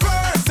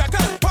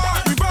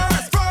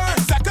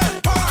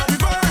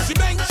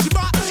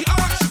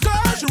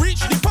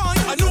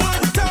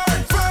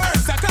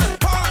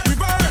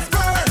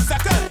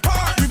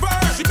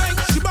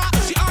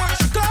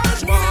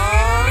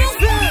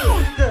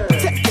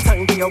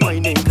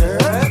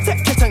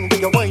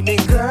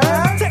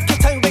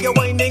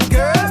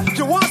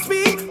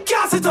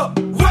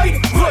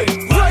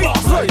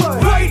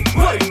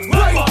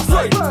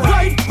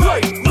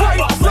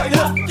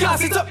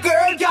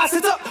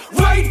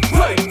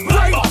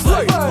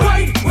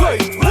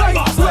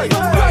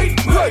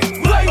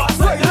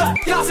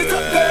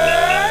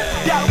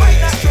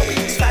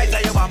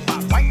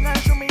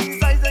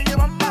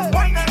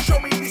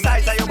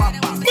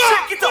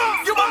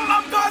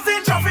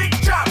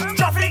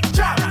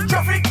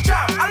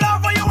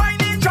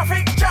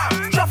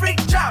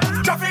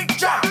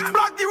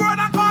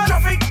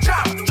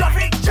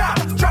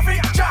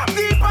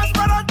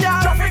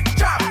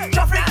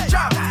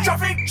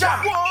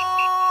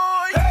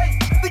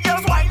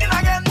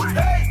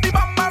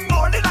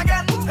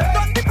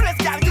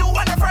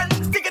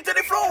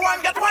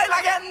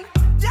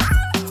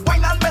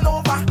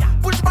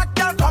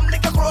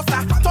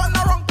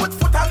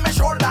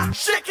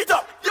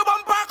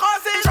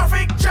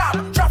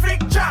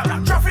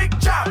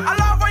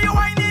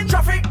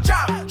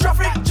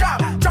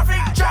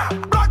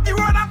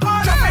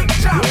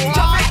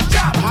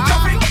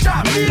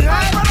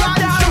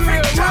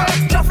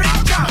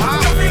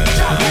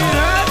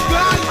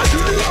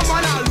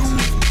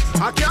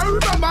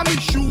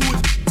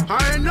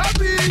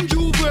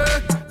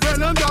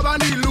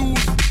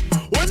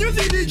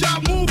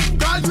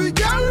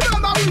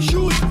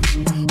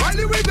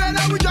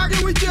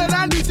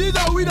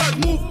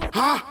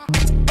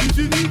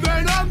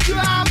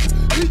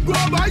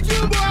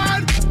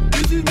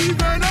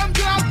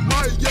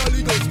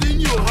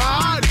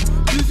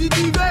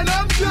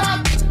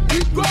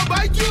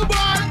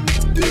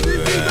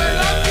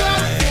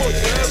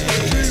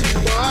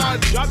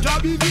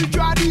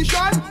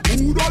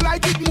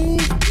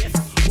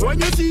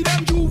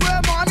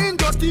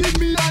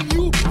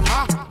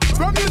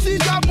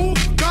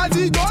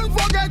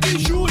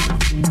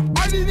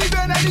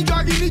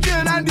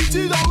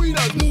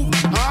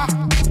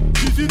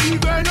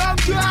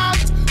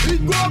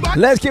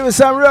 Let's give it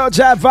some real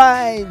chat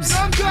vibes.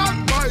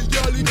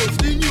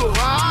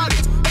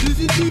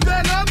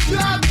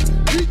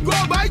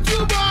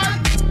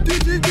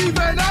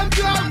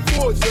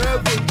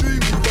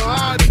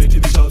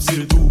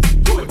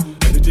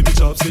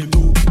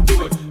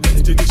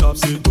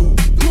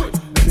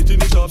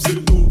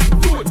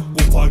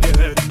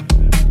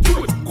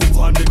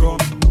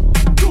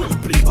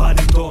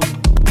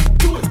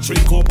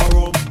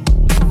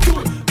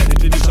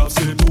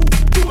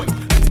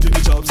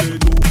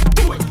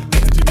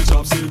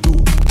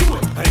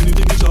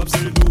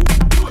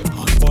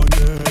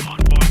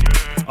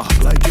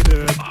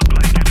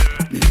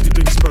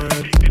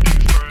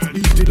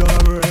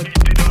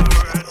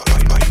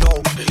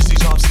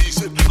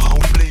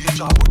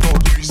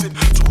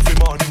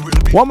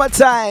 One more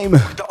time.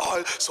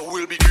 So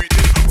we'll be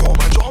greeting. Come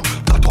and jump,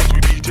 that's what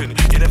we beating.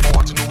 You never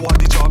want to know what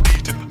the job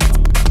beating.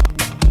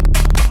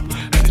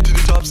 Anything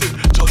the job say,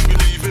 just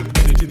believe him.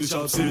 Anything the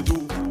job say,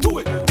 do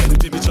it.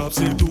 Anything the job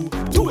say, do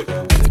it.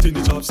 Anything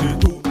the job say,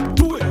 do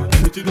it.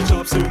 Anything the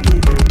job say, do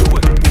it.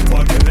 Move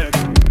on your neck,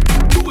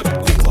 do it.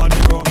 Move on the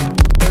ground,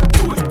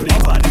 do it.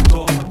 Breathe on the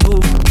tongue,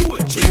 do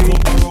it. Drink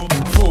up a rum.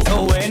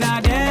 So when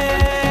I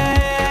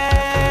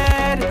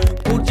dead,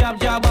 put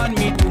jab on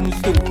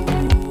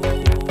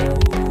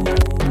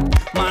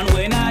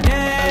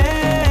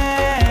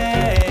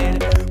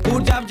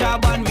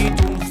me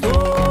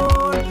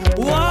tombstone.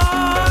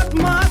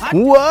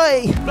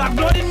 Why? Black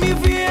blood in me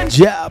vein.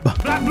 Jab.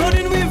 Black blood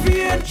in me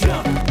vein.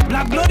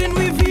 Black blood in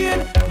me vein.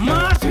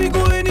 Mass we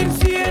going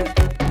insane.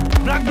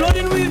 Black blood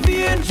in me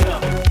vein.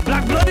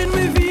 Black blood in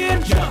me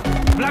vein.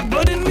 Black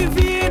blood in me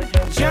vein.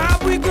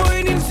 Jab we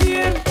going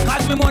insane.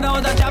 Cause my mother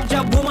was a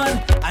jab woman,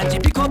 and she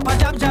pick up a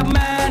jab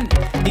man.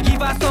 He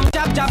give her some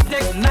jab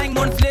sex. 9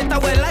 months later,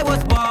 well I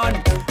was born.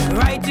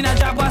 Right in a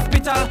jab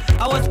hospital,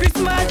 I was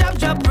fixing my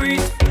jab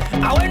priest.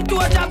 I went to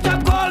a jab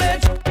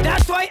college.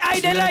 That's why I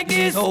did like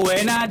this. So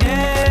when I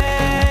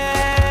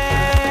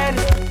dead,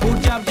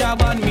 put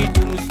jab on me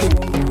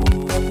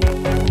tombstone.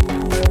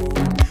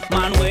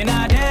 Man, when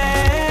I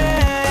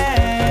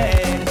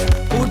dead,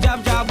 put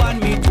jab on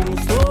me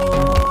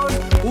tombstone.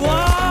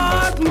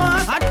 What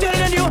man? I'm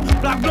telling you,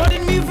 black blood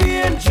in me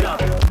vein.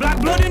 Black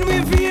blood in me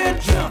vein.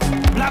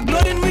 Black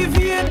blood in me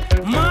vein.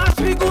 Mass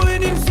we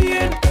going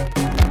insane.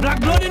 Black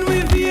blood in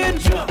me vein.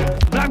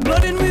 Black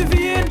blood in me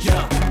vein.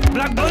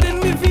 Black blood in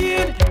me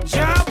vein.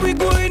 Jab we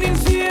going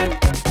insane.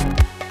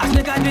 As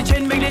the kind of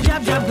chain make the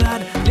jab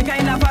glad. The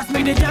kind of fast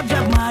make the jab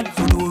mad.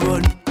 So no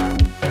run.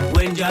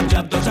 When jab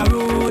touch a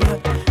road,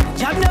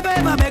 jab never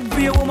ever beg for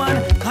a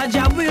woman. Cause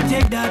jab will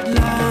take that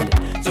lad.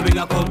 So we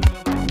not come.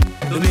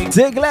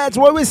 Take lads,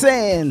 what we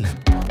saying?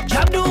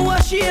 Jab do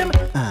a shame.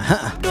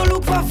 Don't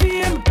look for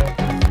fame.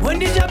 When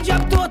the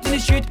jab taught in the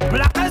street,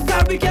 black and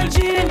star we can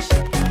change.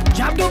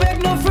 Jab do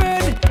beg no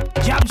friend.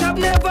 Jab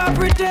never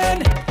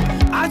pretend.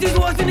 As it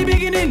was in the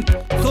beginning,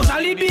 so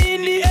shall it be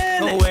in the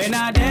end. So when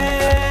I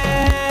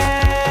dead,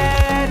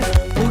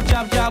 put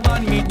jab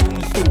on me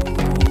tombstone.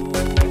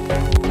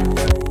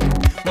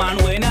 Man,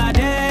 when I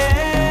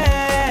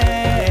dead,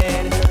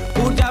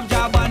 put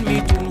jab on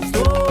me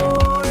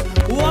tombstone.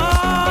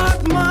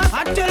 What man?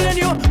 I'm telling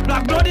you,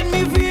 black blood in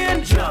me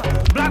vein.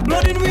 Black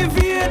blood in me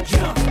vein.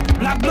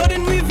 Black blood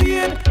in me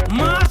vein.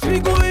 Mass we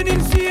going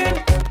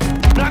insane.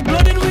 Black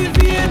blood in me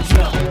vein.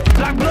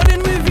 Black blood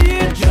in me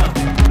vein.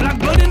 Black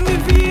blood in me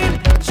vein.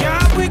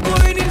 Jab we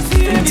going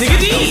insane. Dig it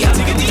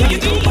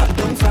deep. Back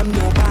down from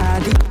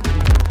nobody.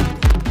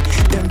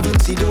 Them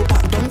Vincy don't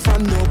back down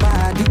from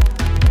nobody.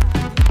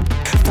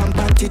 From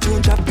party to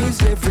drop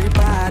is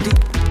everybody.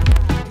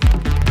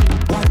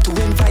 Want to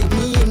invite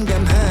me in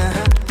them,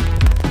 huh?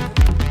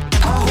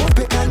 I hope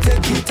you can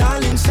take it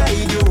all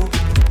inside you.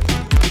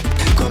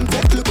 Come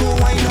take look who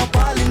wind up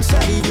all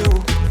inside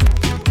you.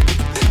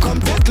 Come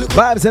take look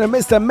Vibes in a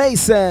Mr.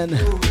 Mason.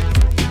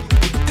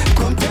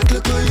 Come take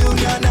look who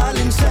union all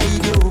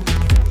inside you.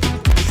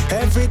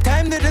 Every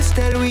time that they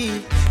tell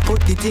we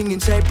put the thing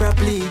inside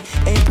properly,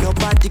 ain't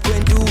nobody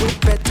going do it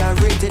better.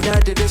 Rated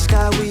out of the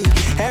sky we.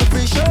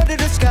 Every show to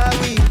the sky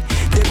we.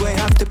 They going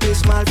have to pay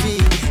small fee.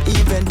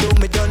 Even though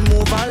me done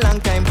move a long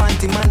time,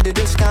 panty man they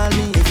just call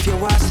me. If you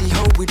want see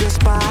how we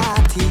just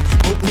party,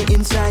 put me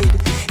inside.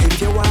 If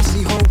you want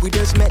see how we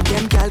just met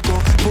them gal go,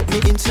 put me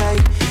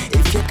inside.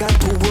 If you got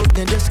to work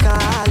then just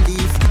call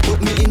leave, put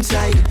me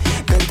inside.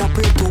 Better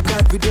pray to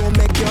God we don't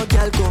make your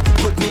gal go,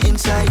 put me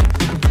inside.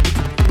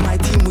 My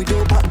team we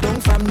don't back down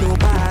from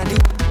nobody.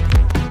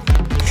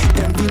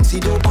 Them Vincy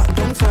don't back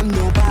down from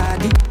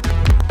nobody.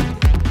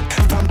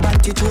 From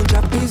party to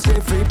drop is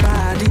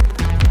everybody.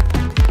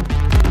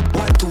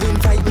 Want to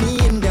invite me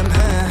in them,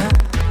 huh?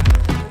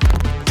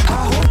 I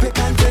hope you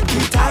can take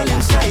it all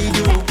inside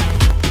you.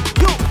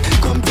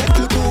 Come take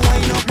look who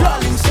wind up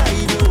all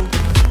inside you.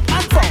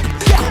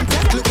 Come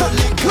take look who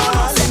lick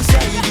all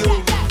inside you.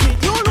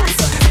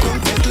 Come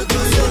take look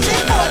who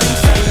union all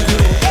inside you.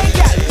 Hey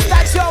girl,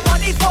 that's your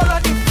money fall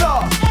on the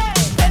floor.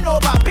 Bend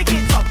over, pick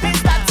it up.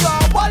 Is that your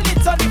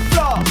wallet on the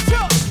floor?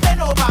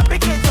 Bend over,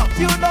 pick it up.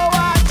 You know I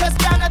just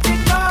cannot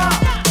ignore.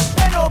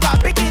 Bend over,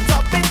 pick it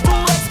up. It's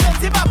too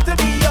expensive up to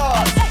be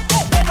yours.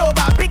 Bend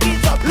over, pick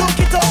it up. Look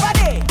it over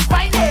there.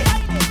 Find it,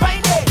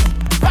 find it,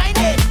 find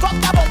it. Cock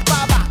the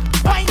bumper back.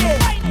 Find it.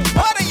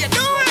 What are you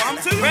doing?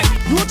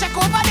 You check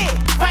over there.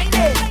 Find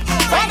it,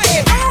 find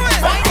it,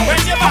 find it.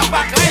 Where's your back?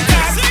 Find it,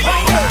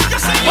 find it.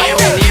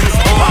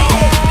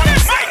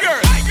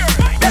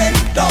 Bend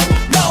down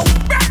now.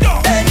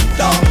 Bend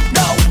down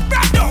now.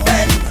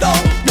 Bend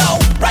down now.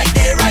 Right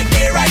there, right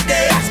there, right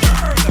there.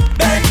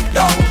 Bend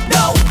down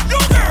now.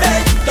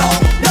 Bend down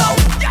now.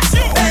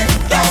 Bend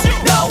down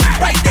now.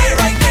 Right there,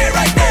 right there,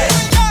 right there.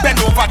 Bend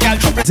over, girl,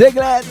 drop it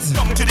Diglets.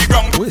 down to the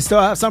ground. We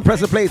still have some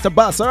pressure plays to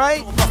bust,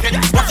 alright? Walk it,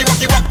 walk to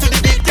the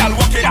beat, girl,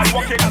 walk it.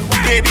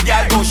 Baby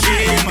girl, no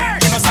shame.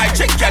 You know side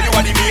chick, girl, you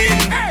are the main.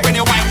 When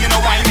you whine, you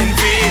know whine in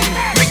vain.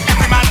 Make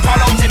every man call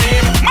out your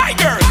name, my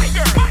girl.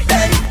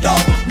 Bend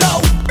down now.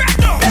 Bend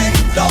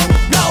down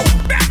now.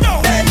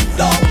 Bend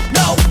down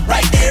now.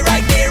 Right there,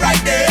 right there,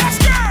 right there.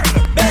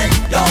 Bend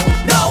down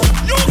now.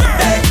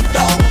 Bend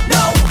down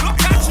now.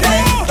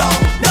 Bend down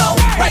now.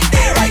 Right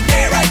there, right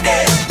there, right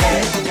there.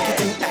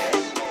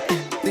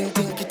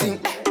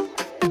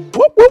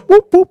 Whoop, whoop,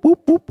 whoop, whoop,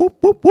 whoop, whoop, whoop,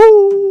 whoop,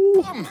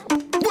 whoop.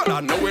 Well, I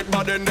know it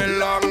bad in the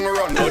long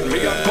run, but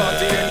me and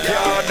party and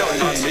car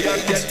done, and me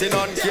and getting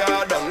on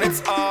car done.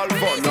 It's all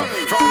fun.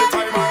 From the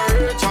time I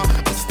reach a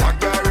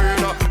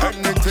staggering,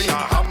 anything I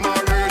have my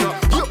arena.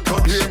 You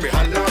could hear me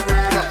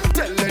hollering,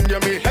 telling you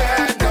me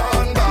head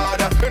down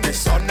bad in the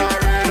sun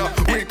arena.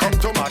 We come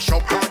to my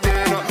shop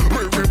again,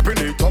 we ripping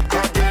it up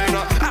again.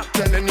 I'm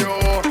telling you,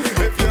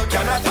 if you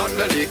cannot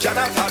handle it,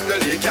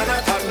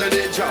 cannot handle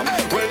the jam.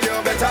 Well, you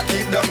better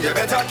keep down, you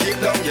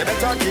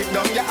better keep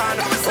down your hand.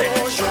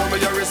 Oh, show me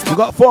your response. We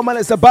got 4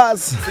 minutes to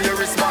buzz. You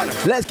respond.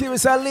 Let's give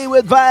us a lead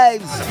with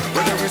vibes.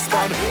 When you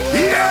respond,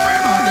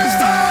 everybody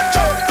start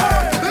jump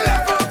on.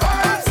 Level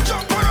vibes,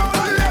 jump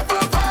around.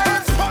 Level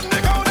vibes, on the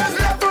ground is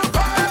level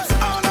vibes.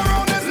 All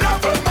around is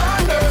level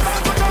madness.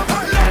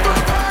 Level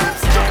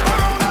vibes, jump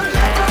around.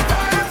 Level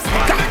vibes.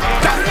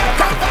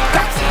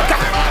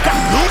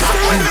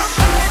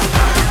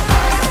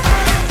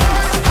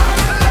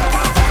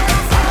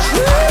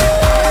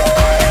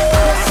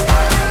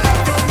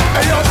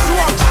 Hey, yo,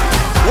 Swatch,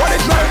 what the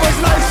driver's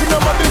license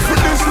number this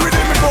with this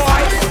rhythm,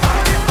 boy?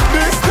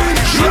 This thing,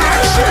 she got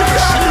the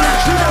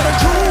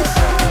juice.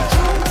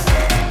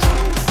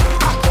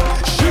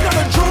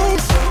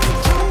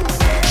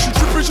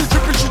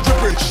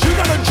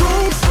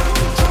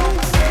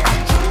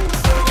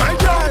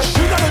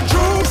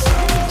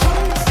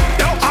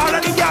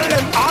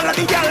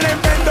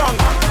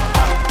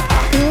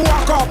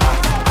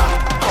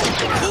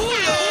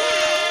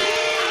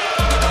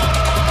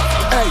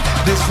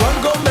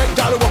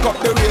 up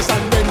the waist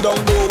and bend down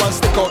low and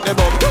stick out the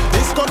bum.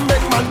 This gun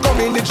make man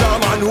come in the jam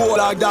and hold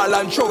a girl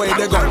and throw away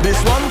the gun. This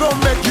one gon'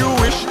 make you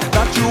wish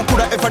that you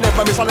coulda ever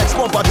never miss a next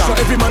bumper jam. So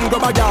every man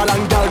grab a girl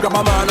and girl grab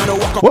a man and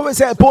walk up. What we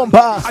say, bumper?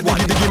 I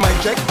diggy diggy my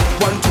check,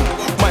 1,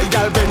 2. My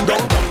girl bend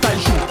down, tie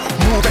shoe,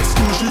 move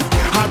exclusive,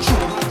 hard shoe.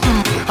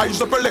 I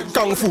used to play like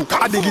kung fu.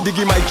 I diggy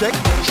diggy my check,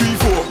 3,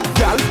 4.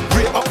 Girl,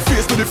 way up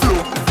face to the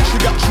floor. She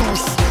got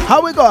juice.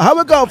 How we go? How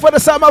we go for the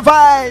summer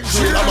vibes?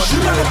 She got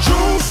a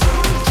juice.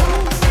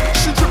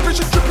 She drippin',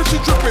 she drippin', she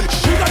drippin'.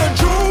 She got a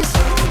juice.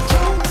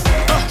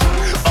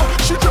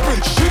 She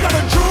drippin', she got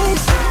a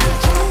juice.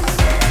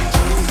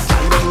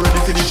 And I'm ready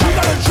for the. She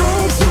got a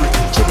juice.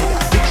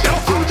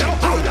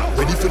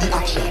 Ready for the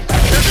action.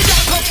 Every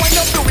girl come wind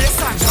up the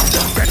waistline.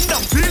 Bend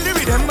down, feel the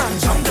rhythm, man.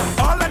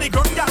 All of the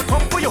gun girl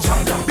come for you.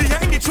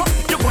 Behind the truck,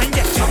 you go and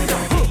get some.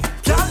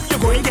 Girl, you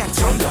go and get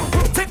some.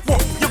 Take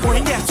walk, you go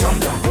and get some.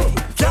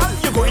 Girl,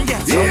 you go and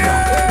get some.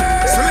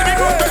 So let me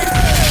go.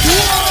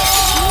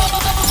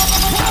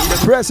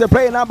 Press and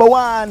play number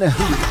 1.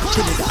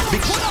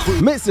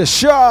 Mr.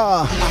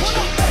 Shaw.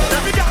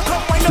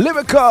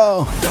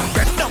 Lyrical.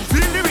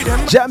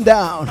 Jam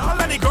down. All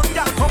of the gun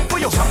girl come for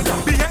you.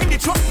 Behind the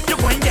truck, you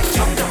go and get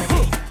some.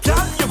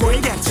 Girl, you go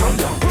and get some.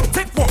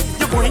 Take walk,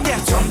 you go and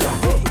get some.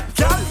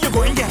 Girl, you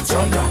go and get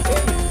some.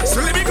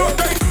 So let me go.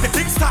 The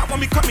things start when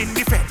we come in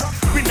the fence.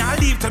 We now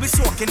leave till we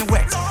soaking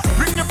wet.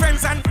 Bring your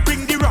friends and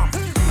bring the rum.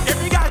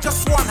 Every guy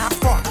just wanna have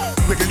fun.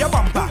 Wiggle your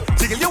bumper,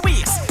 jiggle your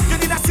waist. You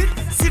need a sit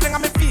down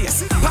on my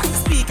face. Pack the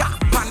speaker,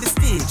 on the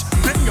stage.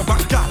 Bring your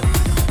back, girl.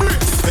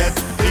 Respect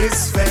is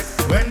respect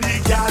when the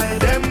girl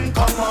them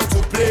come out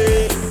to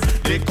play.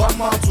 They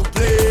come out to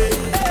play.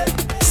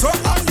 So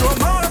on your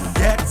mark,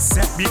 get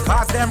set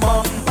because them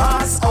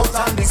bumpers out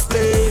on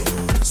display.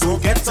 So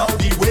get out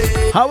the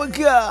way. How we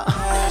go?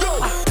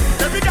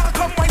 Every girl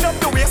come wind up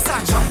the waist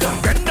and jump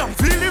down. Bend down,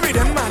 feel the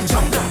rhythm and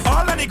jump down.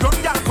 All of the gun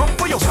girl come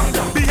for you.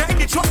 Behind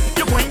the truck,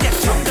 you go and get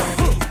jump down.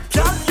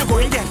 Girl, you go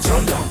and get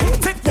jump down.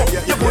 Take walk,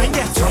 you go and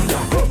get jump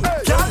down.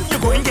 Girl, you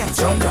go and get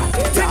jump down.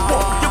 Take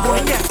walk, you go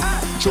and get.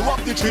 Show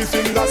up the 3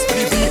 fingers for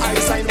the VI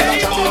sign when I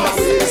jam in the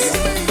waist.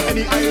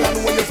 Any island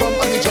where you from,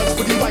 and you just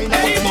put the wine up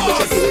on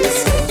your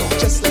face.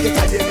 Just like a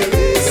tie in the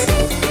race.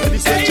 Let me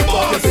set you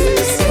off your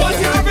face. What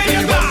you have in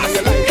your glass?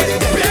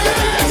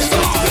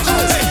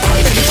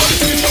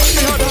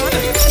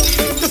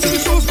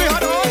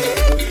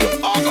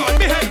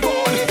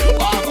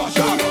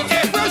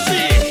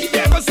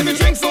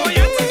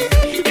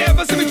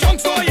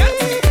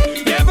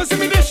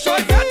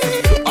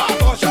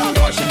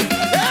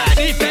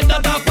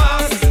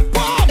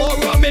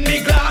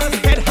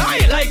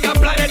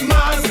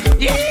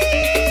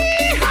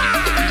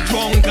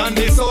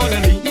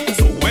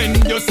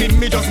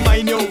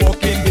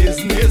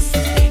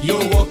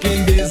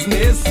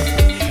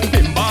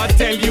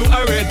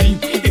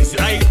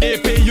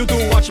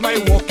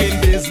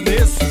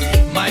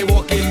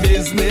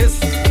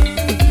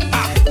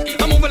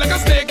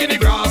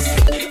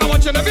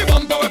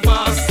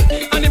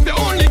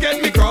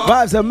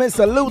 Vibes of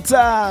Mr.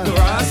 Luther.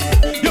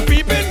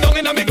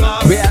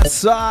 We have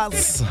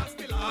sauce.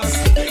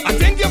 I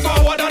think you're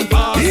forward and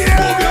fast. Move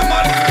your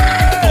man.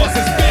 Cause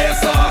it's beer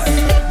sauce.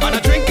 Man,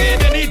 I'm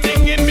drinking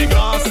anything in me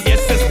glass.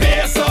 Yes, it's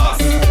beer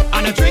sauce.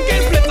 And I'm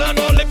drinking flitter and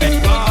all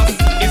living fast.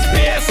 It's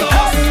beer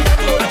sauce.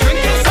 I'm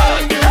drinking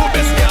sun, the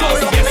Rubis gas.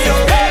 Yes,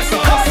 it's beer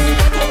sauce.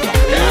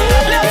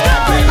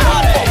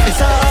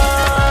 Officer,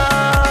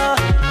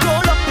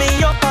 don't lock me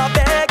up, I'm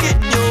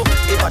begging you.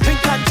 If I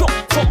drink and choke,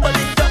 trouble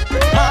it up.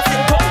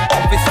 Martin Pop,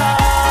 officer.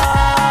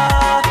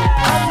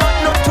 I'm not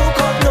no too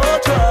cause no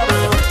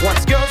trouble.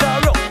 Once girls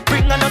are up,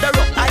 bring another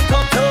up. I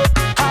come to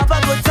have a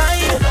good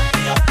time.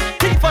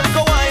 People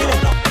go wine.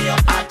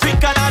 I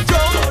drink and I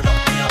drunk.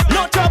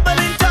 No trouble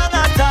in tongue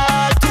at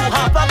all. To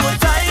have a good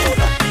time.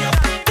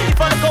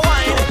 People go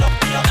wine.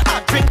 I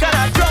drink and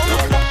I drunk.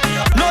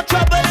 No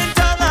trouble in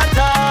tongue at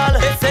all.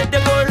 They said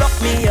they go lock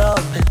me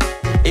up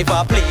if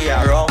I play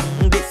around.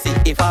 They see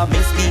if I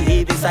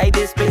misbehave inside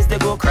this place, they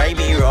go cry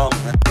me wrong.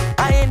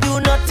 I ain't do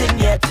nothing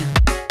yet,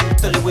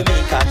 so we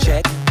make a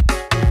check.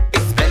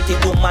 It's plenty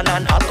woman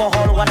and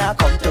alcohol when I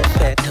come to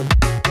fed.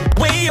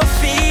 When you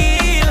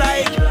feel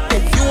like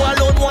if you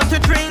alone want to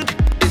drink,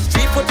 it's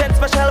 3 for 10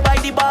 special by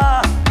the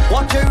bar.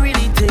 What you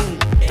really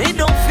think? It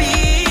don't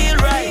feel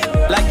right,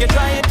 like you're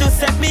trying to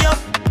set me up.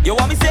 You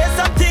want me say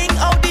something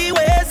out the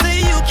way so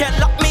you can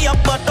lock me up,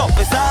 but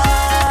officer,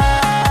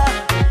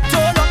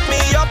 don't lock me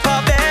up,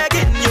 I'm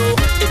begging you.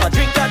 If I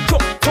drink and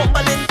choke,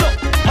 tumble in top,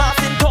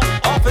 Martin top,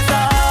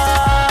 officer.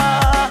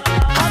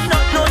 I'm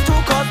not known to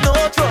cause no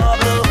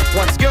trouble.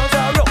 Once girls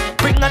are up,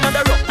 bring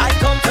another up. I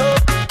come to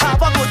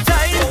have a good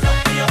time.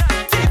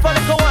 Take for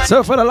the go on.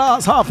 So for the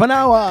last half an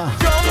hour,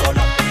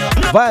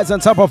 vibes on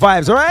top of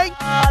vibes, alright?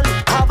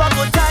 Have a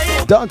good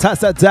time. Don't touch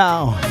that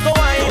down.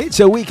 It's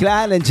your weekly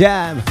island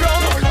jam.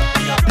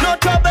 No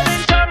trouble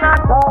in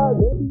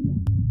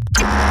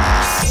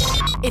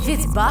If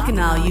it's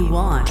Bacchanal you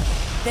want,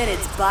 then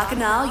it's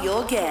Bacchanal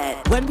you'll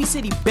get. When we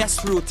say the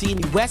best roti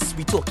in the West,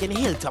 we talking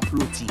Hilltop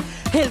roti.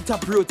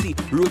 Hilltop roti,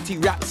 roti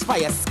wraps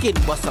fire skin,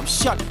 but some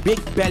short big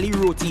belly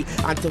roti.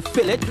 And to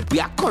fill it, we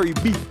have curry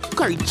beef,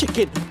 curry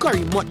chicken,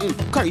 curry mutton,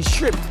 curry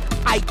shrimp.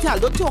 I tell,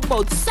 don't talk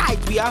about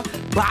sides, we have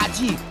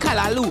bhaji,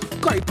 kalalu,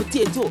 curry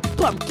potato,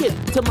 pumpkin,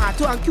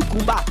 tomato and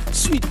cucumber,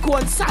 sweet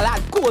corn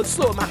salad,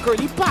 coleslaw,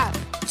 macaroni pie.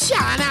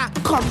 China,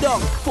 come down,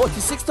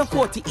 46 to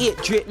 48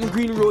 Drayton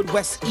Green Road,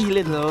 West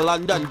Ealing,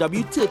 London,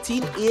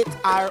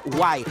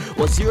 W138RY,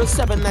 or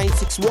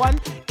 07961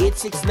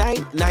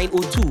 869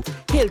 902.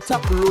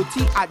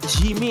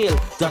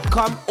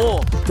 hilltoproti@gmail.com or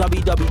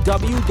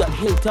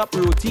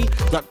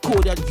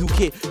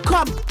www.hilltoproti.co.uk.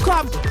 Come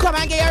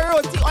and get your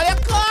roti. All you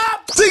come!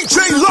 DJ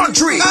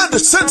Laundry and the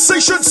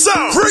Sensation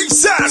Sound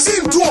presents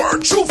Indoor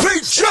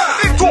Juve Jam.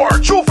 Indoor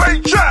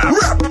Juve Jam.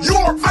 Rep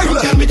your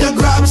island. Tell me to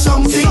grab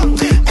something.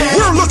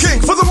 We're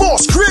looking for the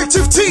most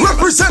creative team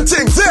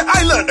representing their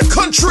island,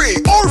 country,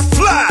 or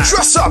flag.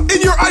 Dress up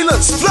in your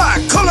island's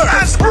flag color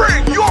and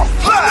bring your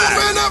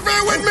flag.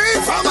 With me,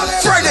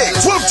 Friday,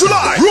 12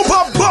 July,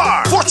 Rhubarb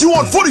Bar,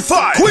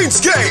 4145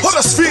 Queensgate,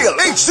 Huddersfield,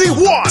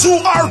 HD1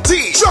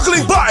 2RD.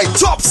 Juggling by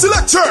Top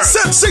Selector,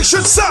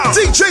 Sensation Sound,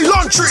 DJ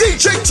Laundry,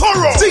 DJ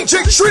Toro,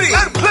 DJ Trini,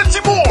 and plenty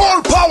more.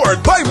 All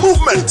powered by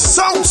Movement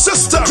Sound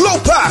System. Glow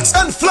packs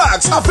and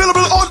flags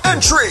available on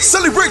entry.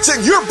 Celebrating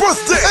your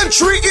birthday.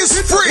 Entry is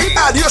free.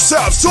 Add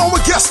yourselves to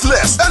our guest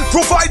list and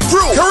provide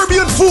proof.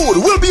 Caribbean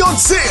food will be on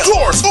sale.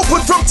 Doors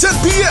open from 10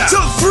 p.m.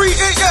 till 3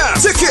 a.m.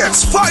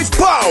 Tickets £5.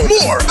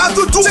 More at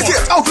the door.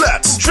 Ticket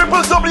outlets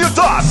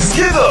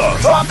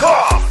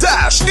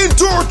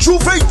www.skiddle.com/Indoor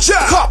Juve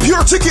Jam. Cop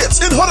your tickets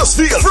in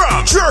Huddersfield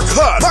from Jerk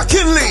Hut,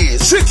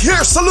 McKinley's, Chick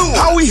Hair Saloon,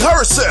 Howie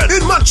Harrison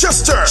in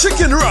Manchester,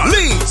 Chicken Run,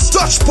 Leeds,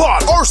 Dutch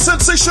Pot or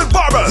Sensation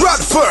Barber,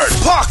 Bradford,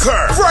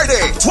 Parker.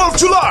 Friday, 12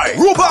 July,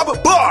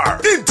 Rhubarb Bar,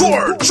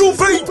 Indoor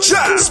Juve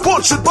Jam.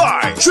 Sponsored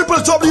by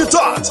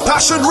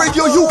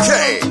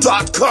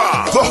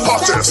www.passionradiouk.com. The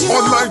hottest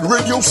online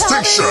radio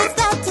station.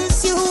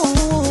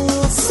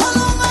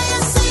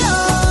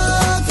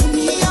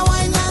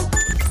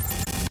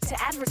 To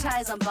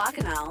advertise on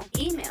Bacchanal,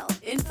 email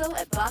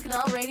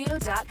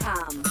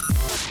info@bacchanalradio.com.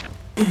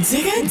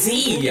 Digga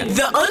D,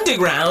 the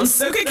underground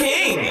soca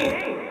king.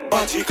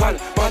 Magical,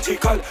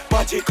 magical,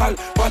 magical,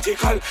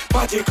 magical,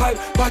 magical,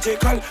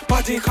 magical,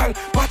 magical,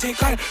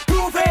 magical.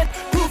 Prove it,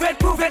 prove it,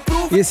 prove it,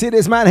 prove it. You see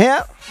this man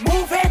here?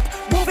 Move it,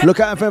 move it. Look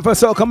out for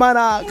Soca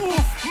Monarch.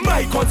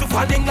 My cousin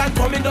from England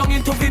coming down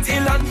into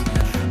Vinceland.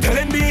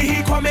 Telling me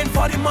he coming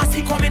for the mass,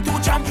 he coming to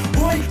jam.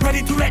 Boy,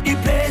 ready to wreck the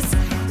place,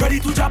 ready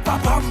to jump a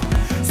pam.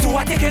 So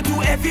I take it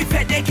to every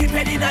vet, they keep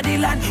it in the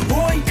land.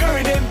 Boy,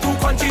 turn them to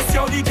countries,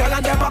 yo, the girl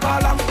and them a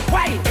call them.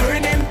 Why?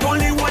 Turn them to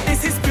only one,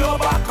 this is pure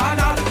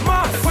Bacchanal.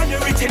 Mass, when you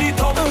reach the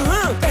top,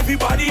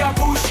 everybody a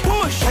push,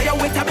 push. Fire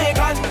with a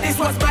Megan, this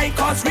was my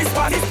cause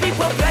response. These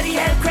people bloody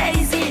hell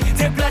crazy,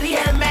 they bloody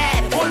hell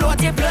mad. Oh Lord,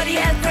 they bloody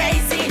hell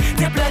crazy,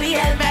 they bloody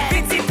hell mad.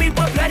 These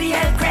people bloody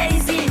hell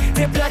crazy,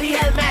 they bloody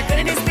hell mad.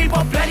 And these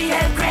people bloody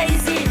hell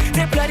crazy,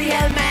 they bloody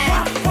hell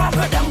mad. Walk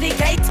down the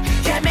gate,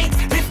 yeah mate,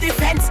 lift the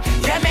fence,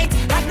 yeah mate,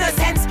 have no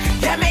sense,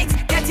 yeah mate,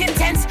 get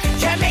intense,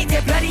 yeah mate,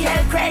 they bloody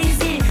hell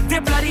crazy, they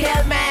bloody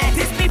hell mad.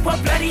 These people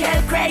bloody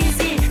hell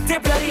crazy, they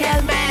bloody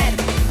hell mad.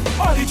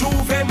 All the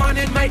Juve man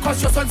in my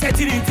cause your sunset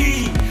in the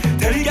tea.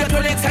 Tell you get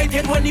all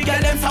excited when you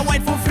get them some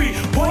wine for free.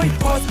 Boy,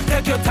 boss,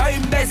 take your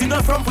time, there's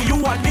enough room for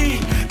you and me.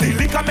 The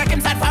liquor make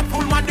him sad for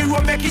full man, the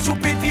room make it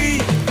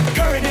stupidity.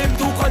 Turn him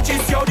to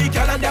countries, yo, the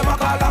girl and them a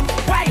call him.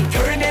 Why?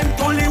 Turn him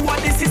to only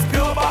one, this is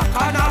pure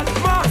Bacchanal.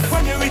 Mass,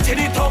 when you reach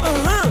the top,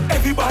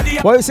 everybody.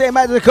 What you say,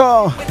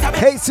 Magical?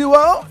 Hey,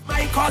 Suo?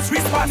 My cause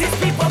response, these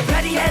people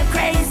bloody hell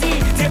crazy,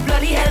 they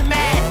bloody hell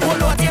mad. Oh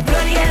Lord, they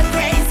bloody hell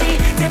crazy,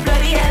 they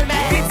bloody hell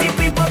mad. These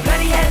people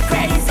bloody hell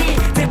crazy,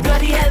 they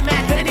bloody hell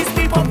mad. And these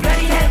people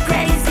bloody hell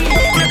crazy,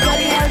 they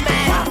bloody hell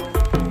mad.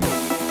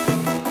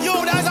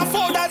 Yo, there's a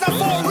phone, ref.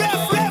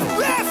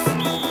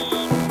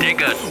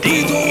 Digga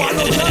We don't want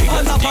no girl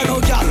hands up on no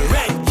girl,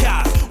 red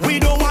card. We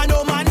don't want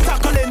no man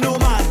tackling no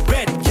man,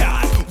 red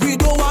card. We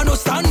don't want no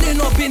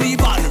standing up in the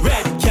van,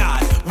 red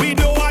card. We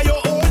don't want you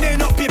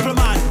owning up people,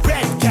 man,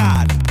 red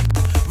card.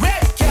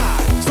 Red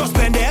card.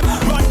 Suspend them,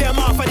 run them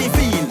off of the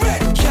field,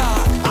 red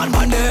card. And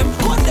man them,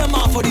 cut them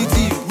off of the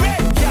team,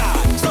 red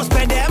card.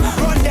 Suspend them,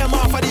 run them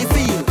off of the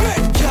field,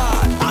 red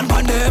card. And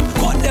man them,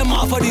 cut them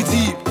off of the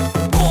team.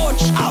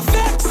 Coach,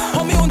 affects.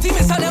 On me own team,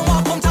 is them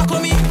want come tackle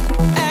me.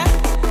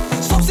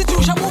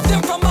 Substitution, move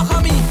them from back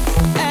on me.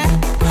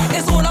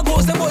 It's all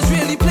about the boys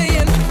really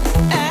playing.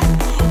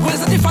 Well,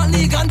 it's a different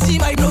league and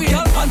team. I know you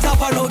help on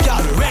top of no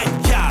girl. Red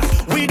card.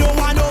 We don't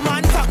want no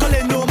man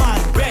tackling no man.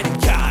 Red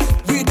card.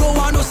 We don't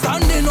want no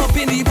standing up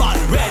in the ball.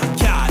 Red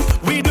card.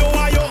 We don't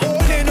want you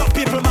holding up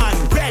people, man.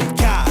 Red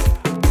card.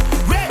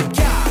 Red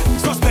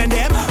card. Suspend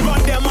them,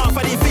 run them off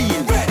of the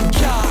field. Red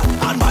card.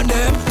 And man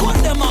them, cut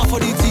them off of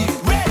the team.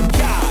 Red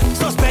card.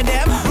 Suspend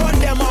them, run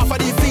them off of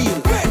the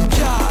field. Red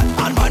card.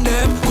 And man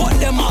them, cut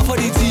them off of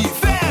the team.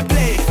 Fair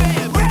play.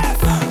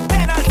 Ref.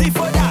 Penalty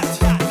for that.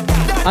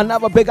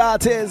 Another big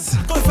artist.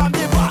 from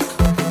the back.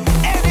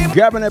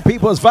 Grabbing the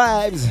people's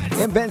vibes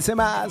in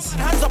Bensimas.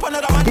 Hands up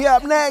another man. He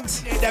up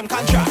next. Them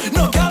contract.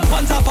 No girl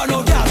pants up and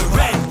no girl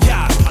red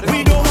card.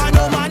 We don't want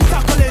no man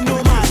tackling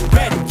no man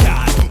red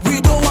card. We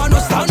don't want no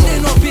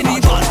standing up in the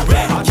bus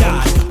red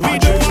card. We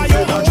don't want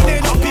you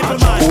holding up people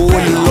man. Oh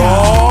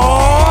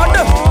Lord!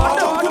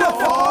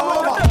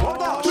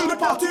 Till the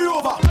party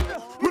over.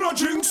 We don't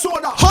drink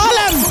soda.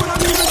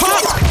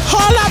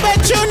 Hold up and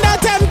tune that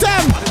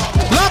temtem.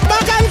 Lock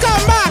back and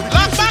come back.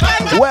 Lock back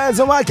and come back. Where's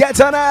the market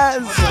on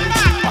us?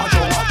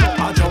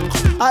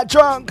 I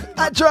drunk.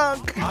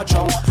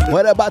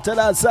 What about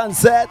that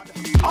sunset?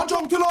 I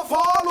drunk till I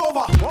fall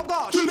over.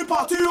 Till the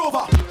party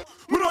over.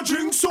 We don't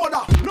drink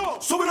soda. No.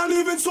 So we don't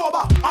leaving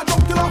sober. I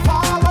drunk till I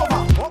fall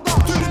over.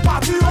 Till the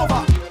party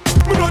over.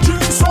 We don't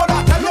drink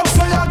soda. Tell them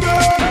say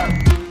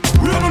again.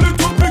 We have a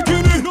little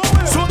bikini.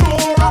 So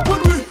no rap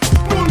with me.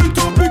 No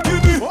little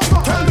bikini.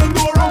 Tell them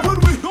no rap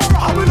with me. I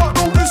will not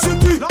know the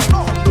city. No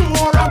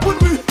rap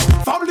with me.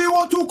 Family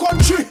want to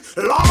country.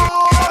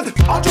 Lord.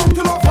 I drunk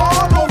till I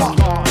fall over.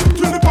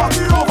 Till the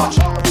party over.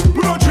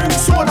 We don't drink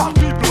soda.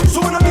 So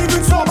we don't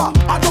leaving sober.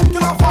 I drunk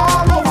till I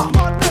fall over.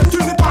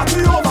 Till the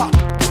party over.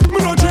 We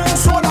don't drink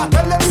soda.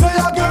 Tell them say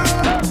again.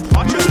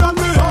 Me and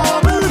me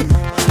army.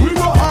 We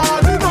go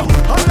hard enough.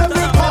 And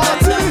every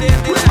party.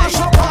 We mash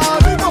up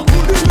hard enough.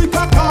 The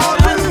liquor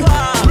party.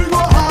 We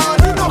go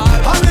hard enough.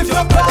 And if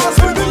you pass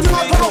with it, you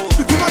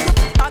got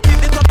I keep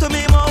this up to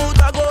me mouth,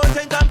 I go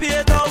think and pay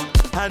it out.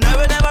 And I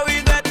will never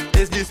regret.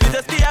 It's the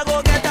sweetest tea I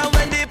go get. And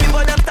when the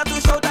people them start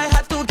to shout, I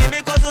had to give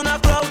me cause on a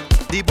crowd.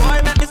 The boy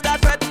make me start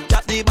fret.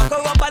 Chop the back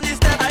up on the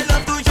step. I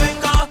love to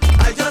drink.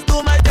 I just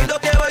do my thing,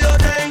 don't care what you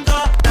think.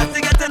 That's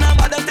the getting a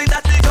bad thing,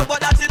 that's the joke, but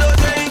that's the don't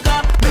drink.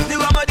 Make the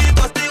remedy,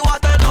 toss the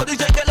water, now the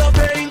drink yellow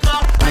pink.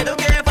 I don't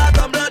care if I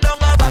tumble down,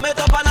 I'm it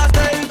up and I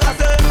stink. I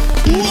say,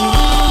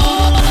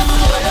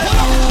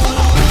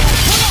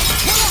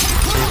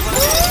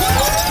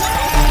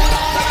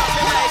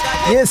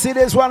 You see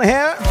this one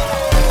here?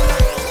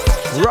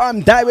 Rum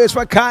Divers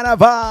for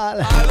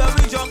Carnival.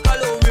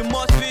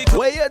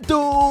 What you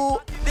do?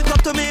 it's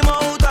up to me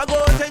mouth, I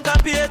go think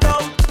and pay it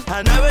out.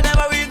 And I will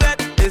never regret.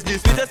 It's the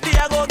sweetest tea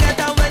I go get.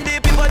 And when the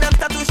people them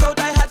start to shout,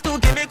 I had to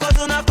give me cause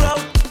on a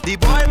crowd. The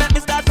boy make me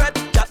start fret.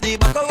 Chop the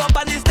back up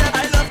on the step.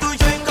 I love to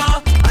drink.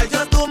 I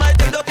just do my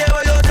thing, don't care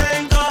what you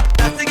think.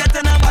 That's the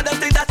getting a bad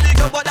thing, that's the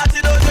joke, but that's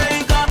the don't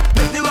drink.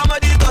 Make the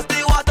remedy, toss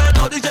the water,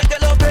 now the drink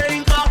yellow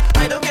pink.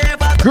 I don't care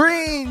if I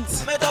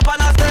Greens. it up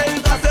and I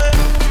stink. I say,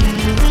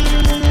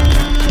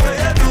 what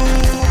you do?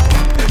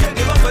 You can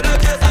give up for the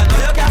kiss, I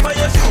know you care for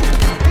your shoe.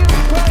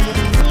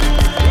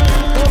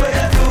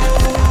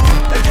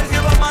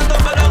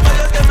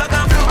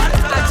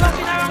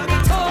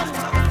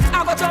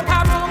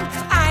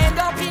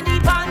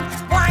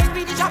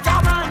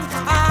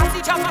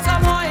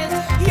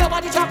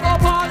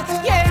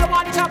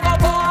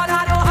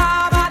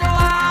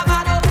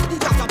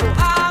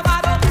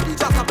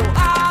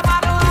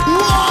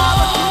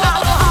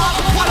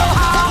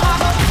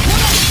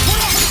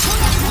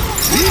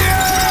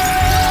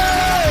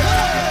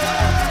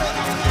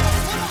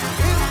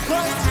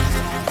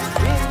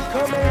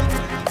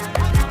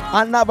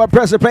 Another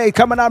pressure play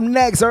coming up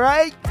next,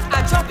 alright?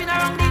 I jumping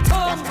around the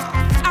tongue.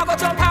 I go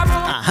jump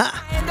around.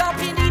 End up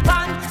in the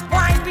pan.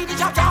 Wine with the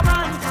chop chop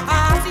man.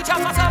 I see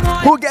chop for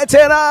someone. Who gets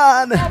it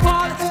on?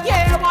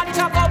 Yeah, want the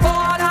chop go ball.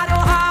 I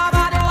don't have.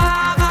 I don't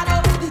have. I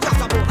don't. The chop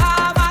chop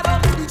have. I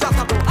don't. The chop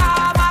chop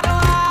have. I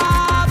don't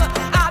have.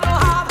 I don't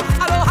have.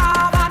 I don't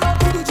have. I don't.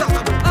 The chop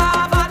chop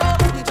have. I don't.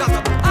 The chop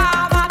chop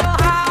have. I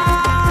don't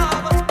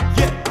have.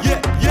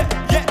 Yeah.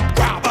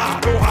 Grab I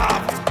don't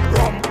have.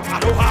 Rum I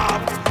don't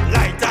have.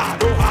 Light I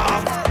don't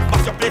have.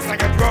 Mash your place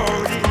like a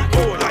rowdy.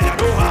 Oh, I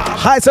don't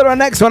have. Hi to the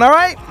next one,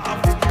 alright?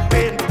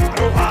 Pain I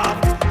don't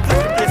have.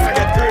 Take the place I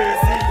get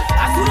crazy.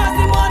 As soon as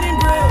the morning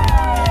break,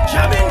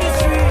 jam in the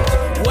street.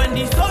 When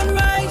the sun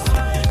rise,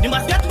 they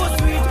must get more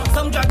sweet.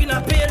 Some dragging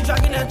a pail,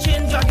 dragging a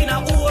chain, dragging a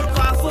old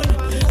coffin.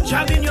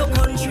 Jab in your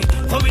country,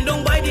 coming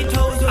down by the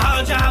toes.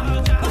 I'll jab,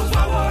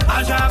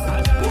 I'll jab,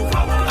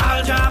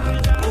 I'll jab,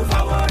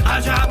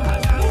 I'll jab.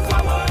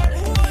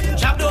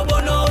 Jab no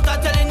bono,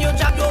 I'm telling you,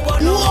 jab no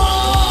bono.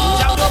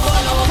 Jab no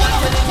bono, I'm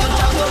telling you,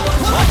 jab no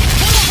bono.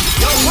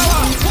 Yo,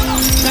 power,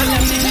 tell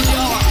them this is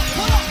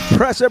your.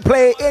 Pressure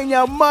play in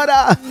your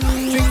mother.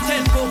 Drink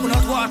 10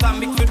 coconut water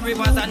mixed with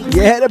rivers and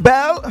You hear the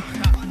bell?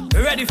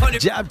 ready for the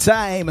Jab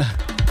time.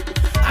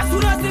 As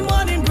soon as the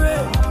morning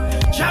break,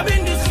 jab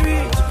in the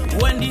street.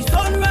 When the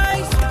sun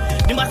rise,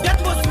 they must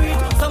get more sweet.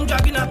 Some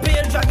dragging a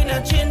pail, dragging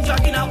a chain,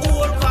 dragging a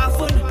old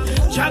coffin.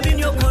 Jab in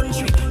your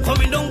country,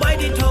 coming down by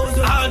the toes.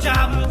 I'll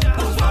jab,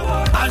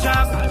 I'll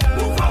jab,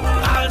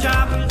 I'll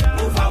jab,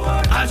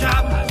 I'll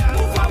jab.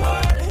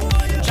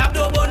 Jab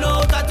no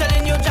bono, I'm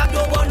telling you, jab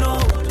no bono.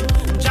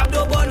 Jab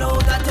no bono,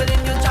 I'm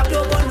telling you, jab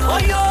no bono. Oh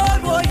yo.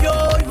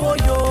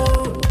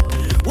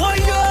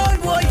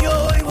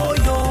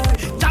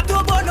 Jab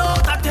no bono,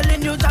 I'm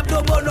telling you, jab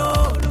no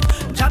bono.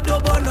 Jab no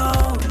bono,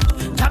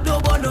 jab no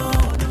bono.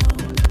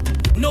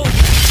 No.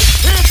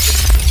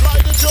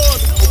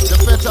 The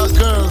better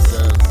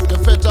girls.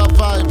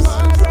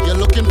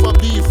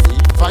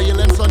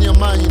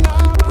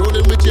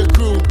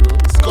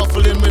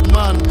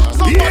 man.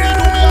 Somebody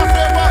do me a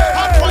favor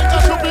and fight a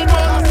stupid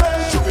man.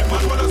 Stupid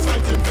man, what does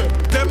fighting for?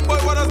 Them boy,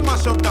 what does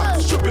mash up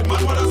that? Stupid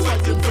man, what does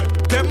fighting for?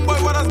 Them boy,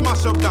 what does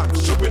mash up that?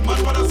 Stupid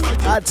man, what does fighting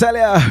for? I tell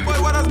ya,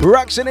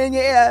 reaction in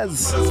your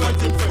ears. Them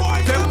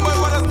boy,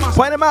 what does mash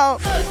Point him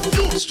out.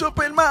 You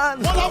stupid man.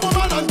 What a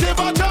woman and give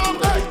a jam.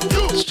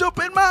 You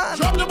stupid man.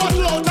 Drop the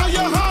bottle out of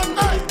your hand.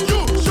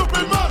 You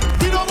stupid man.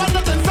 We don't want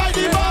nothing inside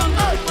the van.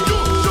 You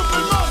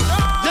stupid man.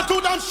 You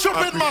too damn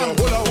stupid man.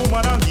 Hold a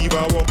woman and give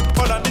her up.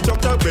 All on the chop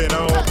the pen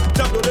out.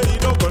 Jab no day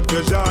no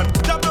confusion.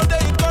 Jab no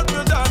day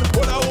confusion.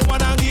 Hold a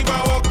woman and give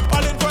her up.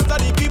 All in front of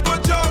the people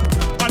jump.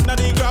 And then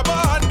the grabber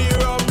and the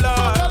rum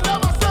blood.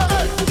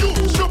 You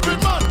stupid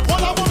man.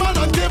 Hold a woman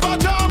and give her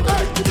jam.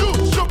 You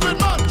stupid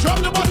man. Drop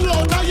the bottle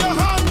out of your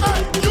hand.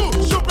 You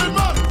stupid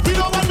man. We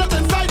don't want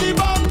nothing inside the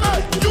van.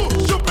 You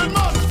stupid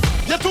man.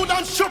 You too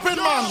damn stupid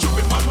man.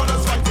 Stupid man, what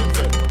does fighting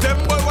for? Them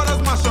boy, what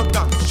does mash up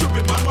that?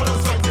 Stupid man, what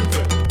does fighting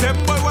for? Them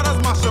boy, what does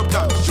mash up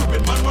that?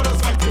 Stupid man, what does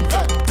fighting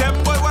for? Them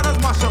boy, what does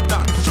mash up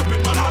that?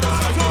 Stupid man, what does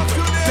fighting for?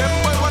 Them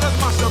boy, what does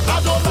mash up that?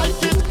 I don't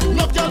like it.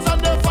 No girls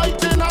and they're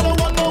fighting. I don't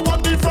want no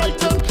one be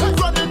frightened.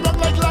 Running run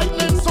like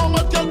lightning. So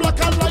much girl black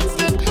and light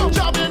skin.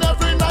 Jamming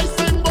every nice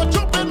thing, but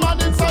stupid man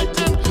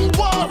inciting.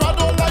 War, I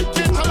don't like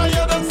it. And I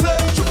hear them say,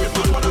 stupid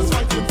man, what does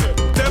fighting for?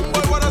 Them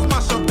boy, what does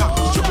mash up that?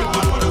 Stupid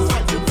man, what does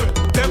fighting for?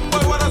 Them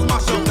boy, what does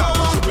mash up that?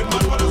 Stupid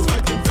man, what does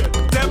fighting for?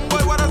 Them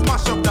boy, what does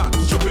mash up that?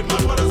 Stupid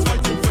man, what does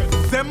fighting for?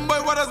 Them boy,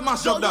 what does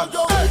mash up that?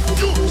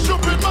 you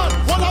stupid man.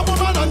 What a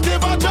woman and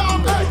give a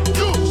jam.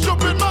 You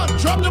stupid man.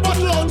 Drop the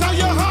bottle out of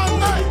your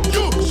hand.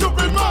 You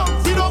stupid man.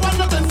 We don't want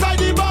nothing inside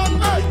the van.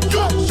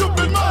 You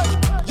stupid man.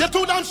 You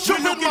too damn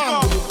stupid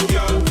man.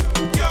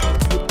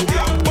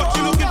 What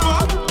you looking for?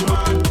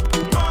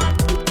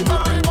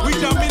 We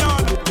jumping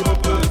on.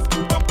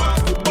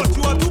 But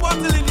you are too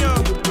bottle in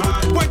here.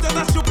 Point at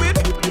that stupid.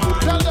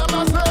 Tell them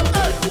I say,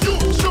 you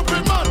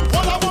stupid man.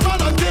 What a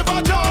woman and give a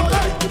jam.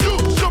 You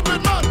stupid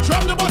man.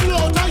 Drop the bottle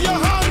out of your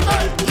hand.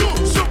 You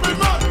stupid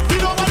man. We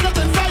don't want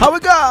nothing inside. How we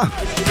go?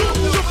 You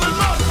stupid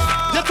man.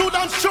 You too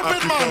damn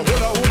stupid man.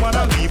 Hold a woman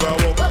and leave her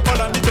up.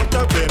 All on the top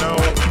the pen out.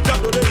 Jab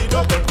no day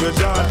no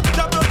confusion.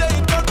 Jab no day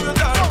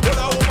confusion. Hold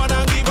a woman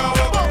and leave her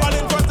up. All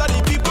in front of the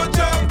people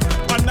jump.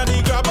 And then the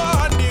grabber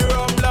and the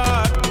rum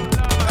blood.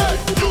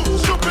 You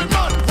stupid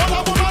man. What a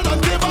woman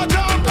and give a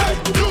jam.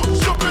 You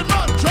stupid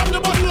man. Drop the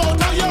bottle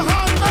out of your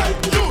hand.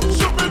 You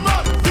stupid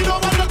man. We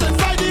don't want nothing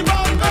inside the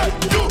van.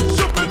 You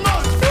stupid man.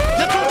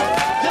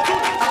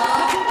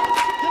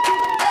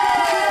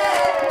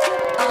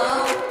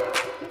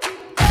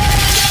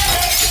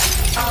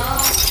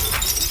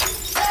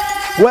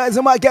 Where's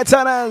the market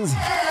turners?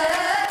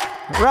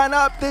 Run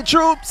up the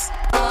troops.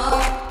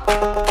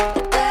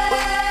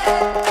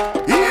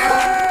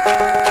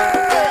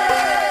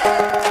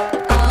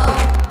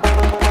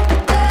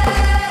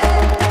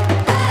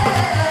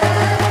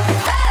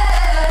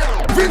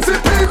 Vincy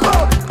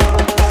people,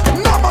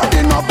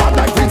 nobody no bad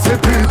like Vincy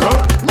people.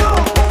 No,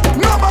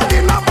 nobody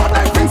no bad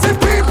like Vincy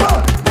people.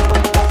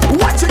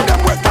 Watching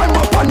them with time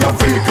up on your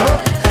vehicle.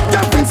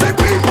 Them Vincy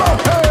people.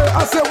 Hey,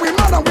 I say we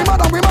mad and we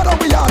mad and we mad and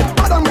we hard.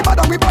 Mad and we bad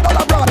and we bad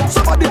all abroad.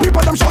 Some of the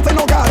people them shouting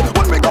no God.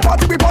 When we go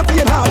party we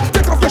partying hard.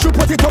 Take off your shoe,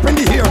 put it up in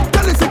the air.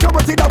 Tell the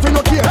security that we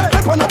no care.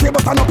 Head on the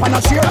table, stand up and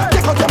a share.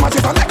 Take out your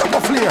matches and let them go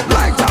flare.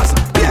 Lighters,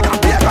 pagan,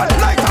 pagan,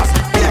 lighters,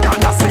 pagan,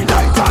 I say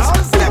lighters,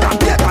 pagan,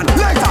 pagan,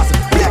 lighters,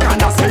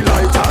 pagan, I say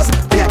lighters,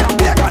 pagan,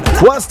 pagan.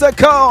 What's the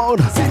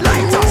code?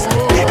 Lighters,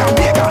 pagan,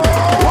 pagan.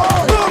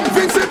 Whoa,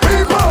 Vincy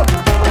people.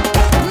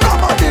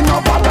 Nobody no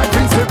bad like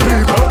Vincy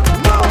people.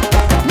 No,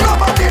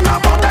 nobody no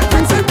bad like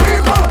Vincy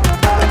people.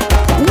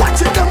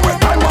 Watching them with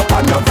time up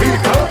on the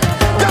vehicle.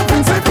 Them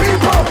Vincy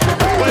people.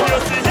 When you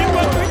see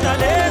hypocrite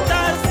and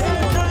haters,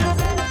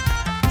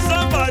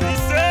 somebody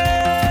say,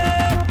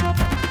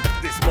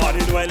 this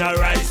morning when I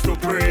rise to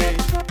pray,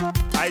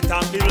 I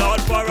thank the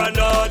Lord for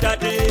another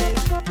day.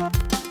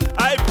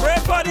 I pray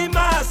for the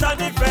mass and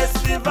the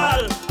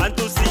festival, and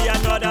to see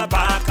another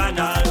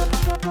bacchanal.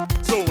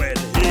 So when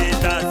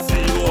haters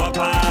see you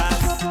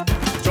pass,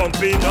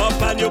 jumping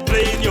up and you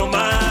playing your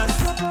mass.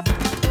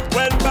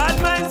 When bad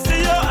minds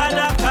see you and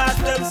I cast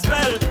them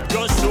spell,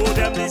 just show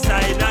them the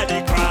sign of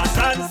the cross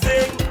and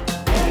sing.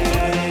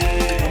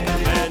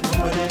 Amen.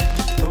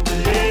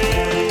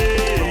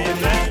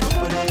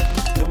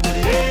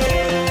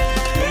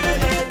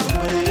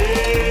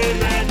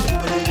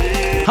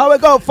 Amen. How we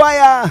go,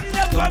 fire?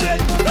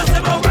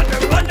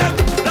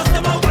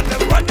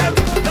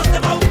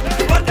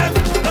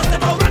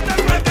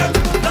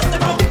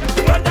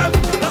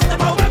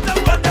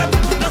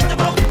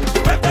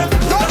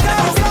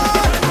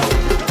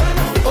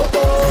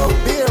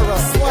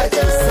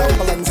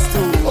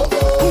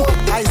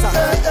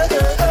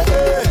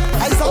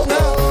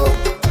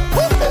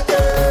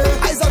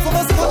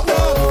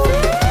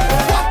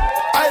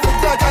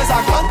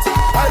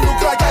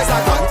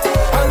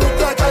 I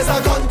look like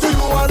Isaac Hunt to you,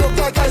 I look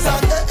like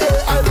Isaac.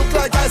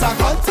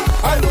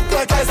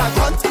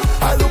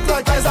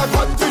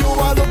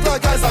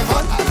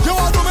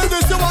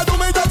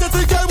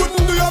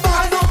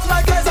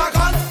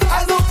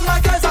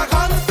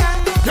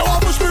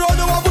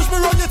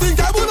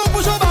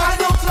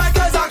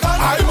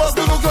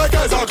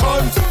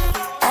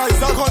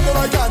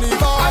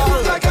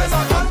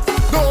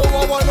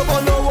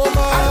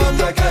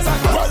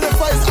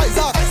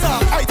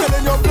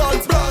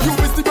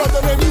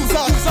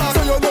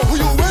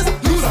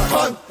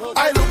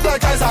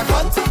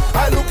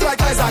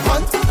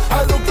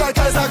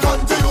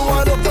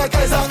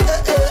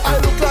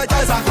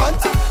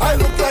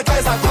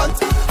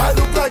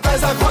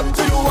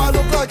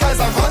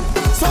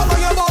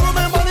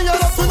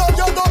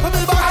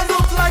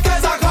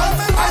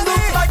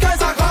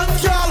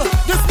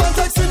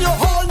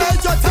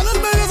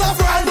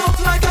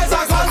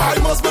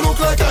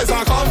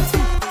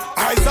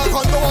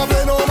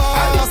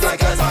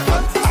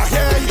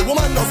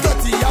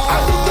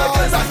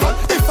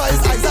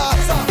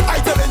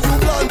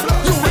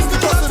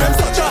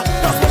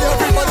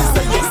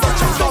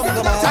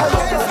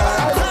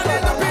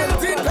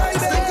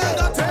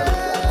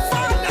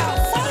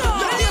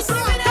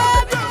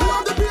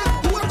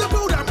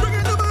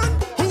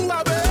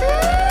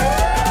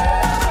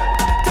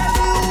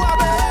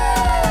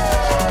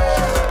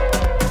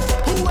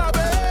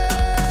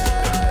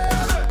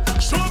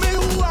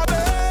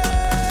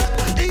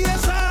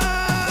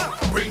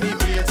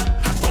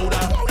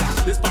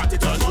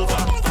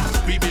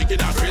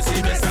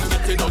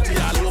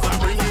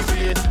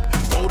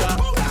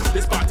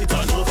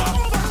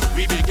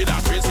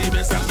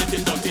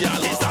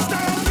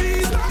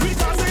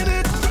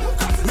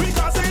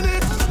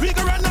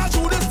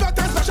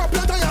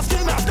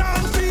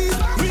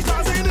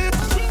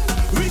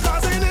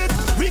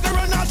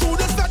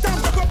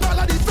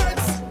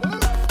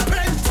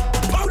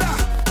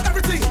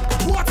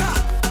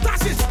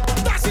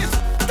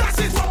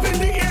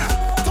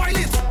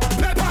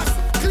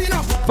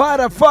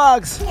 Father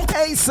Fox,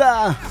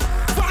 Asa.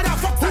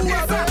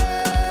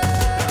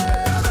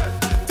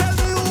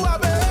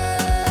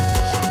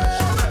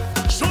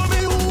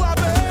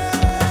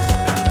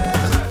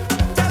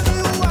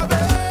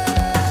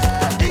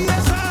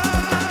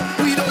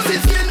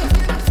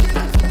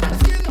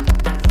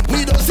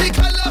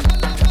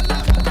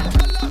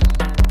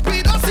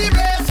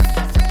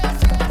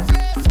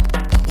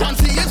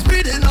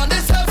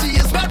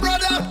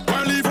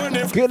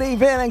 Good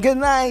evening and good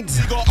night.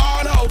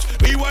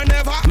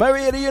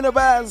 Maria the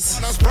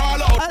Universe.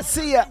 I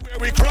see ya.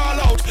 We crawl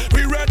out,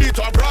 we ready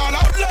to brawl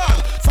out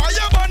loud.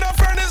 Fire burn a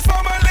furnace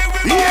family,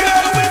 we go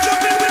out. We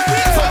jump in with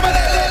we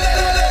family.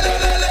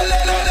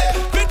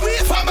 With we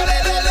family.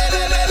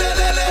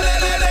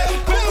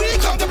 When we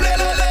come to play,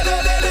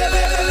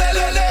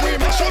 we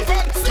mash up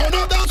and turn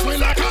up dance, we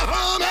like a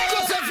hammer.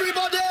 Cause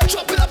everybody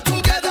chop it up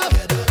together,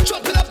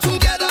 chop it up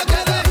together,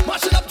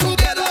 mash it up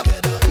together,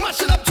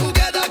 mash it up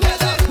together,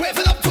 wave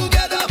it up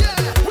together,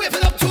 wave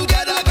it up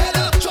together,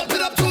 chop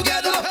it up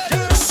together.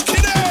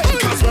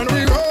 Cause when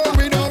we roll,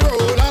 we don't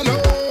roll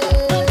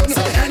alone.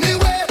 So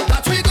anywhere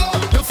that we go,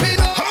 you feel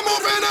no. I'm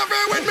moving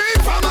everywhere with me,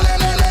 family.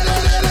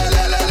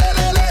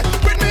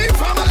 With me,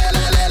 family.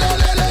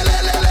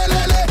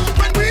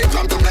 When we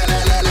come to play,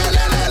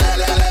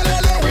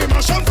 we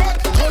mash up and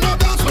turn up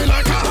dance, we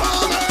like a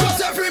hammer.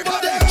 Cause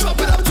everybody chop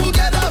it up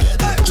together,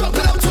 chop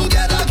it up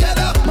together,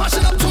 mash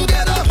it up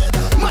together,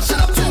 mash it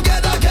up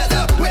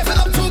together, wave it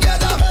up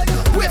together,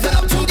 wave it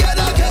up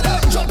together,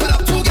 chop it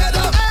up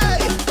together.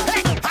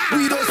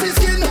 We don't see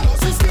skin,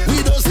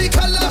 we don't see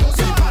color,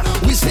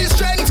 we see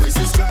strength,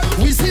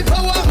 we see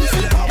power,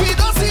 we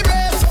don't see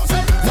race,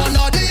 one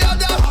or the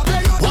other.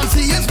 Once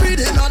he is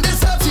breathing on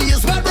this earth, he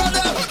is my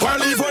brother.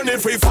 Well, even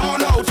if we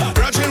fall out,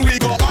 brethren, we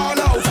go all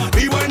out.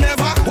 We will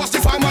never watch the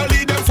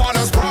family, them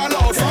fathers sprawl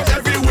out. From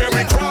everywhere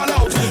we crawl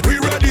out, we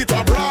ready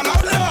to brawl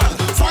out.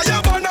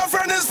 Fire burn a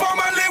friend is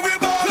family, we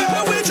ball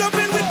out. We jump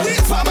in with we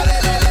family.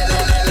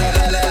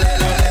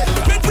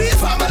 With we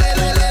family.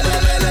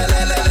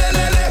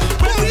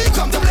 When we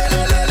come to play,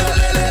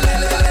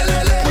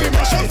 we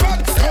mash up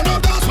and turn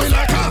up dance, we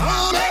like a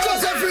hammer.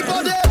 Cause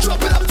everybody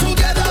drop it up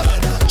together,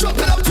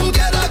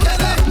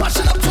 mash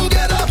it up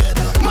together,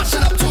 mash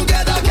it up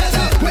together,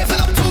 wave it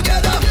up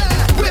together,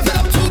 wave it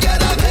up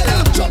together,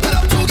 drop it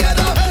up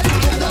together.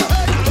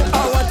 I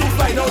want to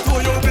find out who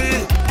you be,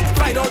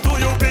 find out who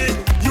you be.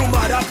 You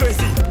mad or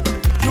crazy,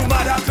 you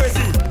mad or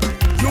crazy,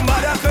 you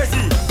mad or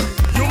crazy,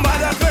 you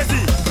mad or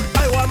crazy.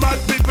 I want mad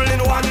people in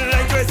one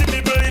line, crazy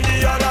people in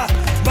the other.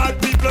 Mad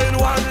people in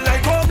one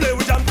line, come play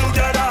with them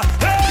together.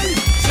 Hey,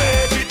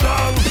 shake it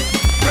down,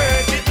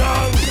 break it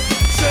down,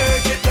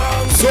 shake it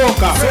down.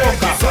 Soca.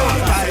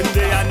 Time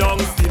they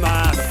announce the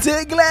mass.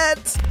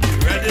 Tiglet,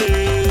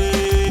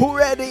 Ready? who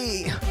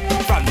ready?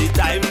 From the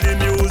time the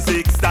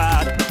music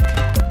start.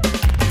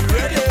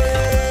 Ready?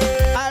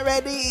 I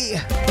ready.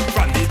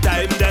 From the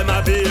time them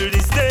a build the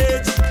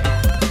stage.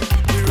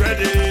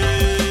 Ready?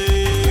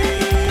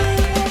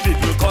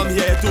 People come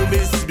here to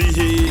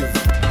misbehave.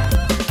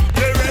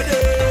 They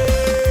ready?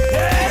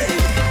 Hey!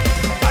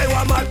 I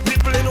want mad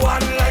people in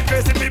one line,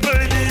 crazy people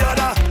in the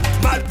other.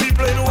 Mad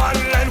people in one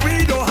line,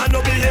 we don't have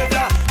no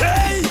behavior.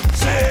 Hey!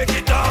 Shake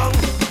it down,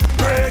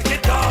 break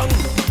it down,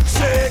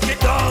 shake it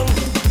down,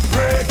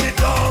 break it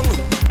down.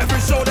 Every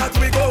show that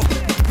we go,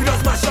 we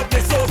just mash up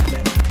the soap.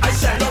 I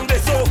shine down the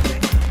soap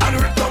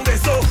and rip down the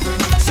soap.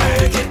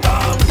 Shake it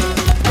down,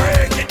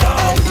 break it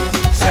down,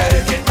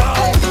 shake it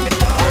down.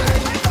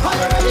 Are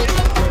you ready?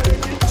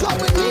 Drop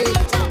with me.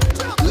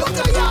 Look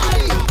at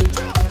Yari.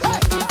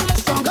 Hey,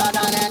 stronger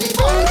than any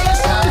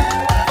foundation.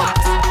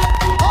 Facts.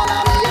 All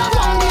of me a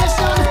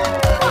foundation.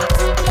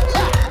 Facts.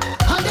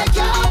 Yeah. And they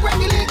can't break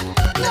the link.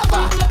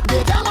 Never.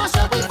 They can mash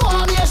up with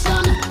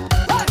formation.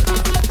 Hey,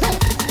 hey.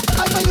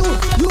 I for you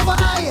for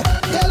I.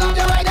 They love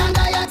the right and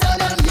I tell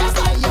them yes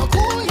I. You're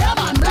cool, yeah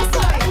man, bless I.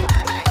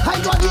 I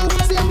got you,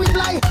 same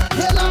reply.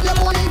 They love your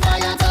bony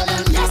fire, tell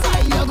them yes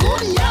I. You're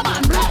good, yeah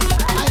man, bless.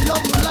 I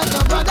love you like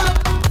a brother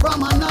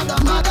from another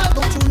mother.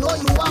 Don't you know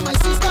you are my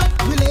sister?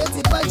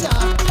 Related by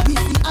Jah. We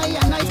see I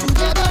and I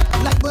together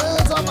like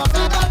birds of a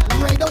feather.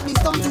 Ride out the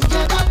storm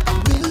together.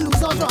 We'll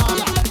lose or draw.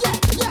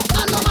 Yeah.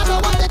 And no matter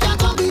what they can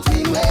come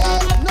between we.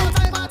 No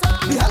time at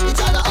all. We help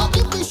each other up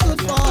if we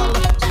should fall.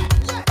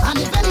 And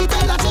if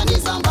anytime that you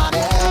need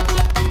somebody,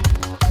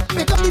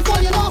 pick up the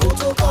phone, you know who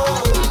to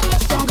call.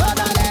 Stronger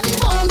than any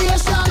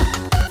foundation.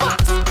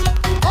 Facts.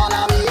 All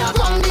of we are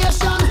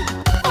foundation.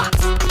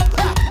 Facts.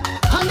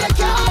 Yeah. And they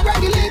can't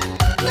break the link.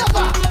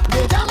 Never.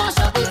 They can mash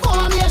up the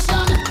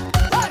formation.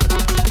 Hey.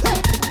 Hey.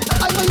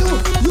 I for you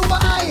for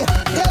I.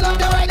 They love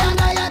the right and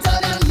I tell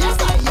them yes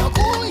I. You're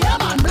cool, yeah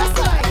man, bless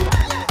I.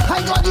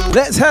 I got you.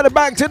 Let's head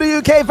back to the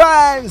UK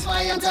vibes.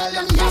 I and tell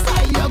them yes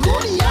I. You're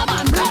good, yeah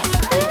man, bless.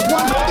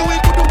 One do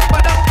it.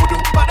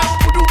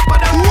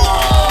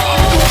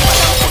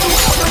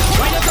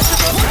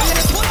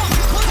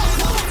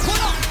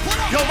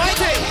 Yo,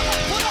 Mikey!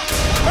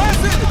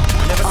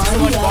 Never seen so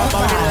much bomb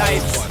in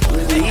life.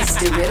 Release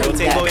the rhythm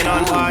Nothing going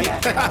on, boy.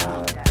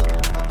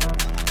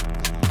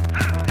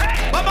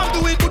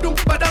 do it, budum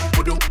badam,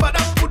 budum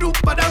badam, budum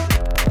badam,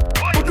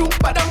 budum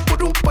badam,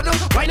 budum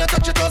badam. Why not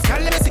touch your toes,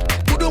 girl? Let me see.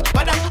 Budum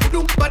badam,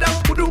 budum badam,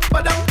 budum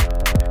badam,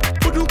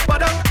 budum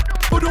badam,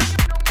 budum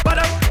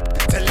badam.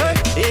 Tell her,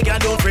 hey girl,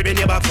 don't fret when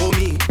you're back for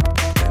me.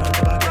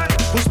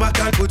 Push back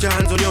and put your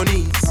hands on your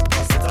knees.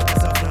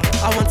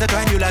 I want to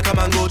climb you like a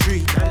mango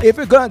tree. If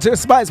you're going to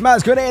Spice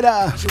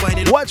Masquerader,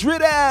 watch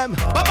rhythm.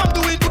 Babam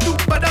do it, budum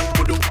badam,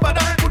 budum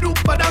badam, budum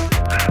badam,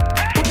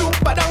 budum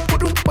badam,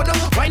 budum badam.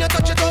 Why not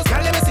touch your toes,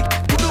 girl? Let me see.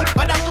 Budum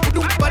badam,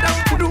 budum badam,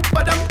 budum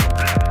badam,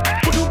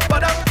 budum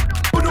badam,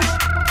 budum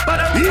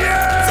badam.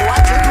 Yeah. So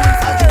what you doing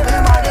for Juve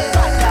Money?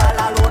 Girl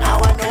alone, I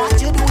wanna know what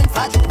you doing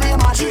for Juve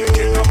Money.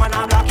 Man,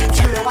 I'm blocking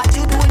you. What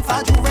you doing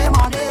for Juve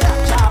Money?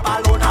 Job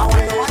alone, I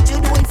wanna know what you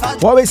doing for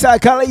Juve. What we say,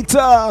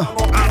 Carlita?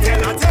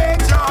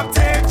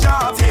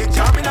 Take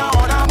job in a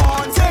other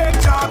month.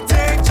 Take job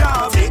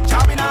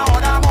in a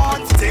other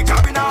month. Take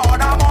job in a other month. Take job in a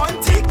other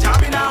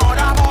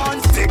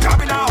month. Take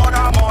job in a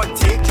other month.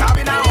 Take job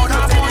in a other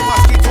month.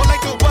 Mosquito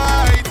like to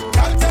bite.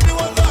 Can't tell me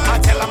one lie. I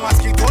tell a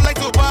mosquito like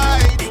to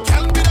bite. It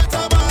can't be that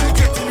bad. You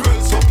getting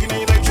real soaking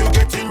in like you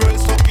getting real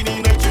soaking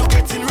in like you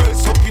getting real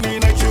soaking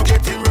in like you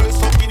getting real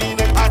soaking in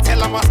like. I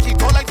tell a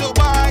mosquito like to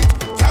bite.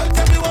 Can't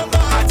tell me one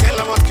lie. I tell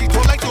a mosquito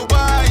like to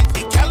bite.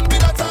 It can't be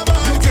that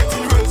bad. You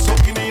getting real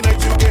soaking in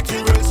like you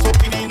getting real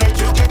soaking in like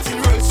you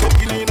getting real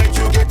soaking in like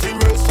you getting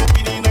real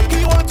soaking in like.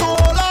 You want to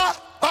hold her,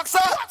 boxer,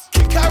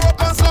 kick her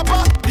up and slap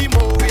her. The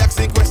more we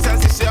asking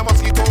questions, this year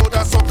mosquito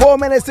that's so. 4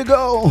 minutes to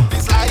go.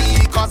 This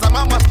lie, cause I'm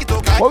a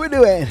mosquito guy. What we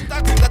doing?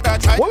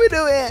 What we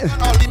doing?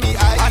 Only me,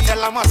 I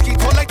tell a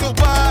mosquito like to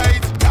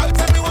bite. Can't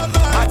tell me one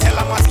lie. I tell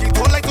a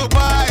mosquito like to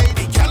bite.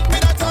 It can't be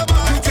that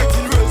bad. You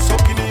getting real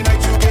soaking in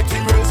like you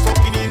getting real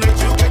soaking in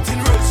like you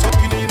getting real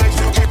soaking in like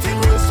you getting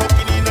real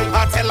soaking in like.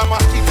 I tell a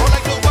mosquito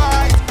like to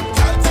bite.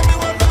 Can't tell me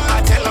one lie. I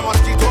tell a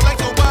mosquito like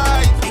to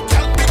bite. It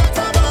can't be that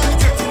bad. You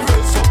getting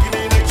real soaking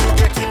in like you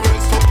getting real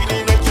soaking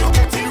in like you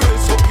getting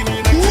real soaking in like you getting real soaking in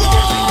like.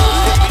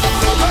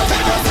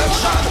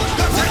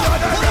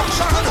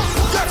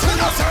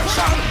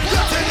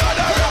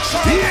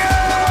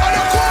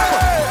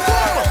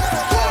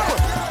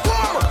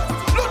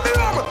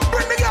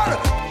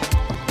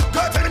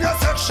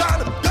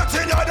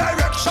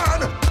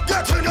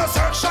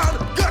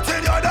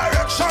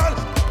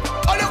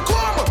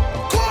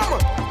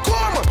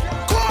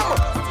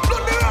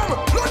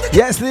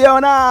 Yes,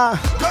 Leona.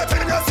 Get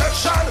in your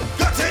section,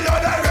 get in your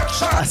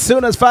direction. As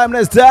soon as 5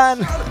 minutes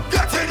done,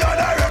 Get in your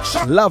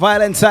direction. Love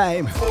Island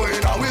time.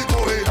 Going, are we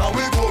going, are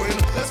we going?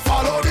 Let's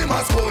follow the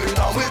mass going,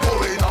 are we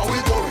going, are we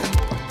going?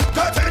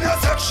 Get in your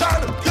section,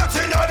 get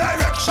in your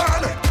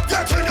direction.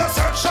 Get in your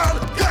section,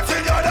 get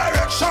in your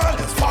direction.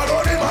 Let's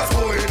follow the mass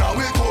going, are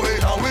we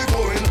going, are we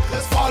going?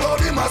 Let's follow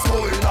the mass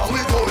going, are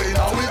we going,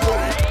 are we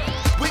going?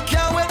 We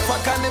can't wait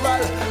for carnival,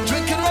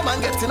 drinking rum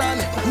and getting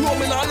on,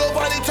 roaming all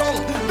over the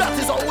town. That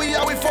is how we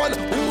are with fun.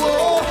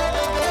 Whoa,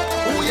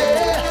 oh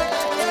yeah,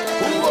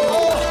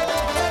 whoa,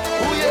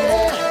 oh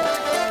yeah.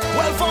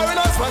 Well,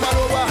 foreigners from all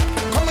over,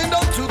 coming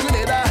down to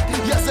Grenada.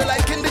 Yes, they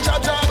like in the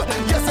job.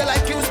 Yes, they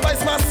like in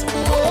Spice Mass.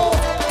 Whoa,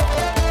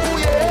 oh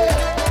yeah,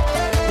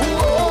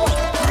 whoa.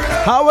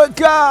 How it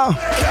go? Can't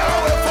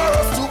wait for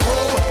us to go.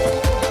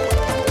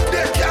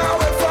 They can't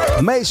wait for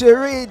us. Make sure you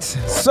read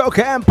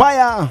Soca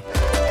Empire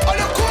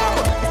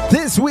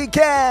this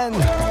weekend.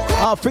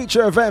 Our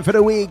feature event for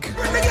the week.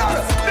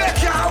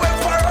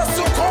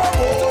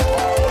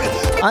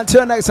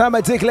 Until next time,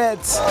 my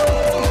Dicklets.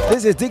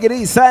 This is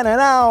Diggity signing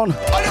out. Get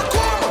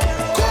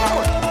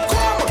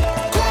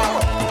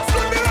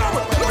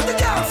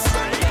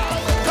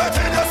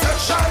in your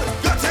section,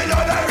 get in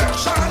your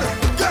direction.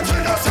 Get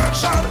in your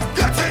section,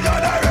 get in your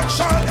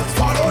direction. Let's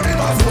follow the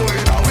mass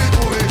going, are we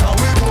going, are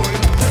we going?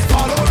 Let's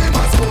follow the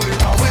mass going,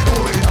 are we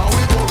going, are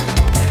we going?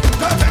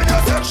 Get in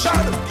your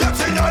section, get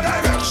in your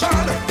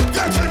direction.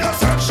 Get in your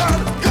section,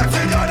 get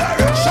in your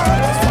direction.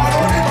 Let's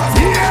follow the mass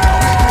going, are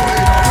we going, are we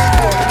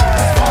going?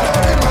 Let's follow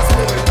the mass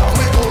going, are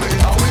we going,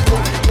 are we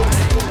going?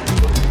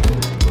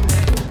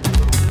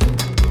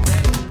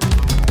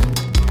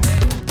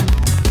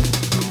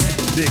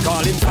 They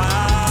calling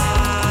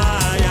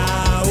fire,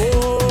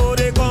 oh,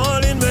 they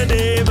calling my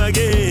name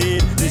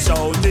again. They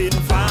shouting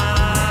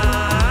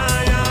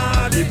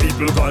fire, the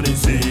people gonna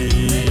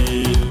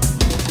see.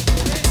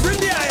 Bring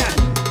the iron.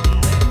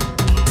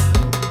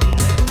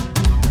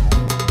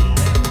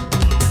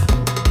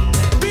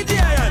 Beat the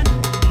iron.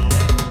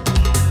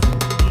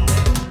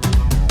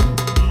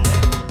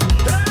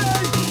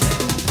 Hey.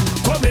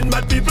 Come in,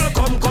 my people,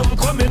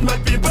 come in, my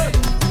people.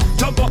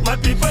 Jump up, my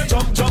people,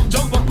 jump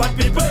up, my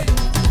people.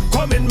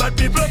 Come in, my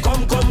people,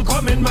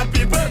 come in, my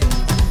people.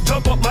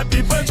 Jump up, my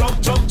people,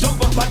 jump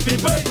up, my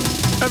people.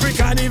 Every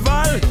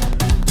carnival,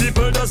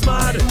 people just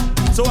mad,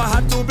 so I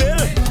had to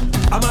build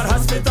a mad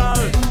hospital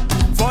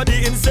for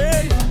the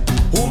insane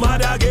who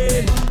mad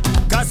again.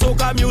 Cause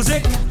soca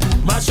music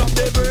mash up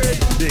their brain.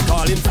 They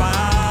calling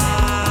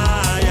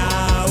fire,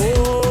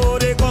 oh,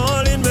 they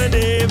calling my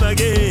name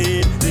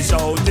again. They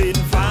shouting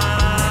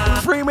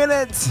fire. 3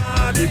 minutes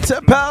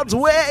to Pound's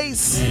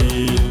Ways.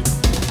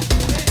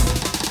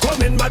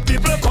 come in, mad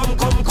people,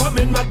 come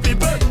in, mad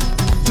people.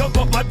 Jump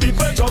up, mad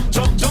people,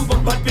 jump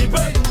up, mad people.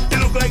 You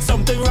look like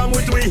something wrong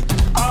with we.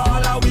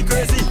 All are we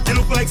crazy? You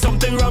look like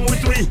something wrong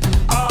with we.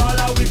 All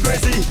are we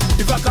crazy?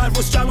 If I call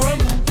for strong rum,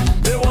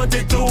 they want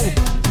it too.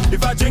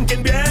 If I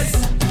drinking beers,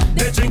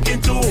 they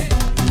drinking too.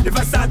 If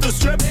I start to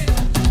strip,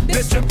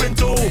 they stripping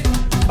too.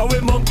 And we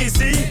monkey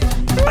see,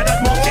 and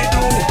that monkey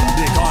do.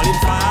 They call it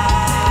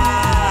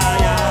fire,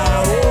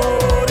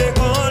 oh, they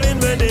calling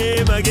my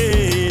name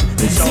again.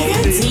 They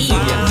shout it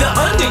fire. The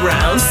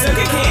underground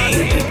Soca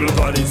King. People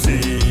call it C.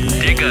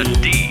 Digga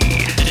D.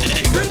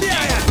 Bring the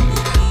iron.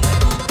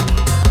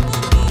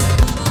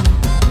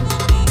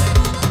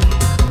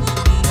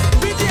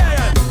 Bring the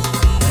iron.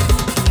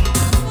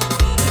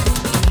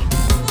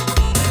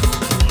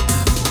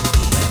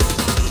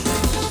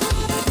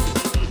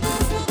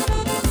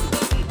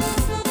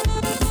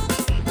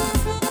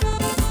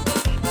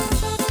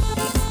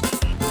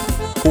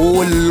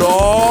 Oh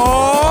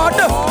Lord!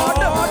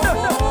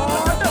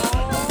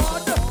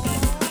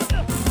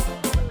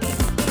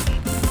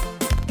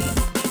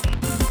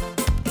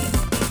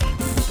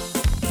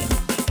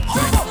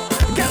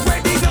 Get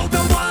ready, now the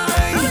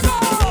wine.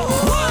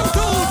 1,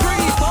 2,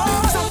 3,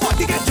 4.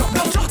 Somebody get jumped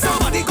down.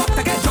 Somebody got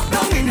to get jumped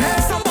down in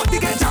here. Somebody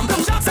get jumped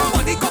down.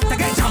 Somebody got to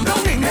get jumped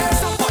down in here.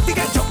 Somebody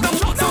get jumped down.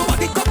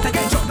 Somebody got to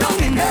get jumped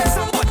down in here.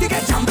 Somebody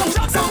get jumped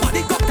down.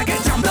 Somebody got to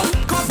get jumped down.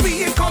 'Cause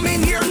we ain't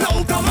coming here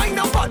now to mind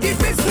nobody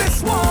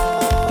business.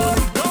 Why?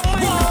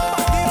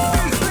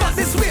 But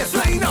this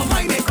waistline of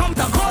mine ain't come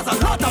to cause a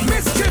lot of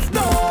mischief.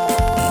 No.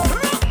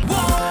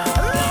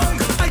 Why?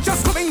 I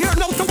just come in here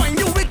now to wind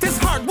you with this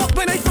hard work.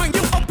 When I find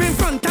you up in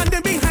front and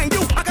then behind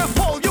you, I can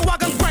hold you, I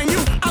can grind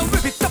you. I'll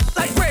whip it up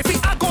like gravy.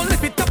 I gon'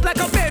 lift it up like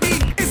a baby.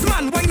 It's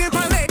man whining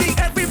for lady.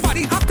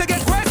 Everybody have to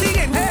get crazy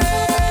in here.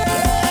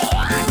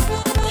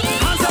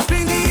 Hands up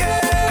in the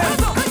air.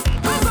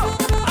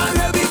 And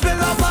let me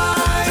feel a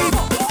vibe.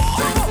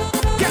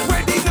 Get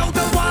ready now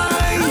to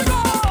wine.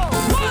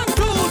 1,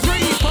 2,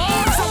 3,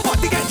 4.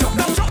 Somebody get jumped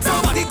down.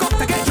 Somebody got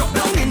to get jumped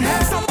down in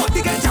here.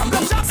 Somebody get jumped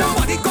down.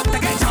 Somebody got to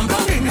get jumped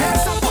down in here.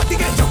 Somebody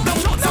get jumped down.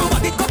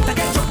 Somebody got to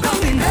get jumped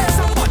down in here.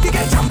 Somebody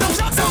get jumped down.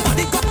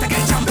 Somebody got to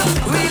get jumped down.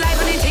 We like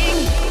anything,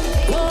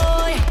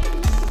 boy,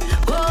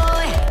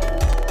 boy.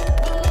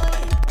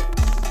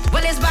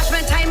 Well, it's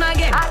bashment time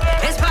again.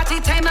 It's party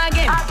time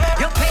again.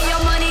 You pay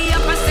your money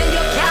up and still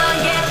you can't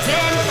get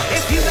in.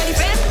 If you ready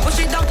fast, push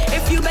it down.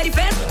 If you ready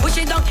fast, push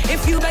it down.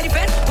 If you ready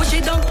fast, push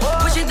it down.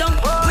 Push it down.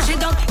 Push it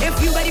down. If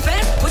you ready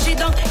fast, push it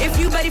down. If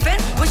you ready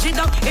fast, push it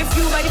down. If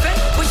you ready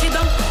fast, push it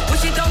down.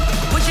 Push it down.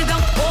 Push it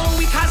down. Oh,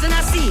 we causing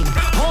a scene.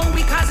 Oh,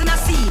 we causing a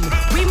scene.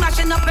 We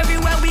mashing up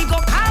everywhere we go.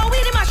 How we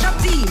the mash up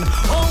team?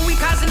 Oh, we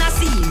causing a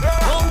scene.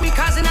 Oh, we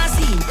causing a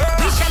scene.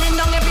 We shelling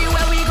down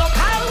everywhere we go.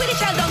 How we the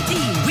shell down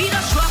team? We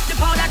just throw up the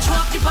powder, throw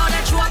up the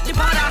powder, throw up the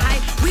powder high.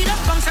 We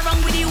just bounce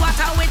around with the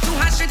water, way too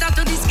hot straight out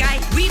to the sky.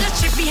 We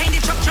just chip behind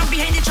the truck, jump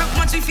behind the truck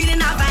once we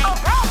feeling our vibe.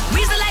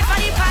 We's the life of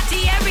the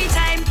party every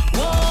time.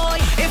 Whoa,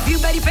 if you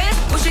ready fast,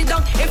 push it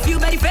down. If you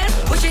ready fast,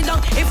 push it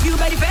down. If you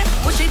ready fast,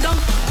 push it down.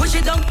 Push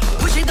it down,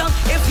 push it down.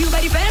 If you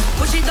ready fast,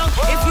 push it down.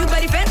 If you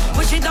ready fast,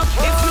 push it down.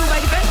 If you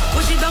ready fast,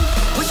 push it down.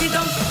 Push it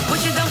down,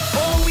 push it down.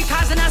 Oh, we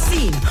causing a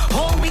scene.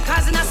 Oh, we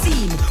causing a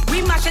scene.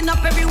 We mashing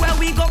up everywhere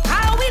we go.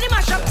 How we the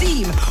mash up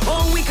team?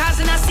 Oh, we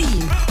causing a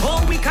scene.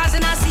 Oh, we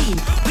causing a scene.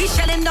 We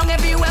shelling down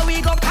everywhere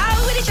we go. How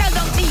we the shell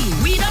down team?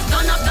 We just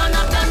done up, done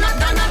up, done up,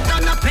 done up,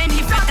 done up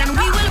any fact, and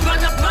we will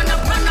run up, run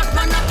up, run up,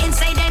 run up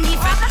inside any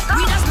fact.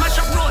 We just mash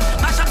up road,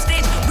 mash up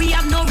stage. We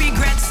have no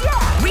regrets.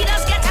 We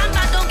just get on,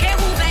 but don't care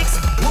who vex.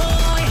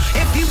 Boy,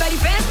 if you ready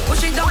fast,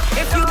 push it down.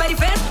 If you ready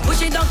fast,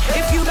 push it down.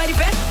 If you ready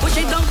fast, push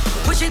it down.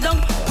 Push it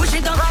down, push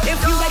it down.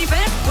 If you ready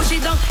fast, push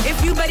it down.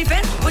 If you ready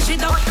fast, push it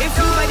down. If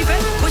you ready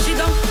fast, push it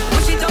down.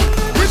 Push it down,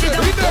 push it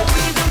down,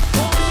 push it down.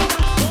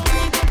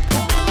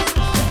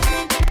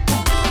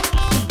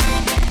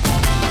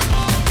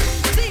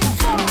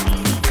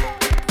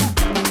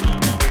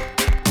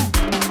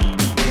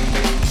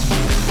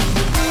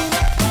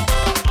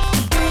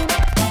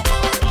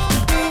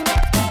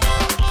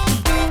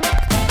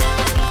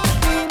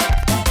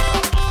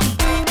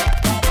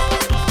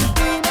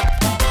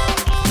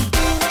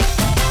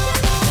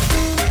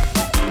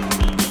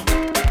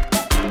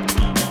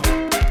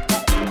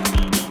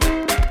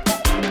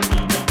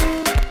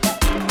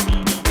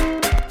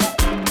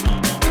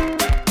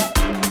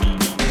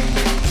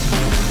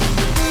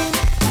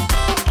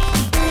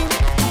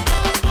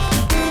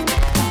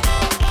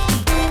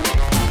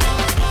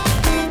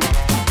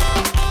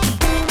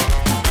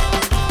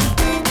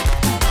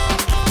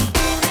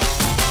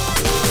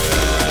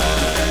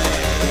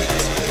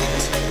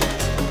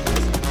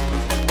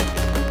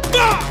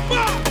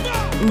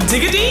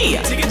 Diggity!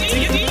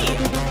 Diggity!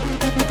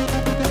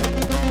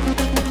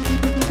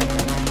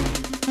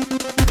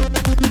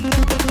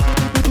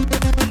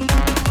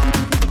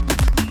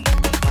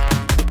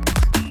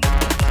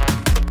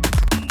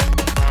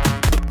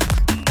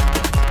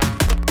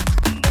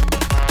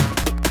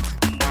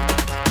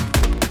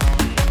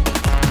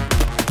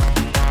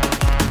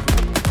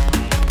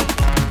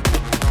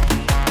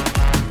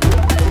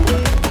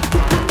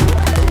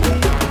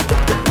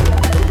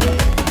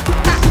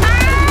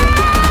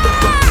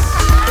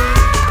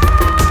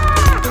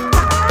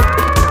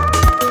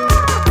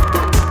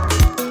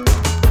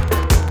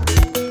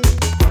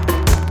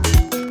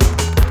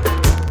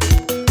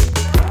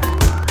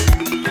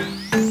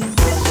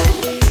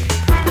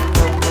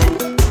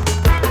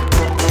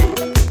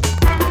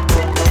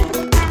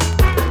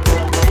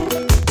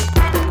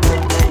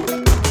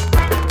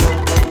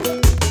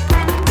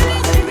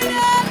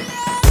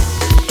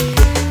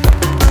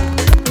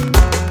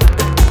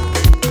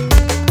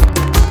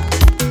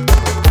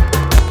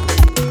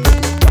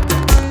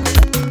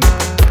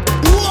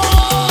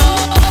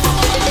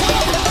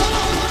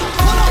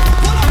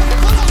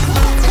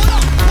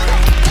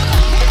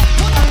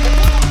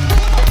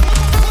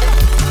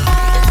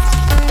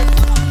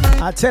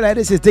 tell her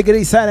this is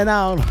Diggity signing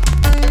out.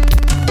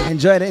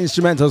 Enjoy the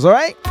instrumentals,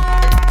 alright?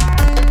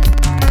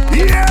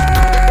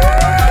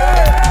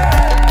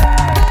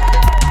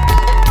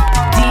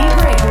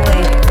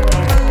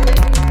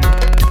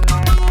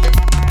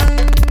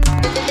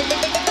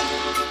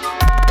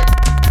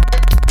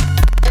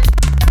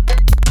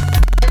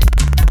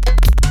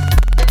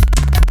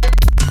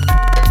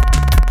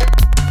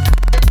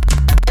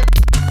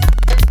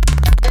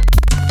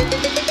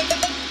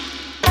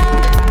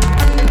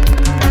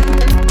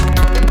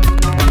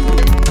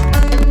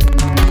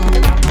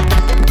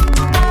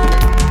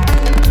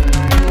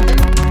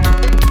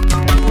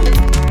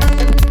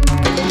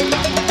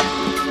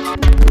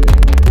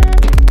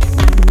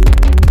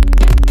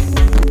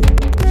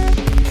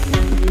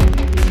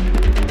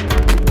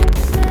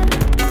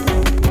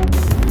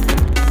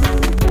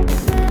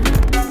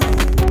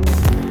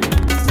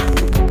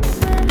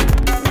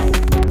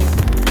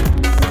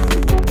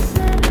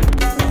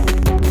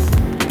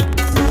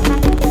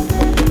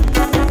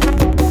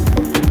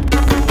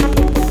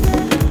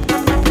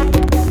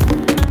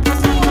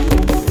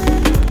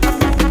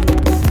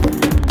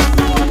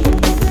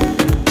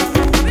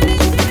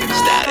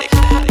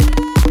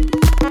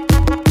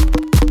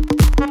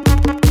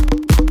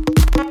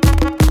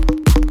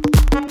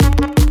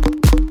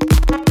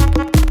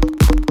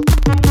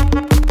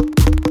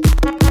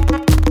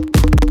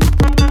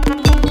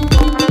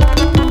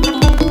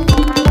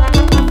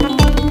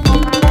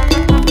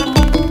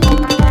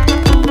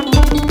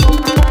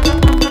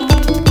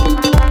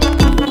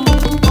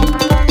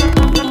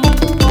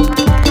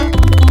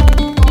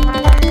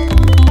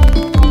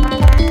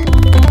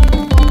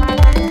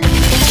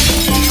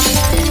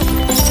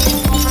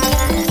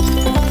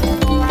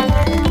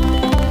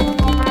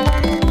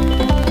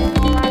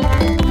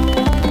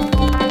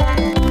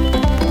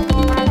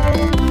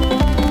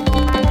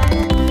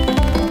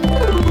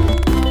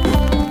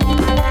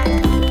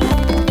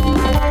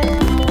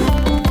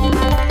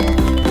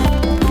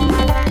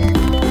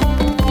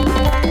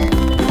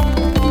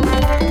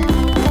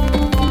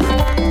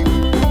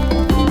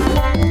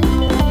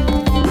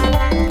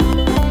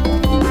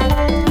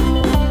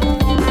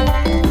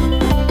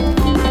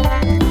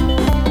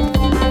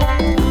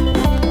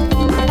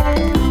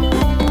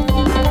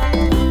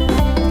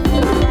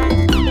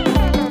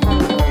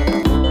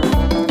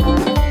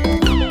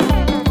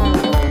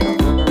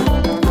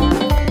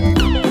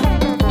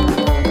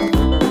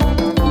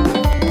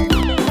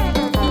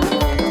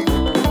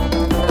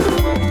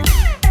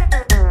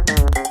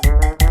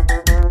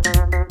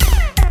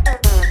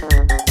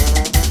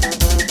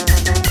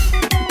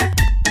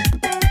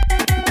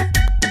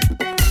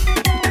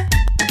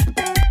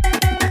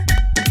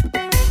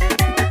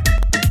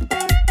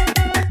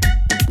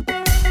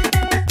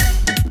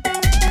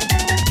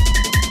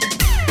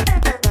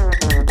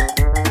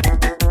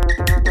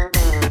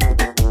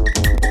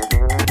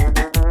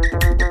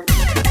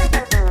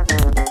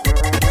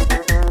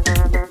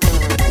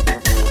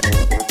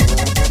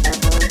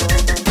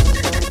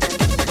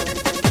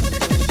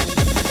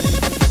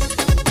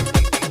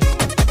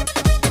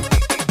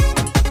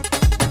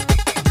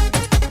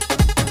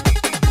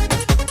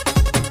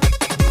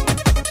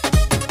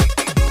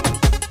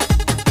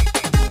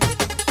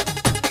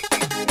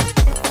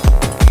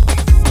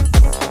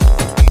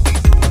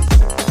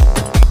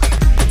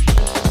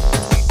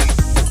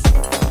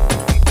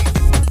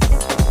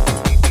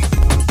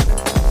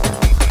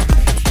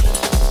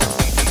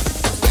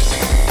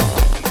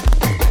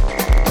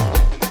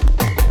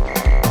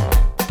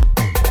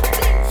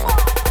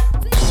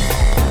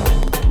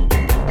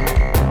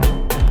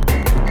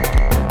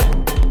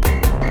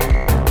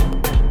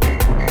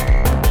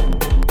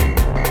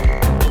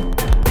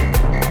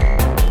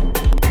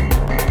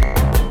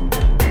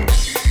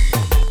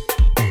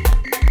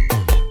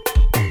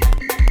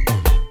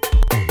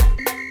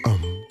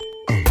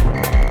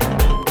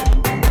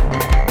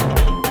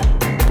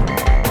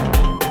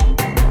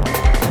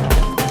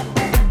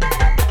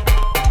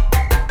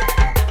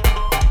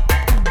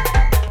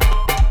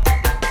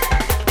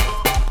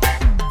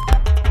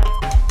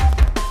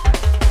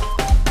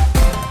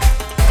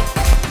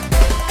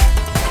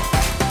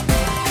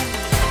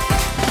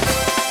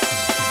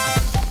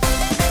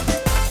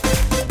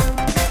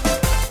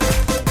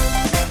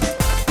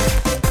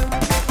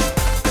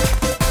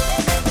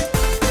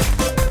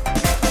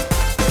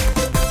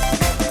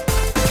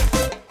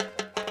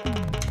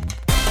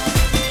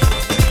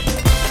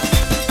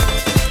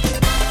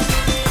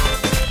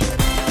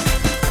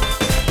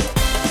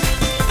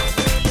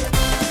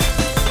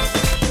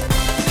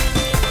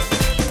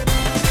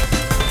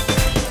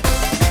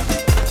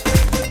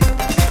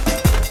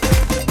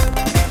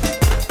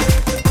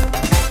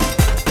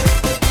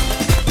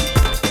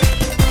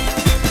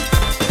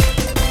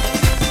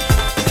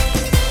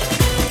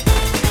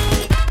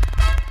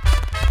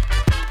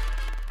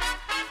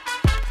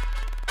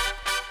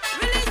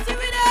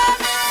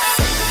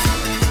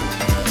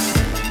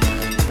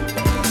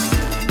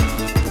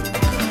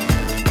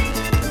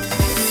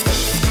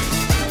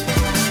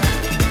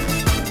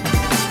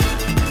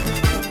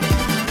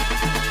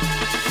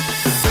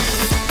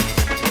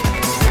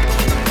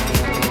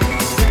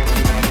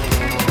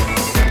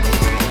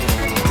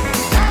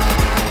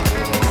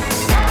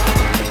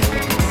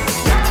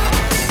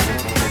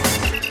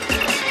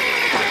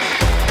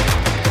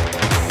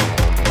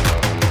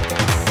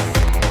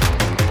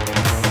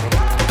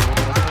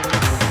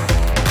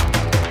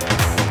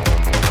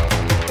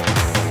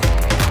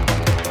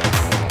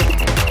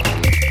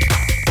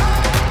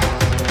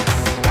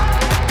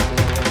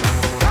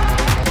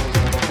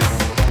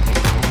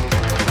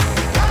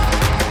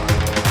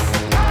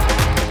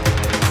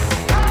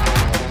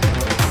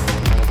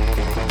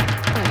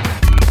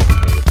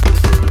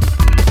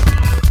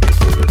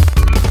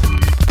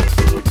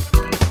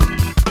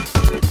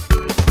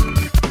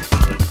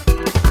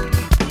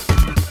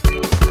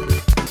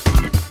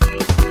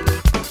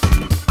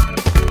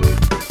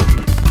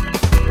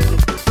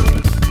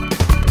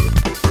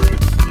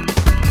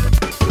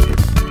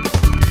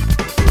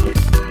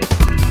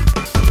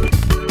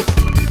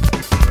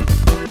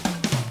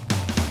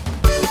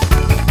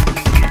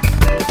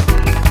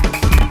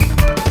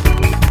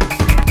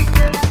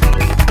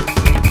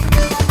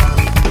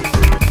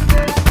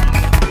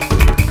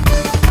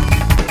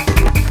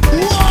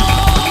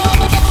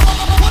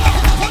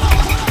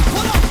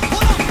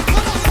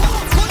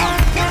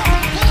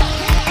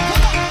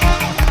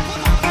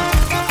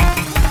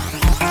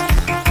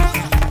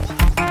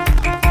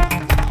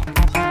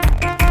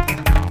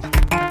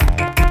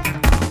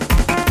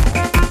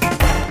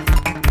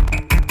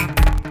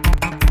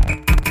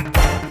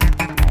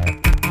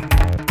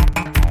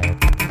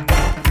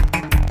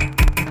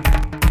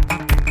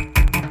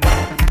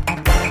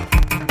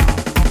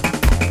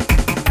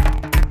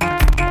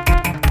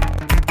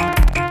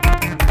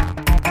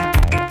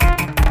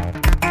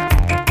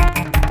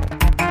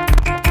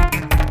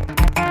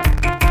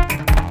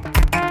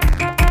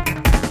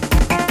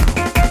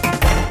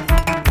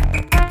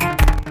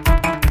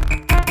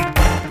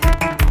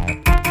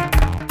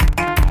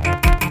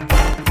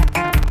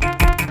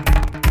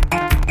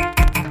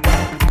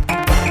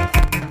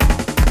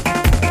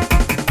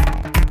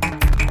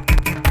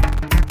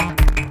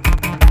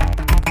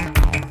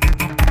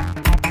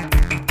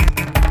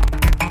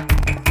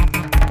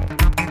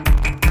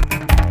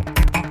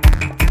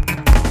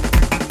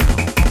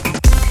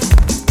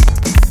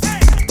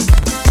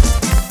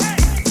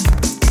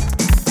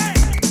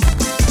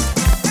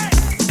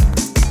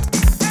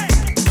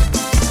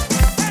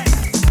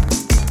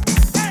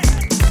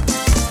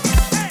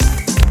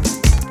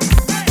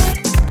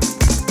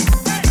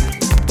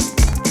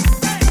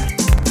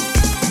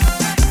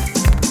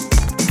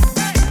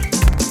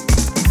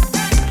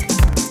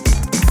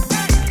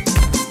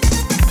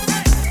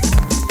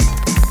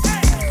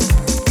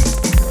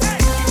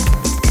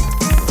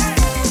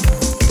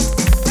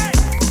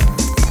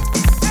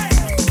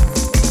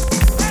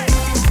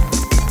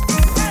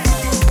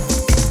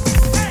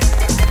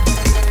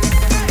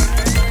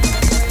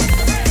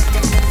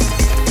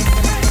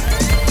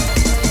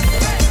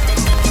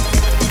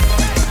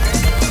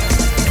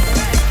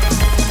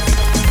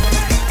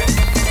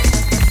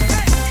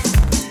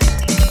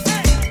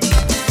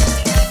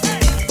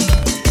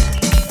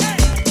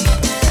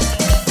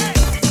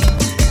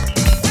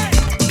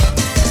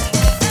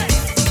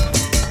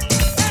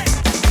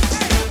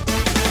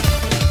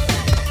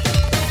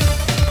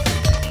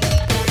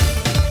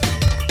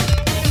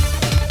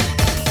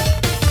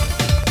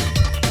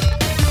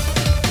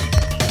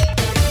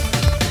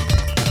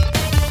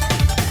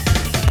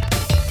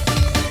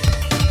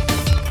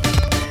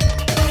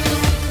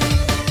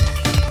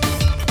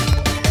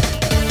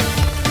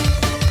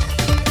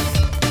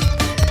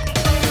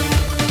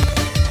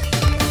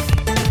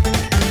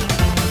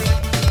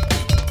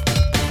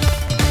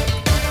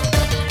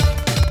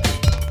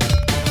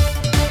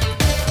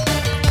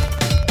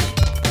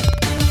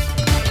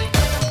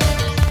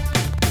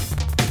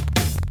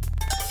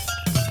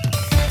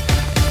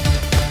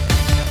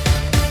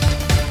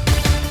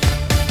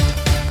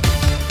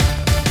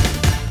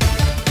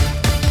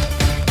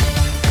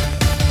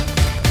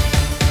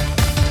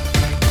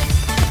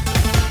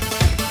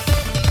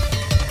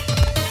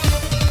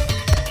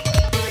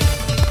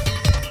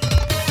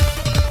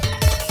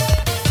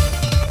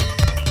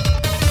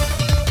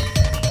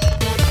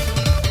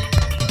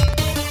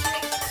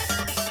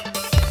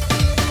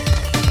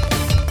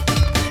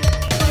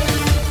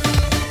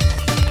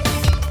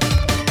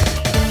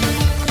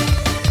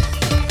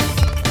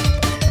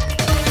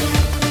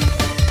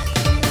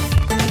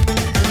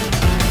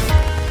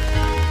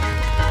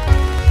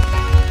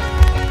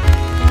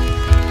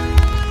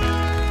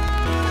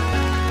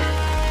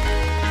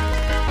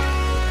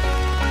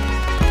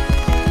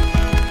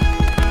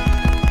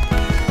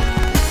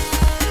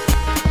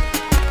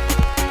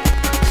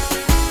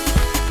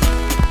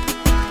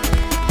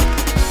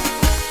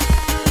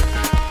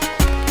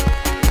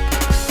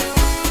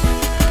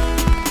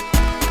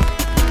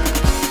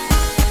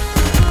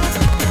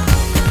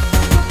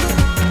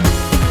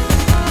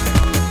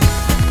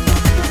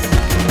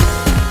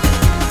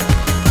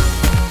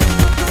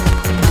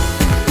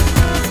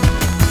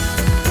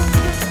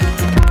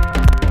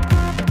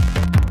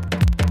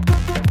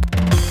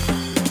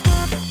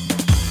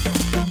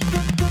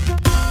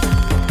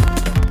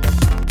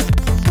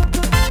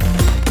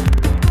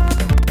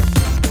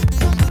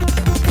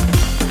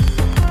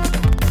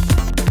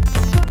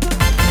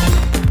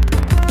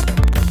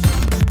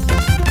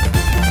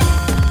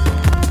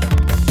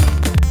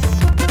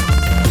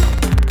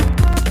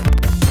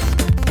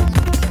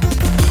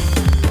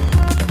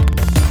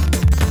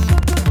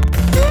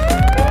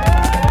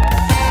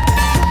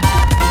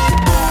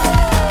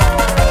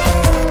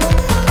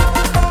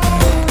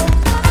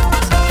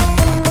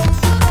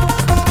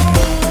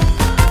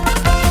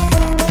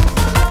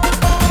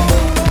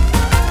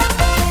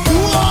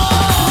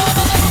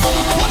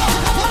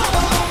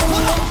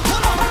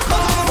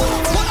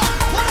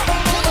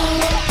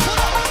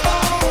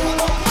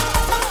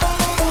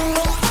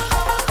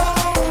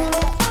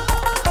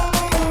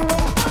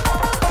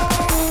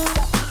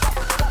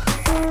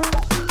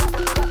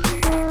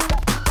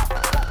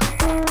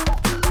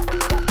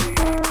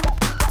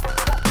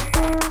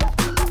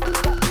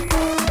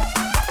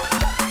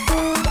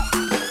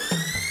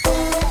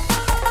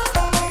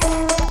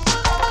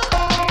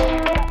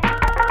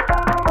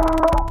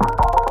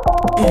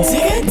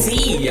 Digga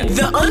D,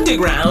 the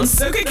underground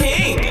Soca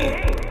King.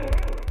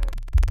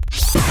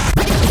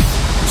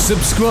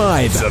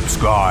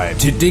 Subscribe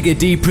to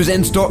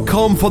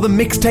DiggaDpresents.com for the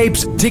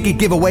mixtapes, ticket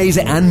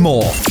giveaways, and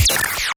more.